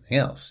do something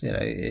else.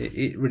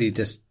 It really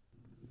just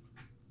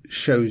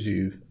shows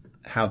you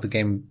how the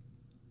game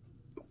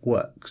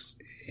works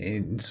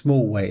in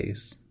small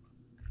ways.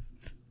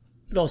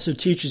 It also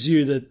teaches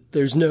you that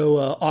there's no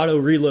auto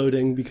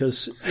reloading,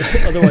 because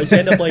otherwise you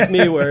end up like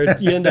me, where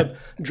you end up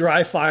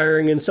dry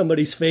firing in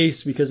somebody's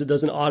face because it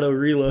doesn't auto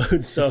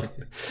reload. So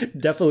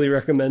definitely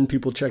recommend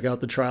people check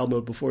out the trial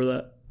mode before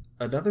that.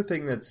 Another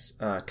thing that's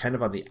kind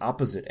of on the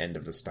opposite end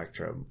of the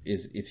spectrum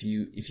is if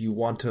you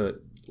want to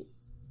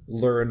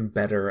learn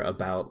better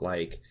about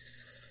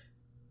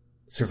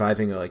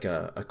surviving like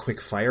a quick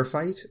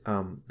firefight,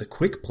 the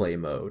quick play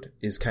mode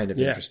is kind of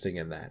interesting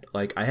in that.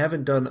 I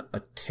haven't done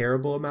a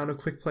terrible amount of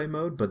quick play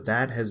mode, but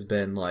that has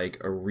been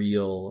a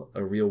real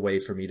way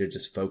for me to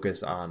just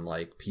focus on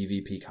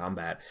PvP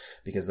combat,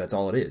 because that's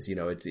all it is.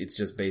 It's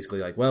just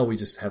basically we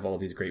just have all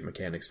these great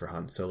mechanics for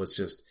Hunt, so let's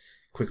just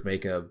quick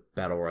make a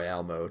battle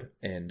royale mode,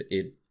 and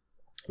it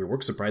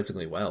works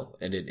surprisingly well,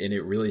 and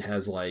it really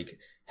has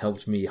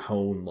helped me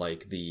hone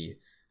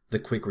the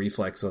quick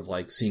reflex of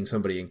seeing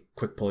somebody and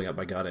quick pulling up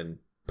my gun and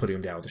putting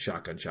them down with a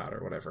shotgun shot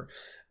or whatever.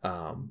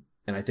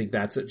 And I think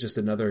that's just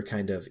another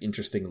kind of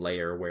interesting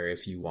layer where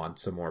if you want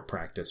some more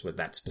practice with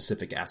that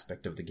specific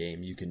aspect of the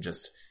game, you can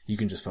just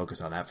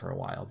focus on that for a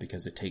while,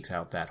 because it takes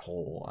out that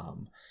whole,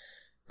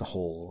 the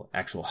whole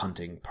actual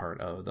hunting part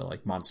of the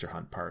monster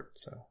hunt part.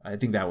 So I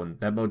think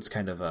that mode's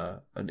kind of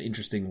an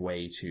interesting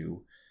way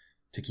to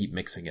keep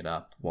mixing it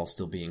up while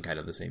still being kind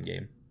of the same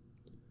game.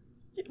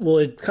 Well,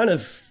 it kind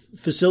of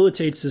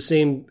facilitates the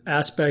same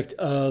aspect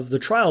of the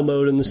trial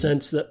mode in the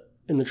sense that,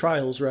 in the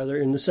trials rather,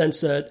 in the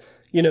sense that,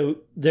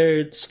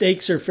 their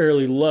stakes are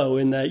fairly low,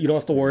 in that you don't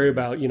have to worry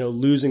about,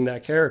 losing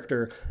that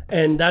character.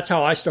 And that's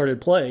how I started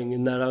playing,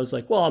 in that I was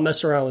I'll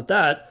mess around with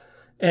that.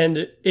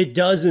 And it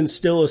does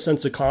instill a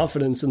sense of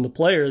confidence in the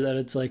player that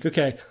it's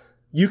okay,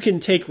 you can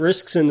take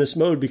risks in this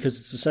mode because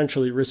it's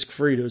essentially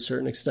risk-free to a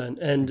certain extent.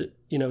 And,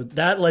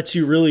 that lets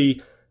you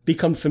really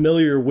become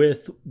familiar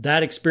with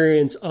that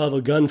experience of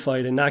a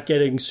gunfight and not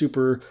getting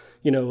super,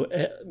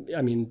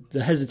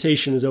 the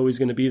hesitation is always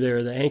going to be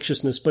there, the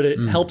anxiousness, but it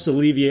helps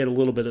alleviate a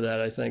little bit of that,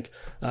 I think.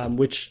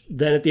 Which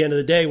then at the end of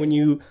the day, when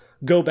you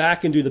go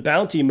back and do the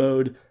bounty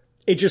mode,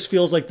 it just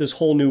feels like this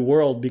whole new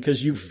world,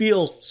 because you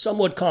feel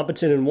somewhat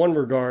competent in one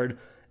regard.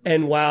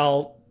 And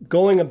while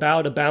going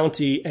about a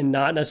bounty and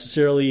not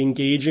necessarily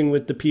engaging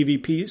with the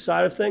PvP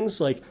side of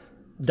things,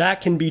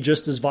 that can be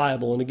just as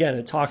viable. And again,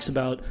 it talks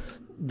about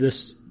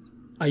this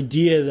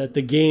idea that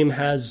the game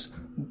has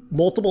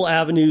multiple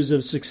avenues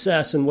of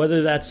success, and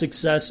whether that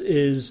success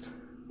is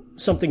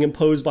something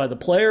imposed by the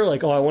player,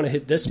 I want to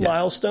hit this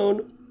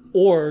milestone,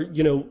 or,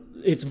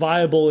 it's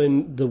viable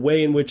in the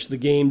way in which the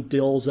game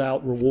deals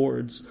out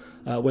rewards,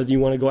 whether you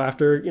want to go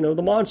after,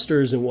 the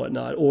monsters and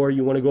whatnot, or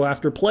you want to go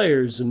after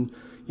players. And,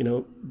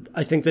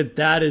 I think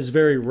that is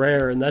very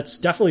rare, and that's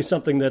definitely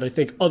something that I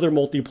think other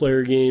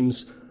multiplayer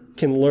games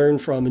can learn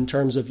from, in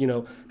terms of,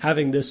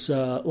 having this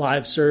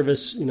live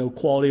service,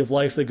 quality of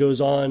life that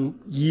goes on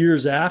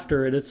years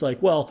after it. It's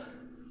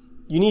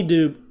you need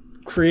to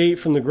create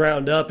from the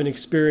ground up an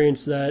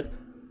experience that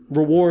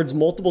rewards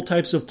multiple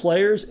types of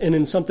players, and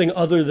in something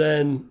other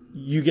than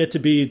you get to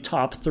be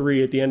top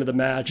 3 at the end of the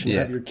match and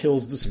have your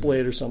kills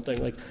displayed or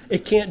something.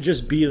 It can't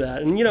just be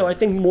that. And, I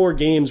think more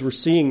games we're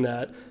seeing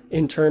that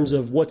in terms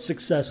of what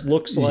success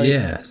looks like,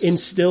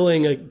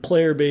 instilling a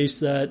player base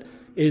that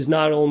is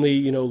not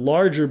only,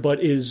 larger, but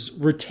is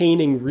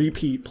retaining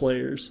repeat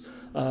players.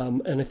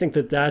 And I think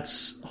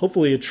that's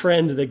hopefully a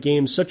trend that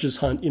games such as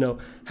Hunt,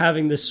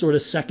 having this sort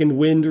of second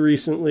wind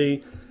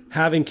recently,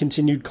 having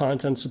continued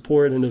content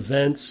support and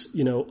events,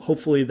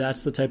 hopefully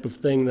that's the type of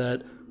thing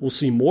that we'll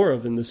see more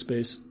of in this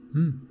space.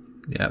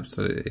 Yeah,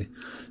 absolutely.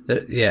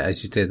 Yeah,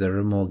 as you did, there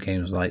are more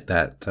games like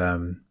that.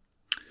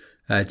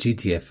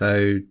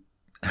 GTFO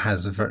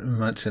has very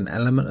much an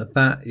element of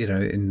that,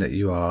 in that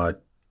you are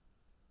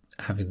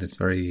having this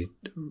very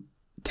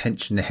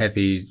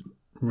tension-heavy,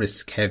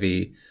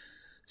 risk-heavy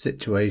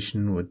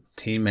situation with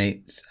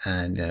teammates,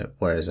 and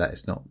whereas that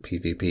is not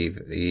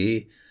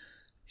PvP,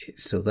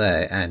 it's still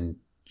there, and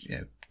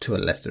to a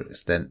lesser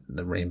extent,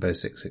 the Rainbow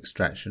Six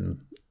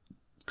Extraction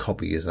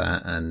copies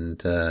that and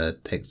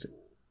takes it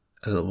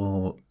a little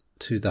more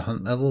to the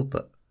Hunt level,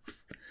 but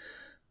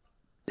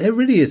there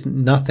really is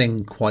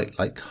nothing quite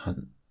like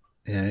Hunt.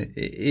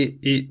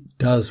 It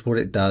does what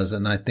it does,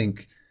 and I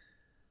think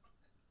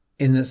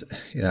in this,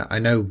 I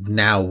know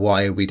now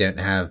why we don't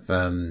have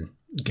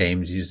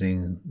games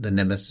using the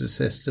Nemesis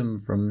system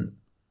from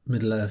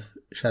Middle-earth,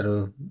 Shadow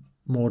of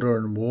Mordor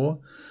and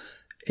War,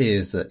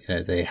 is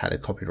that they had a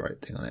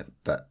copyright thing on it,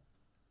 but at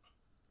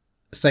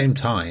the same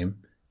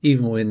time,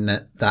 even within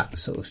that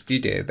sort of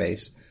studio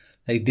base,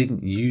 they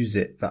didn't use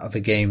it for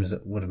other games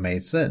that would have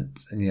made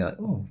sense. And you're like,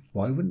 oh,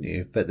 why wouldn't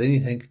you? But then you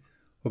think,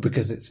 well,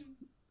 because it's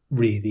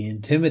really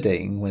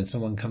intimidating when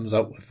someone comes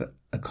up with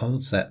a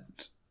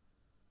concept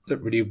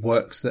that really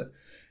works that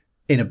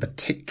in a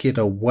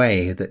particular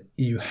way that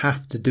you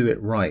have to do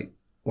it right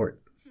or it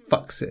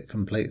fucks it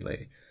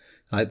completely.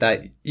 Like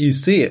that, you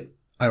see it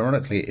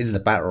ironically in the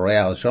Battle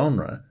Royale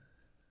genre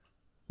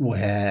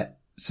where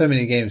so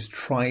many games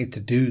try to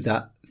do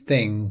that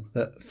thing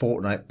that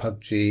Fortnite,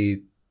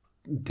 PUBG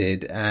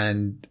did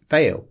and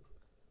fail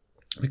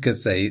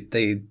because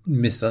they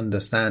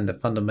misunderstand the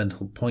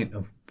fundamental point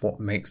of what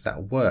makes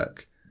that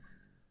work.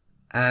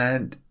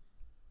 And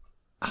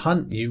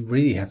Hunt, you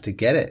really have to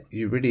get it.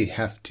 You really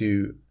have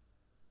to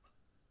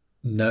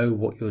know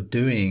what you're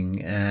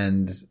doing,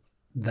 and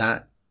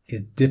that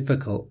is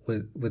difficult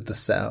with the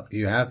setup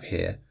you have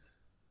here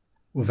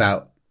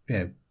without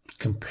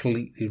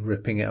completely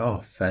ripping it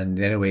off. And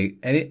anyway,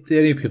 the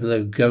only people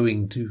that are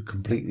going to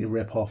completely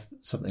rip off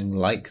something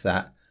like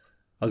that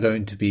are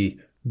going to be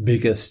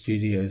bigger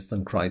studios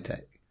than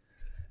Crytek.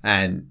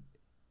 And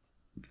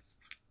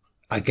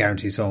I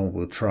guarantee someone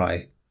will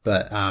try,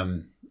 but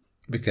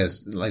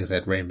because, like I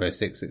said, Rainbow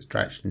Six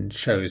Extraction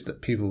shows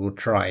that people will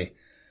try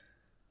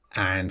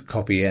and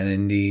copy an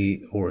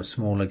indie or a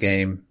smaller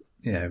game,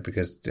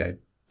 because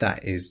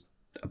that is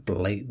a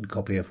blatant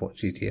copy of what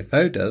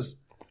GTFO does.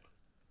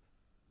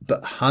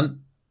 But Hunt,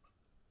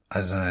 I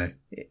don't know,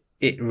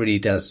 it really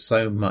does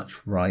so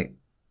much right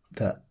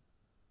that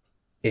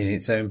in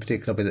its own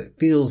particular way, that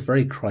feels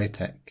very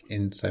Crytek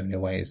in so many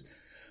ways,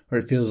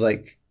 where it feels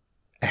like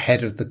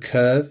ahead of the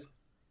curve.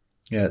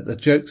 The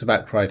jokes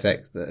about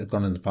Crytek that have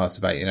gone in the past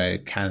about,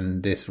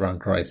 can this run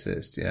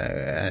Crysis,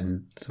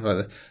 and stuff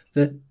like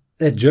that,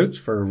 they're jokes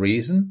for a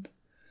reason,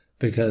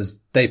 because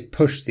they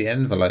push the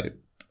envelope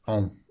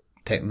on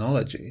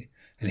technology.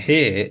 And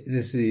here,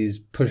 this is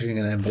pushing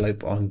an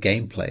envelope on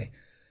gameplay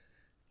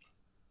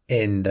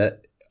in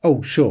that,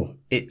 oh, sure,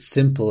 it's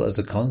simple as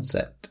a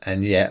concept.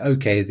 And yeah,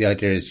 okay, the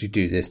idea is you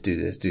do this,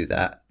 do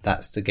that.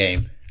 That's the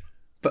game.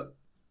 But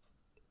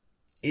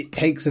it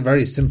takes a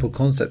very simple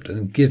concept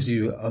and gives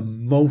you a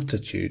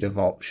multitude of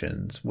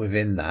options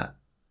within that,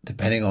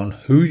 depending on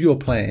who you're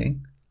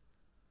playing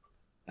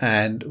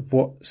and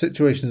what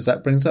situations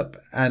that brings up.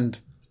 And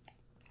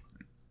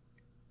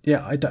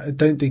yeah, I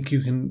don't think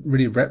you can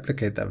really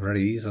replicate that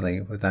very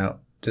easily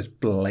without just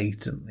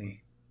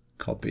blatantly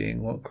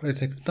copying what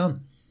Crytek have done.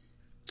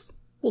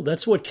 Well,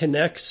 that's what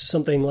connects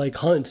something like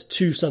Hunt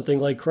to something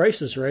like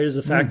Crysis, right? Is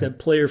the fact that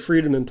player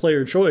freedom and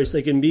player choice,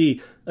 they can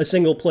be a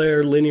single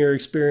player linear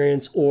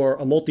experience or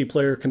a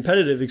multiplayer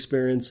competitive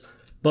experience.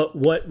 But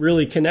what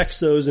really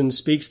connects those and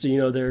speaks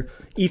to, their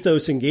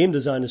ethos in game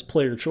design is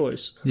player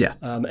choice. Yeah.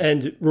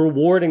 And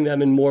rewarding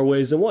them in more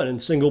ways than one. In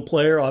single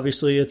player,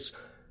 obviously it's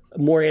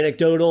more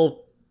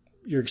anecdotal.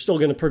 You're still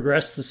going to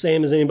progress the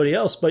same as anybody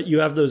else, but you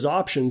have those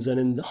options. And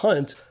in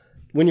Hunt,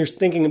 when you're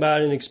thinking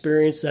about an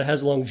experience that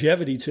has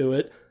longevity to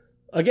it,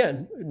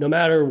 again, no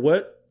matter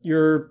what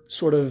your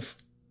sort of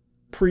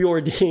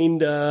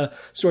preordained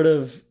sort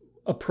of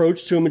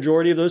approach to a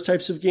majority of those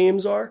types of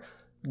games are,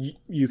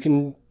 you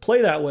can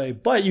play that way,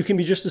 but you can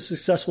be just as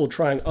successful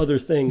trying other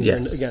things. Yes.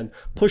 And again,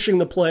 pushing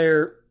the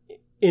player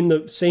in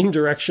the same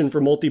direction for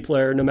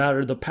multiplayer, no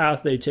matter the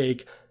path they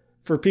take.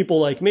 For people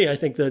like me, I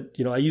think that,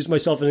 I use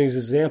myself as an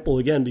example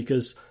again,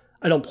 because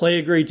I don't play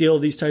a great deal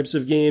of these types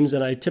of games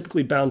and I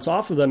typically bounce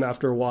off of them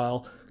after a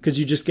while because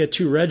you just get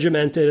too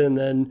regimented. And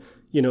then,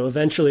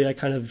 eventually I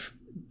kind of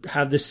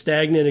have this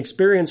stagnant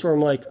experience where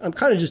I'm like, I'm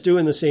kind of just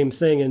doing the same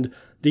thing. And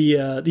the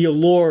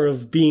allure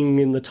of being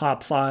in the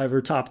top 5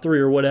 or top 3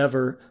 or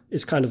whatever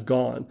is kind of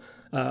gone.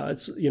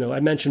 I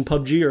mentioned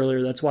PUBG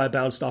earlier. That's why I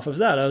bounced off of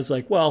that. I was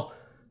like, well,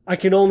 I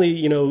can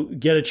only,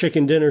 get a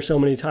chicken dinner so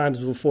many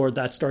times before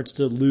that starts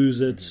to lose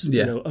its,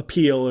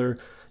 appeal, or,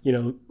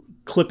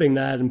 clipping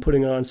that and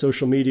putting it on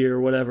social media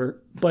or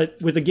whatever. But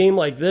with a game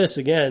like this,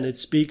 again, it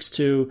speaks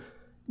to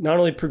not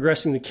only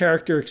progressing the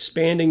character,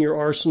 expanding your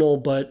arsenal,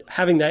 but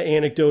having that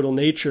anecdotal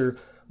nature,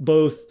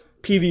 both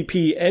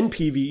PvP and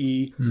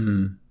PvE.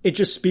 Mm. It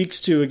just speaks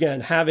to,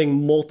 again,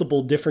 having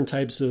multiple different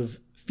types of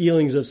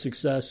feelings of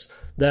success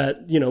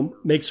that,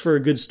 makes for a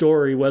good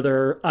story,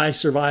 whether I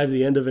survive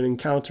the end of an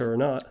encounter or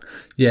not.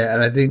 Yeah,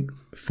 and I think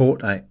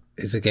Fortnite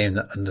is a game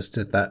that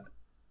understood that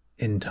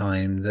in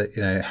time,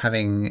 that,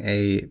 having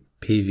a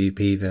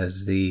PvP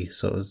versus the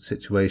sort of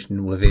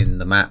situation within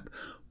the map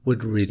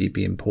would really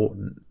be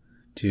important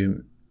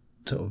to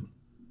sort of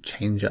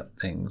change up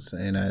things,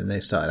 you know, and they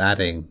started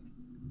adding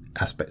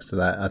aspects to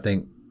that. I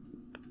think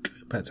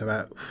back to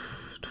about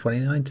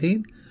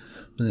 2019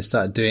 when they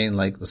started doing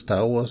like the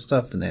Star Wars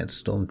stuff, and they had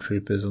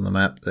stormtroopers on the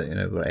map that, you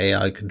know, were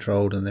AI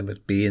controlled, and they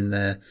would be in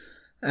there,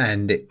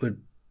 and it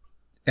would,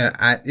 you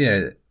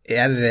know, it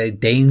added a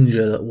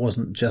danger that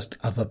wasn't just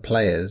other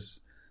players.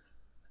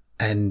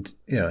 And,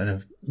 you know, in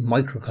a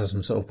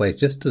microcosm sort of way,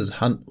 just as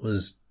Hunt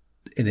was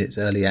in its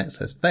early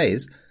access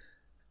phase,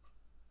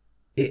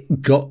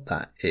 it got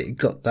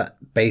that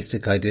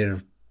basic idea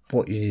of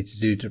what you need to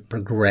do to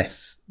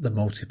progress the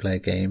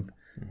multiplayer game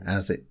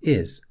as it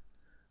is.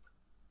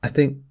 I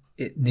think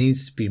it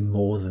needs to be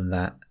more than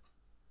that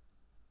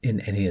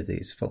in any of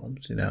these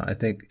forms. You know, I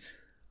think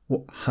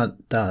what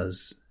Hunt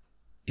does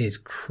is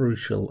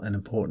crucial and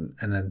important.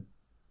 And then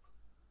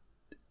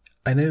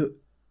I know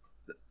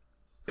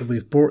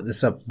we've brought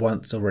this up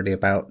once already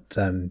about,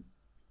 you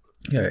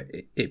know,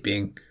 it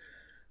being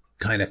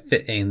kind of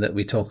fitting that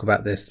we talk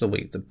about this the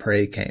week that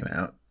Prey came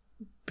out,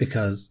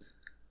 because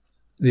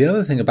the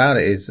other thing about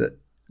it is that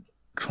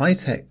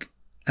Crytek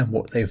and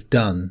what they've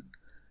done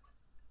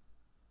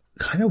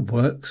kind of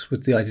works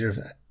with the idea of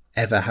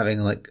ever having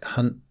like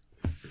Hunt,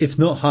 if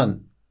not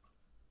Hunt,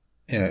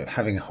 you know,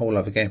 having a whole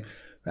other game,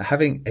 but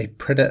having a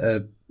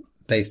Predator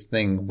based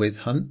thing with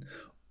Hunt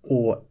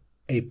or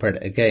a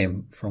Predator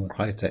game from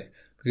Crytek.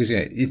 Because, you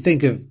know, you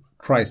think of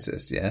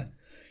Crysis, yeah?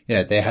 You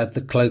know, they had the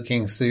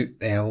cloaking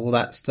suit, they have all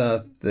that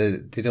stuff, they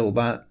did all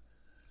that,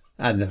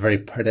 and the very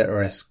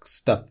Predator-esque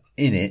stuff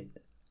in it.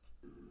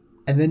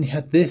 And then you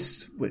had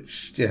this,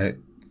 which, you know,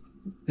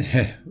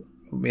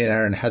 me and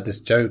Aaron had this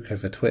joke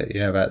over Twitter,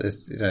 you know, about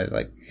this, you know,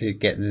 like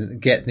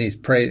getting these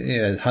Prey,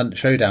 you know, Hunt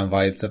Showdown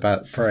vibes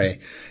about Prey.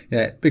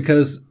 Yeah,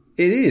 because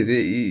it is,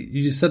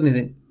 you just suddenly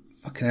think,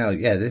 fucking hell,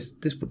 yeah, this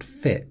would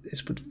fit.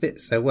 This would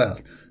fit so well.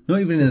 Not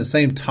even in the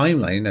same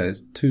timeline, you know,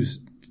 it's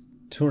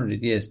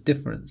 200 years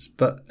difference.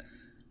 But,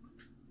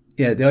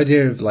 yeah, the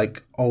idea of,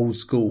 like, old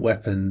school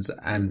weapons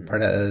and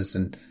predators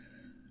and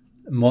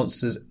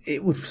monsters,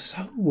 it would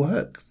so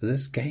work for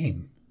this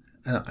game.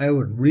 And I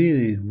would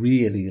really,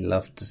 really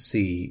love to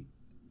see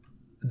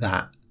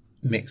that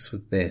mixed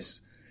with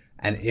this.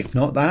 And if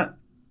not that,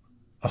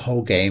 a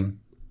whole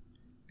game,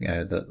 you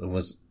know, that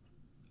was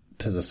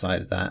to the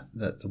side of that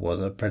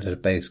was a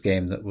Predator-based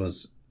game that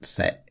was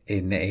set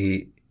in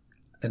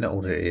an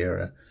older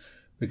era,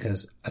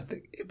 because I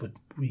think it would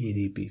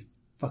really be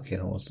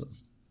fucking awesome.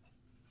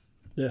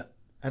 Yeah.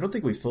 I don't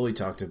think we fully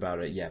talked about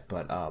it yet,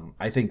 but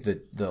I think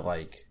that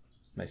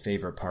my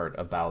favorite part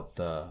about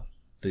the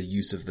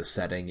use of the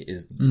setting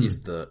is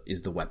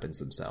the weapons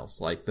themselves.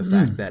 Like the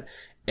fact that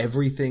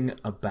everything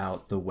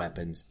about the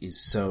weapons is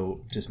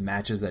so just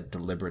matches that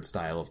deliberate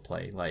style of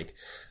play. Like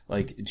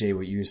Jay,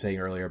 what you were saying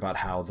earlier about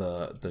how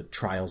the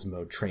trials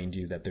mode trained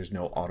you that there's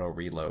no auto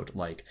reload.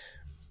 Like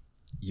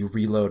you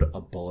reload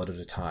a bullet at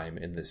a time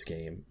in this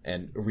game,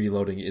 and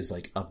reloading is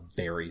like a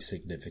very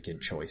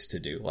significant choice to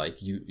do. Like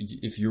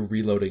if you're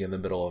reloading in the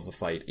middle of a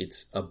fight,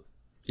 it's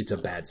a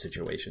bad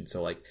situation.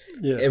 So like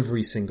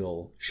every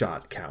single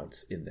shot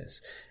counts in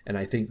this. And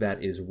I think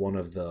that is one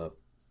of the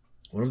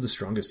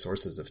strongest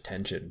sources of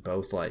tension,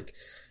 both like,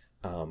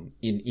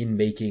 in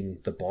making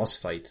the boss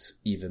fights,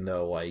 even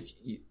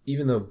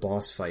though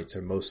boss fights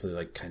are mostly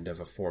like kind of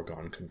a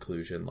foregone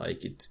conclusion,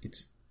 like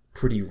it's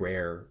pretty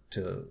rare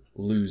to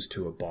lose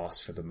to a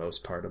boss for the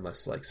most part,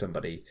 unless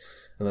somebody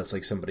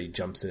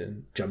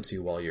jumps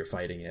you while you're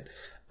fighting it.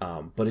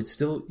 But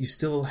you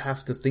still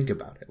have to think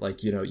about it.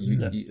 Like, you know,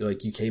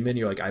 you came in,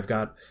 you're like, I've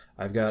got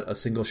a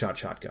single shot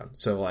shotgun.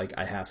 So like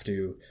I have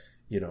to,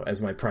 you know,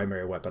 as my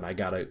primary weapon, I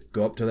gotta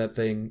go up to that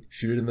thing,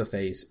 shoot it in the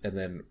face, and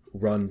then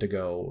run to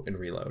go and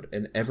reload.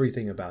 And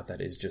everything about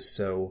that is just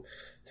so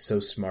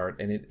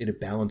smart. And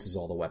it balances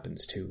all the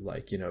weapons too.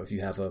 Like, you know, if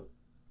you have a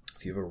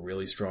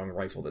really strong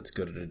rifle that's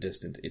good at a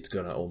distance, it's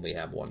gonna only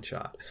have one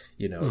shot.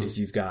 You know, if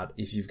you've got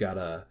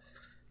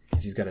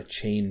a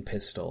chain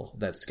pistol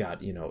that's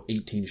got, you know,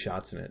 18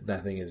 shots in it,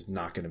 that thing is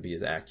not going to be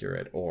as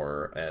accurate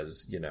or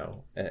as, you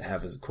know,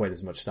 have quite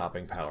as much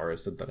stopping power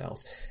as something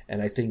else.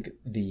 And I think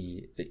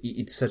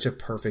it's such a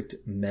perfect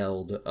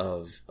meld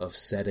of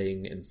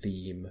setting and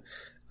theme,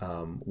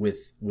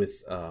 with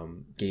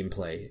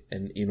gameplay,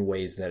 and in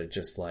ways that it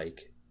just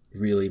like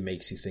really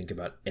makes you think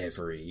about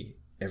every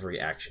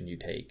action you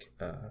take,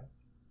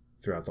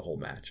 throughout the whole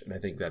match. And I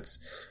think that's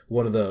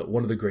one of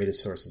the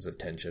greatest sources of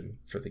tension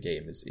for the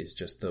game is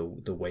just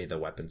the way the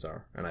weapons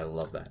are. And I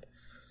love that.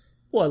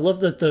 Well, I love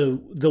that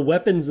the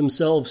weapons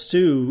themselves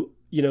too,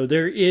 you know,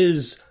 there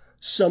is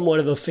somewhat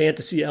of a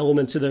fantasy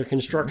element to their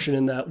construction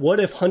in that.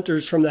 What if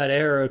hunters from that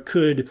era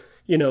could,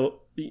 you know,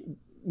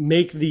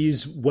 make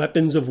these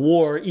weapons of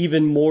war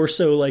even more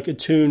so like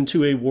attuned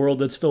to a world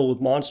that's filled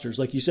with monsters?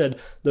 Like you said,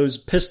 those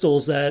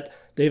pistols that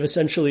they've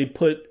essentially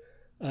put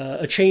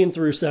a chain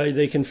through so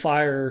they can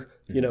fire,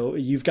 you know,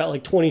 you've got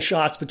like 20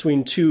 shots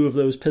between two of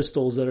those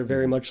pistols that are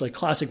very much like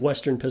classic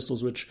Western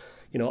pistols, which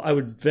I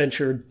would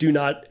venture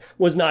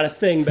was not a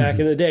thing back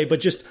in the day, but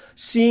just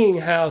seeing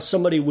how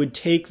somebody would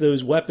take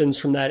those weapons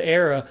from that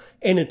era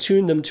and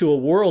attune them to a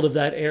world of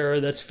that era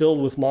that's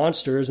filled with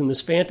monsters and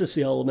this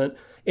fantasy element,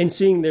 and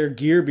seeing their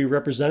gear be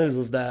representative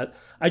of that.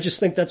 I just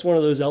think that's one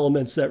of those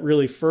elements that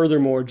really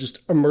furthermore just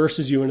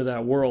immerses you into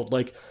that world.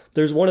 Like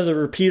there's one of the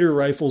repeater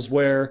rifles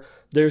where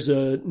there's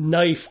a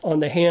knife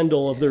on the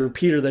handle of the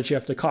repeater that you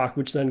have to cock,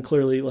 which then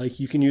clearly like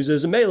you can use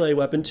as a melee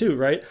weapon too,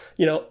 right?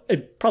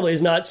 It probably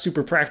is not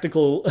super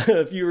practical.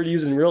 If you were to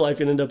use it in real life,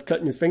 you'd end up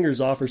cutting your fingers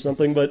off or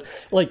something. But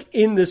like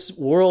in this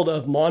world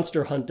of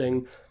monster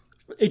hunting,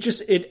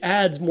 it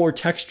adds more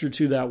texture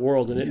to that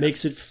world, and it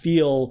makes it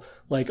feel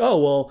like,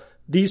 oh, well,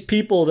 these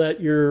people that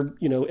you're,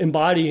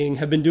 embodying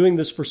have been doing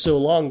this for so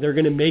long. They're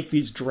going to make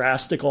these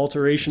drastic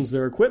alterations to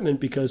their equipment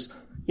because,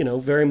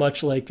 very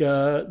much like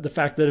the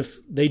fact that if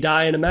they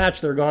die in a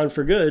match, they're gone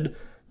for good.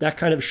 That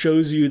kind of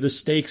shows you the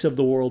stakes of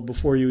the world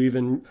before you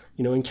even,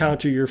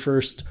 encounter your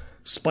first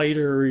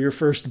spider or your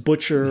first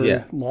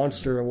butcher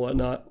monster and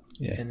whatnot.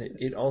 Yeah. And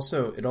it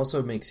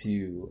also makes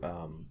you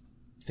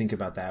think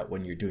about that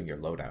when you're doing your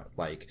loadout.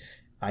 Like,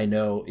 I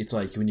know it's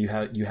like when you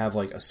have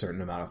like a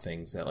certain amount of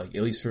things that, like,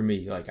 at least for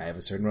me, like I have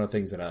a certain amount of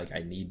things that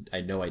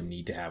I know I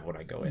need to have when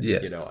I go in.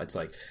 Yes. It's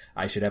like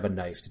I should have a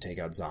knife to take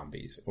out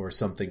zombies or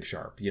something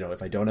sharp.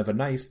 If I don't have a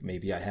knife,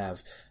 maybe I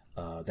have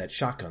that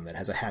shotgun that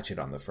has a hatchet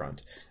on the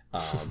front.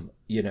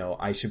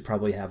 I should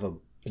probably have a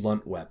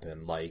blunt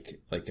weapon like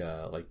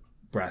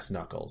brass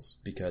knuckles,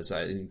 because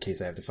in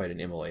case I have to fight an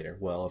immolator.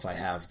 Well, if I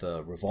have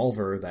the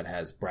revolver that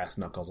has brass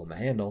knuckles on the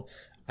handle,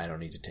 I don't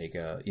need to take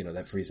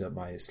that frees up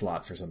my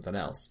slot for something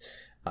else.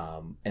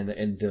 And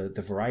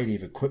the variety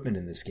of equipment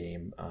in this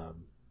game,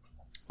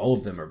 all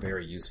of them are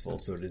very useful.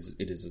 So it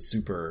is a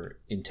super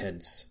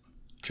intense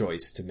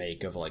choice to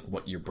make of like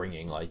what you're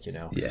bringing. Like,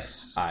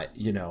 yes, I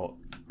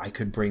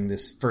could bring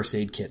this first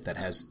aid kit that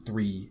has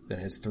three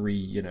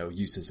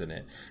uses in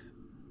it.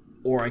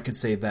 Or I could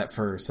save that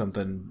for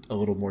something a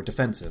little more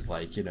defensive,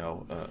 like,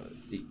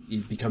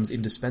 it becomes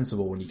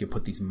indispensable when you can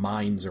put these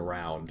mines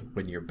around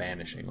when you're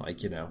banishing. Like,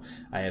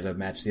 I had a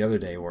match the other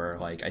day where,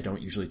 like, I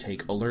don't usually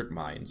take alert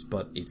mines,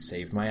 but it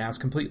saved my ass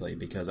completely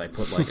because I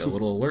put, like, a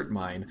little alert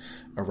mine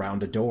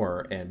around a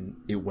door and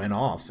it went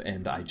off,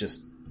 and I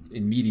just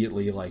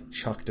immediately, like,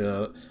 chucked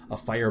a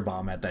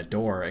firebomb at that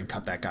door and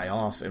cut that guy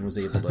off and was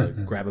able to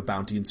grab a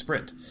bounty and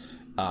sprint.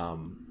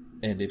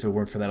 And if it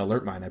weren't for that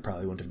alert mine, I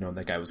probably wouldn't have known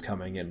that guy was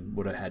coming and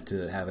would have had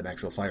to have an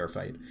actual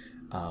firefight.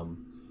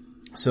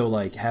 So,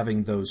 like,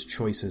 having those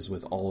choices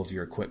with all of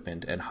your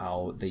equipment and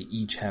how they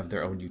each have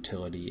their own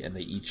utility, and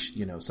they each,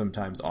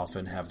 sometimes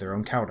often have their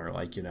own counter.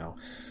 Like,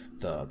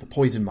 the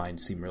poison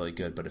mines seem really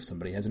good, but if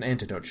somebody has an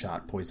antidote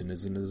shot, poison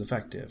isn't as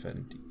effective.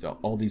 And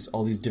all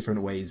these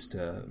different ways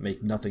to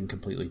make nothing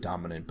completely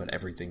dominant, but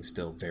everything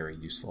still very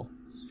useful.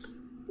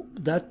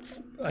 That,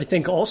 I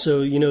think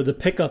also, the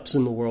pickups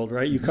in the world,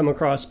 right? You come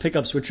across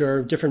pickups which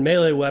are different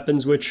melee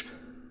weapons, which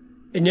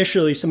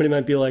initially somebody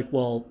might be like,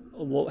 well,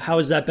 how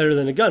is that better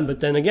than a gun? But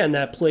then again,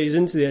 that plays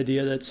into the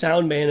idea that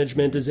sound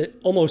management is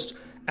almost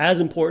as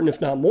important, if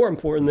not more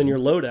important, than your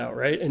loadout,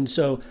 right? And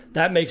so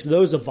that makes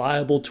those a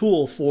viable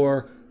tool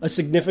for a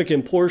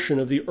significant portion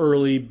of the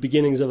early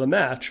beginnings of a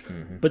match.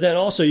 Mm-hmm. But then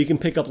also you can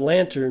pick up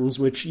lanterns,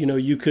 which,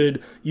 you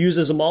could use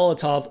as a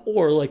Molotov,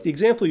 or like the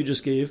example you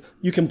just gave,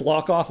 you can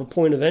block off a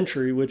point of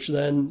entry, which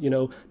then,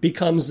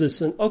 becomes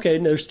this, okay,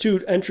 there's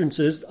two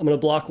entrances. I'm going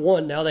to block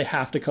one. Now they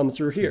have to come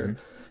through here.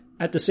 Mm-hmm.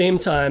 At the same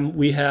time,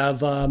 we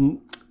have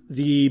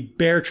the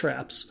bear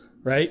traps,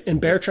 right? And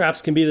bear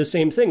traps can be the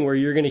same thing where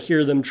you're going to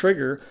hear them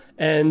trigger.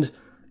 And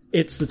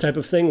it's the type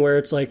of thing where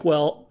it's like,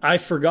 well, I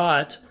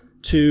forgot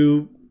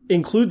to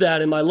include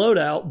that in my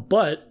loadout,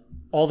 but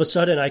all of a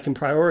sudden I can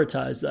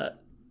prioritize that.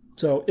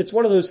 So it's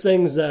one of those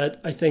things that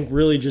I think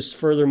really just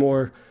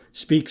furthermore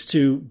speaks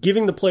to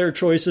giving the player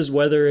choices,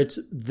 whether it's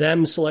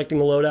them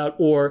selecting a loadout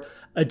or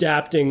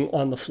adapting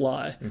on the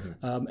fly.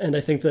 Mm-hmm. And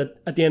I think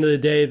that at the end of the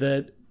day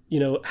that,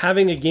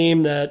 having a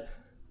game that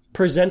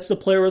presents the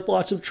player with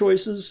lots of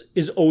choices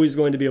is always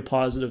going to be a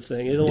positive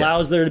thing. It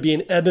allows there to be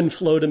an ebb and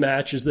flow to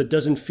matches that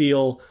doesn't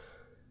feel,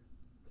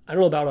 I don't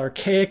know about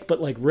archaic,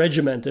 but like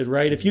regimented,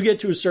 right? If you get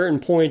to a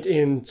certain point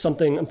in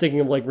something, I'm thinking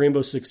of like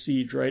Rainbow Six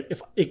Siege, right?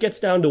 If it gets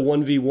down to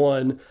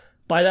 1v1,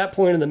 by that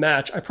point in the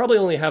match, I probably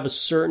only have a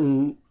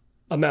certain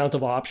amount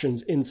of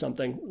options in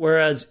something.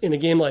 Whereas in a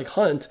game like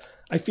Hunt,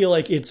 I feel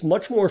like it's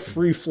much more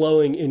free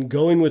flowing in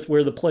going with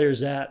where the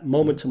player's at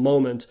moment to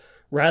moment,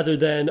 rather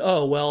than,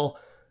 oh, well,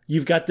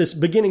 you've got this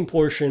beginning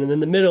portion and then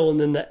the middle and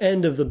then the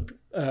end of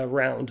the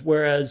round.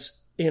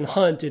 Whereas in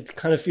Hunt, it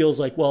kind of feels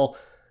like, well,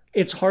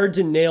 it's hard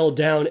to nail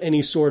down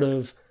any sort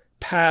of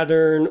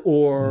pattern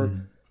or,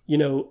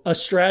 a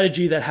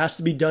strategy that has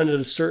to be done at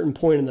a certain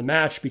point in the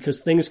match because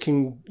things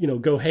can,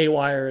 go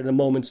haywire at a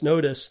moment's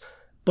notice.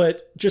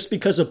 But just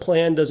because a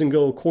plan doesn't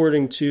go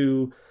according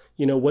to,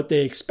 what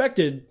they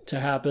expected to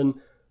happen,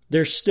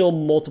 there's still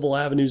multiple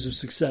avenues of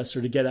success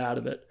or to get out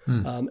of it.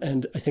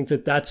 And I think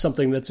that that's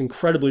something that's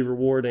incredibly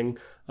rewarding.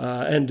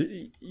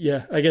 And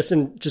yeah, I guess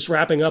in just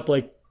wrapping up,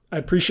 like, I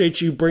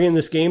appreciate you bringing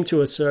this game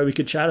to us so we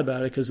could chat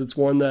about it, because it's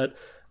one that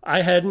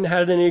I hadn't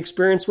had any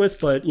experience with,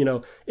 but,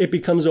 it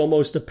becomes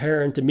almost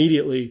apparent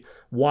immediately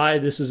why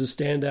this is a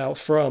standout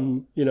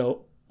from, the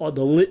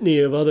litany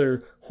of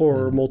other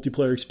horror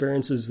multiplayer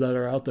experiences that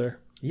are out there.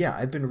 Yeah,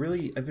 I've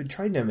been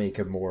trying to make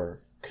a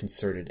more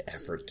concerted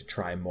effort to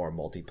try more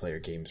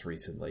multiplayer games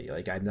recently.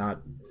 Like, I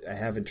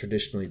haven't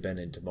traditionally been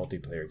into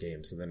multiplayer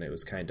games, and then it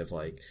was kind of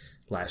like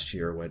last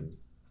year when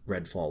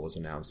Redfall was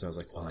announced, I was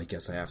like, well, I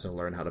guess I have to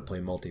learn how to play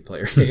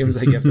multiplayer games.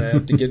 I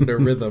have to get into a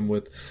rhythm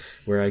with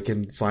where I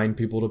can find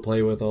people to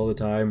play with all the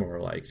time, or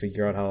like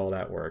figure out how all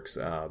that works.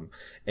 I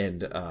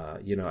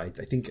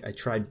think I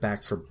tried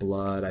Back 4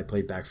 Blood. I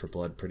played Back 4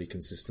 Blood pretty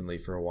consistently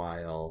for a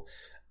while.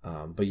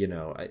 I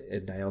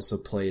also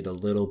played a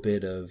little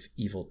bit of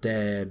Evil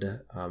Dead,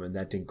 and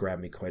that didn't grab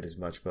me quite as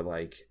much, but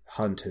like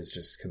Hunt has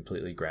just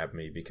completely grabbed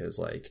me, because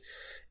like,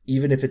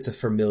 even if it's a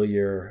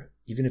familiar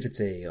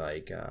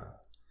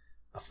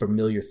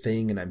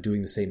thing and I'm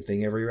doing the same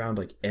thing every round,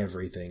 like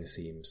everything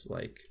seems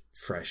like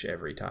fresh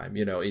every time.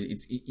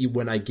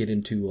 When I get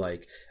into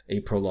like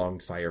a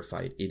prolonged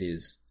firefight, it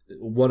is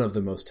one of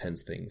the most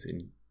tense things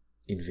in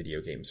video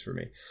games for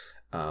me.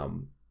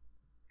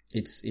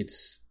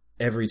 It's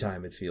every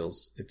time it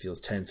feels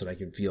tense, and I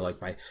can feel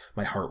like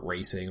my heart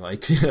racing.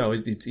 Like,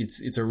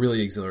 it's a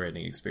really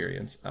exhilarating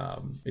experience.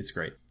 It's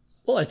great.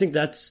 Well, I think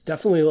that's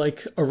definitely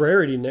like a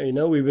rarity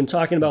now. We've been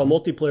talking about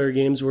multiplayer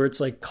games where it's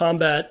like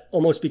combat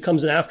almost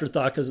becomes an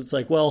afterthought, because it's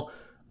like, well,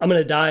 I'm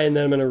going to die and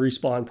then I'm going to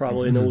respawn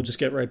probably, and then we'll just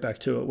get right back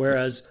to it.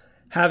 Whereas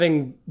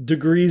having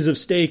degrees of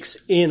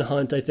stakes in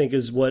Hunt, I think,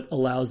 is what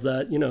allows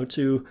that,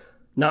 to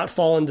not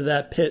fall into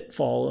that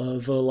pitfall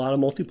of a lot of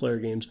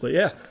multiplayer games. But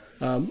yeah,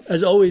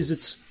 as always,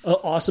 it's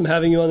awesome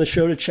having you on the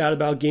show to chat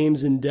about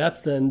games in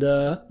depth, and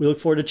we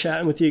look forward to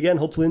chatting with you again,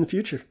 hopefully in the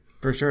future.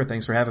 For sure.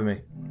 Thanks for having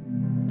me.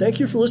 Thank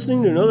you for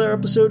listening to another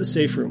episode of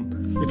Safe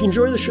Room. If you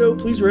enjoy the show,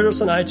 please rate us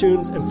on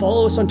iTunes and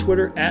follow us on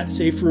Twitter at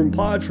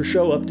SafeRoomPod for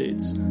show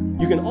updates.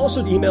 You can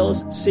also email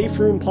us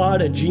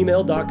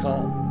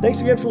saferoompod@gmail.com.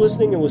 Thanks again for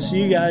listening, and we'll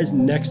see you guys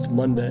next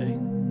Monday.